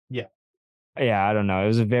Yeah, I don't know. It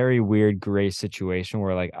was a very weird gray situation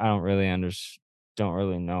where like I don't really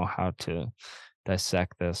know how to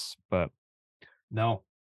dissect this. But No,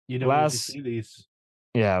 you don't usually last see these.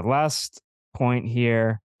 yeah, last point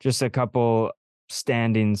here, just a couple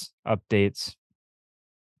standings updates.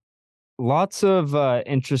 Lots of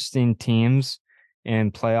interesting teams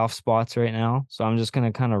in playoff spots right now. So I'm just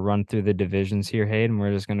gonna kind of run through the divisions here, Hayden.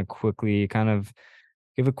 We're just gonna quickly kind of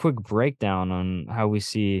give a quick breakdown on how we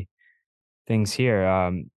see things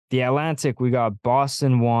here. The Atlantic, we got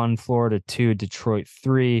Boston 1, Florida 2, Detroit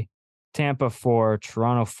 3, Tampa 4,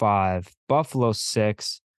 Toronto 5, Buffalo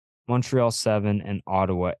 6, Montreal 7, and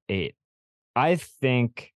Ottawa 8. I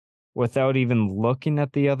think, without even looking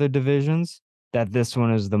at the other divisions, that this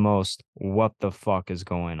one is the most what the fuck is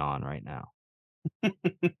going on right now.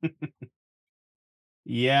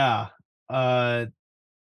 Yeah. Uh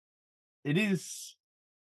it is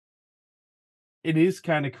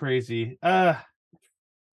kind of crazy. I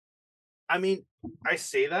mean, I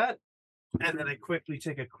say that and then I quickly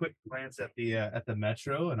take a quick glance at the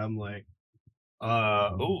Metro and I'm like,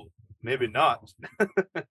 oh, maybe not.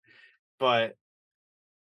 But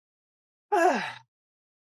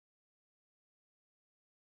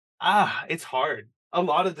it's hard. A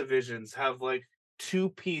lot of divisions have like two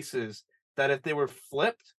pieces that if they were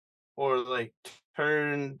flipped or like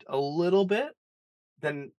turned a little bit,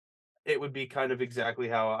 then it would be kind of exactly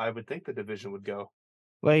how I would think the division would go.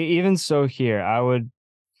 Like, even so, here, I would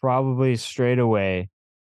probably straight away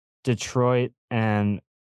Detroit and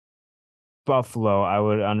Buffalo, I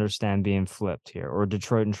would understand being flipped here, or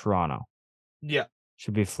Detroit and Toronto. Yeah.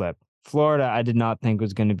 Should be flipped. Florida, I did not think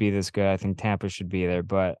was going to be this good. I think Tampa should be there,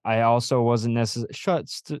 but I also wasn't necessarily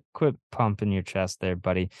quit pumping your chest there,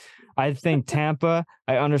 buddy. I think Tampa,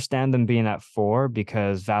 I understand them being at 4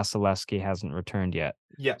 because Vasilevsky hasn't returned yet.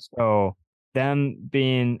 Yeah. So them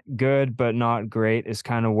being good but not great is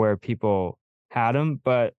kind of where people had them.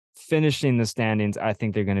 But finishing the standings, I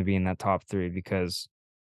think they're going to be in that top 3 because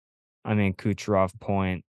I mean Kucherov,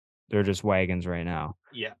 Point, they're just wagons right now.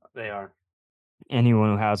 Yeah, they are. Anyone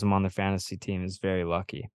who has them on their fantasy team is very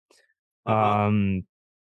lucky. Uh-huh. Um,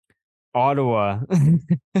 Ottawa.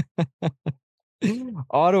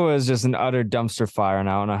 Ottawa is just an utter dumpster fire, and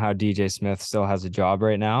I don't know how DJ Smith still has a job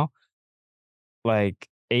right now. Like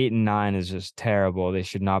 8 and 9 is just terrible. They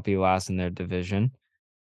should not be last in their division.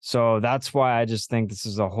 So that's why I just think this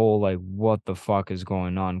is a whole like what the fuck is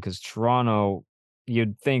going on? Because Toronto,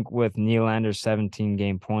 you'd think with Nylander's 17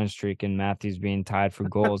 game point streak and Matthews being tied for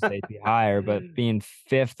goals, they'd be higher, but being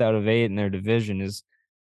fifth out of 8 in their division is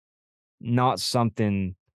not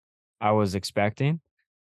something I was expecting.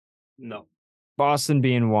 No. Boston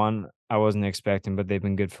being one, I wasn't expecting, but they've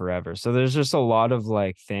been good forever. So there's just a lot of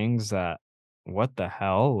like things that, what the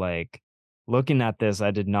hell? Like looking at this, I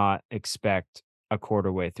did not expect a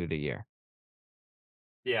quarter way through the year.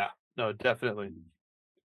 Yeah. No, definitely.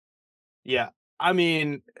 Yeah. I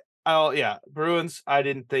mean, I'll yeah, Bruins, I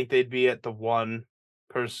didn't think they'd be at the 1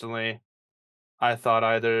 personally. I thought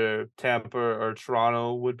either Tampa or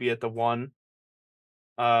Toronto would be at the 1.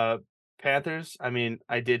 Uh Panthers, I mean,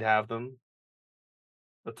 I did have them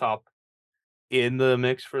the top in the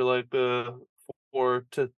mix for like the 4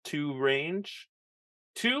 to 2 range.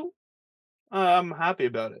 2, I'm happy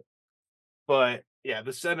about it. But yeah,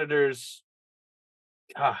 the Senators,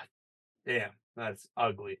 god damn, that's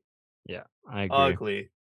ugly. Yeah, I agree. Ugly.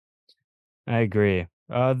 I agree.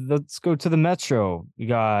 Let's go to the Metro. We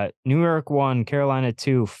got New York 1, Carolina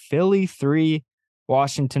 2, Philly 3,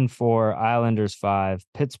 Washington 4, Islanders 5,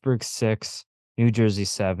 Pittsburgh 6, New Jersey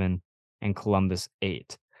 7, and Columbus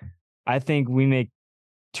 8. I think we make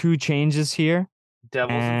 2 changes here,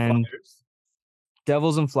 Devils and and Flyers.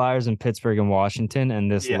 Devils and Flyers in Pittsburgh and Washington,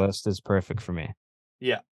 and this Yeah, list is perfect for me.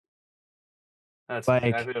 yeah, that's Like,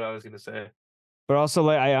 exactly what I was gonna say. but also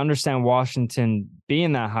like I understand Washington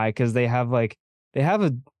being that high because they have a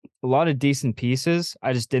lot of decent pieces.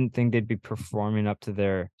 I just didn't think they'd be performing up to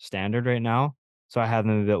their standard right now. So I had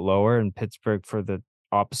them a bit lower in Pittsburgh for the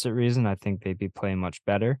opposite reason. I think they'd be playing much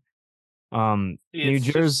better. Um, New It's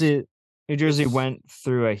just Jersey, New Jersey it's went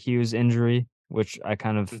through a Hughes injury, which I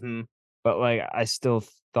kind of, mhm. but like I still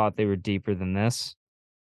thought they were deeper than this.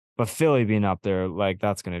 But Philly being up there, like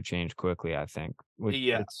that's going to change quickly. I think. Which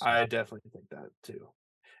Yeah, it's I definitely think that too.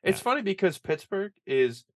 It's yeah, funny because Pittsburgh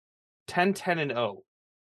is 10-10 and 0.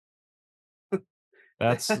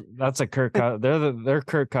 that's a they're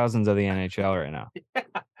Kirk Cousins of the NHL right now.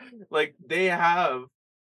 Like, they're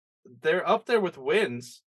up there with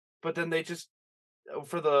wins, but then they just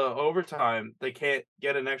for the overtime, they can't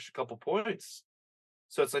get an extra couple points.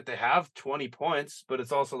 So it's like they have 20 points, but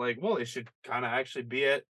it's also like, well, they should kinda actually be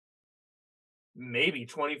at maybe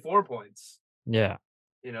 24 points. Yeah.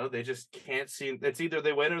 They just can't seem. It's either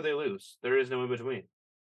they win or they lose. There is no in between.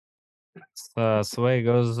 It's the way it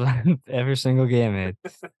goes every single game, mate.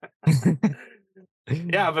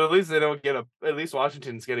 Yeah, but at least they don't get a. At least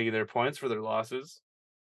Washington's getting their points for their losses.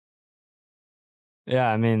 Yeah,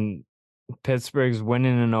 I mean, Pittsburgh's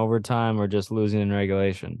winning in overtime or just losing in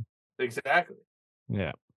regulation. Exactly.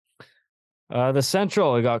 Yeah. The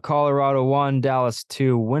Central, we got Colorado 1, Dallas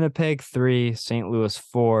 2, Winnipeg 3, St. Louis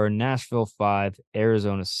 4, Nashville 5,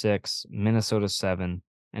 Arizona 6, Minnesota 7,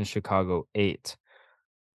 and Chicago 8.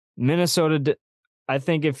 Minnesota, I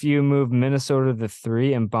think if you move Minnesota to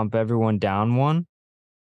 3 and bump everyone down 1,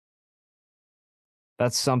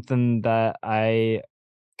 that's something that I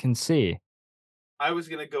can see. I was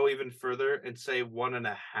gonna go even further and say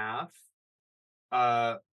 1.5.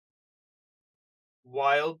 Uh,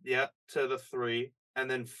 Wild, yeah, to the 3, and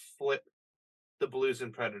then flip the Blues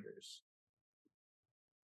and Predators.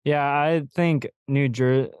 Yeah, I think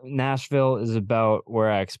Nashville is about where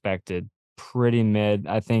I expected. Pretty mid.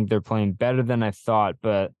 I think they're playing better than I thought,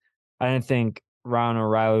 but I didn't think Ryan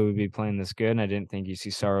O'Reilly would be playing this good, and I didn't think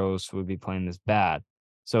UC Saros would be playing this bad.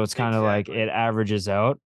 So it's kind of like Exactly. it averages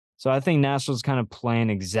out. So I think Nashville's kind of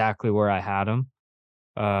playing exactly where I had them.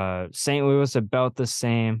 St. Louis about the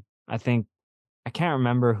same. I think I can't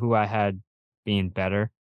remember who I had being better,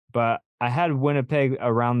 but I had Winnipeg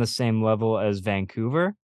around the same level as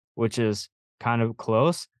Vancouver, which is kind of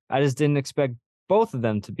close. I just didn't expect both of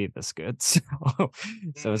them to be this good. So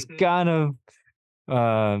it's Mhm.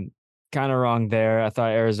 um, kind of wrong there. I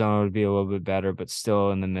thought Arizona would be a little bit better, but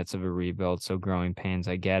still in the midst of a rebuild, so growing pains.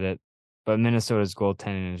 I get it, but Minnesota's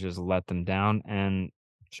goaltending has just let them down, and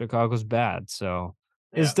Chicago's bad. So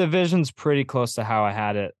this Yeah. division's pretty close to how I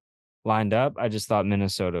had it lined up. I just thought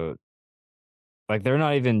Minnesota, like, they're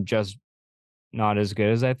not even just not as good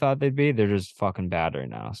as I thought they'd be. They're just fucking bad right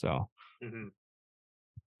now. So, Mhm.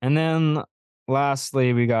 and then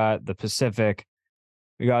lastly, we got the Pacific.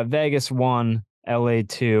 We got Vegas 1, LA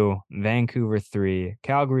 2, Vancouver 3,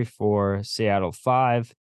 Calgary 4, Seattle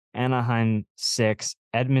 5, Anaheim 6,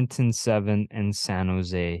 Edmonton 7, and San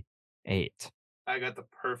Jose 8. I got the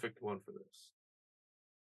perfect one for this.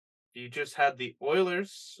 You just had the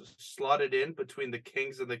Oilers slotted in between the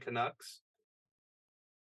Kings and the Canucks.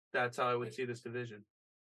 That's how I would see this division.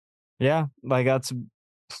 Yeah, like that's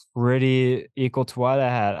pretty equal to what I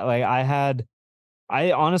had.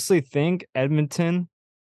 I honestly think Edmonton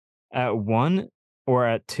at 1 or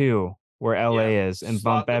at 2 where Yeah, LA is and bump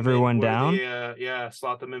slot them in everyone where down,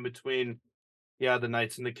 slot them in between. Yeah, the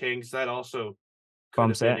Knights and the Kings. That also could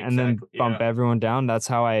have been and then exactly. bump Yeah, everyone down. That's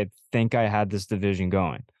how I think I had this division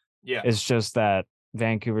going. yeah, It's just that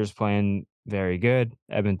Vancouver's playing very good,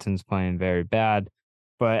 Edmonton's playing very bad,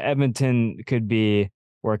 but Edmonton could be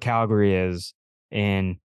where Calgary is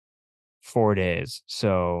in 4 days.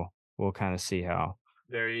 So we'll kind of see how.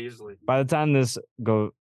 very easily. By the time this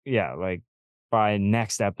go yeah, like by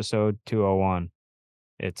next episode 201,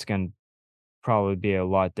 it's going to probably be a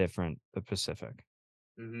lot different, the Pacific.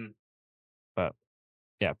 Hmm. But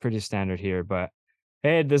yeah, pretty standard here. But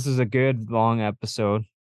hey, this is a good long episode.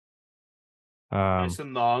 Nice Um,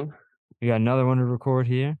 and long we got another one to record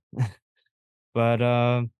here. But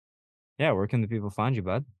yeah, where can the people find you,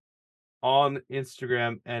 bud? on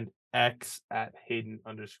Instagram and X at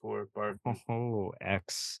Hayden_Barton. Oh,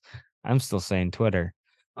 X. I'm still saying Twitter.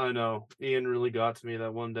 I know Ian really got to me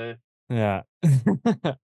that one day. Yeah.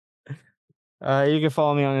 You can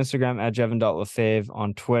follow me on Instagram at Jevon.Lefave,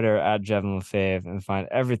 on Twitter at JevonLefave, and find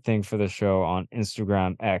everything for the show on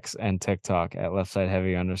Instagram, X, and TikTok at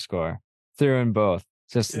LeftsideHeavy_. Through in both.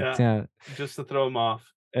 Just Yeah, just to throw him off.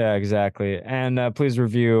 yeah, exactly. And please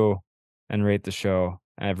review and rate the show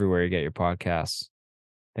everywhere you get your podcasts.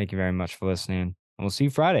 Thank you very much for listening. And we'll see you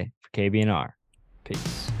Friday for KB&R.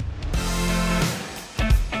 Peace.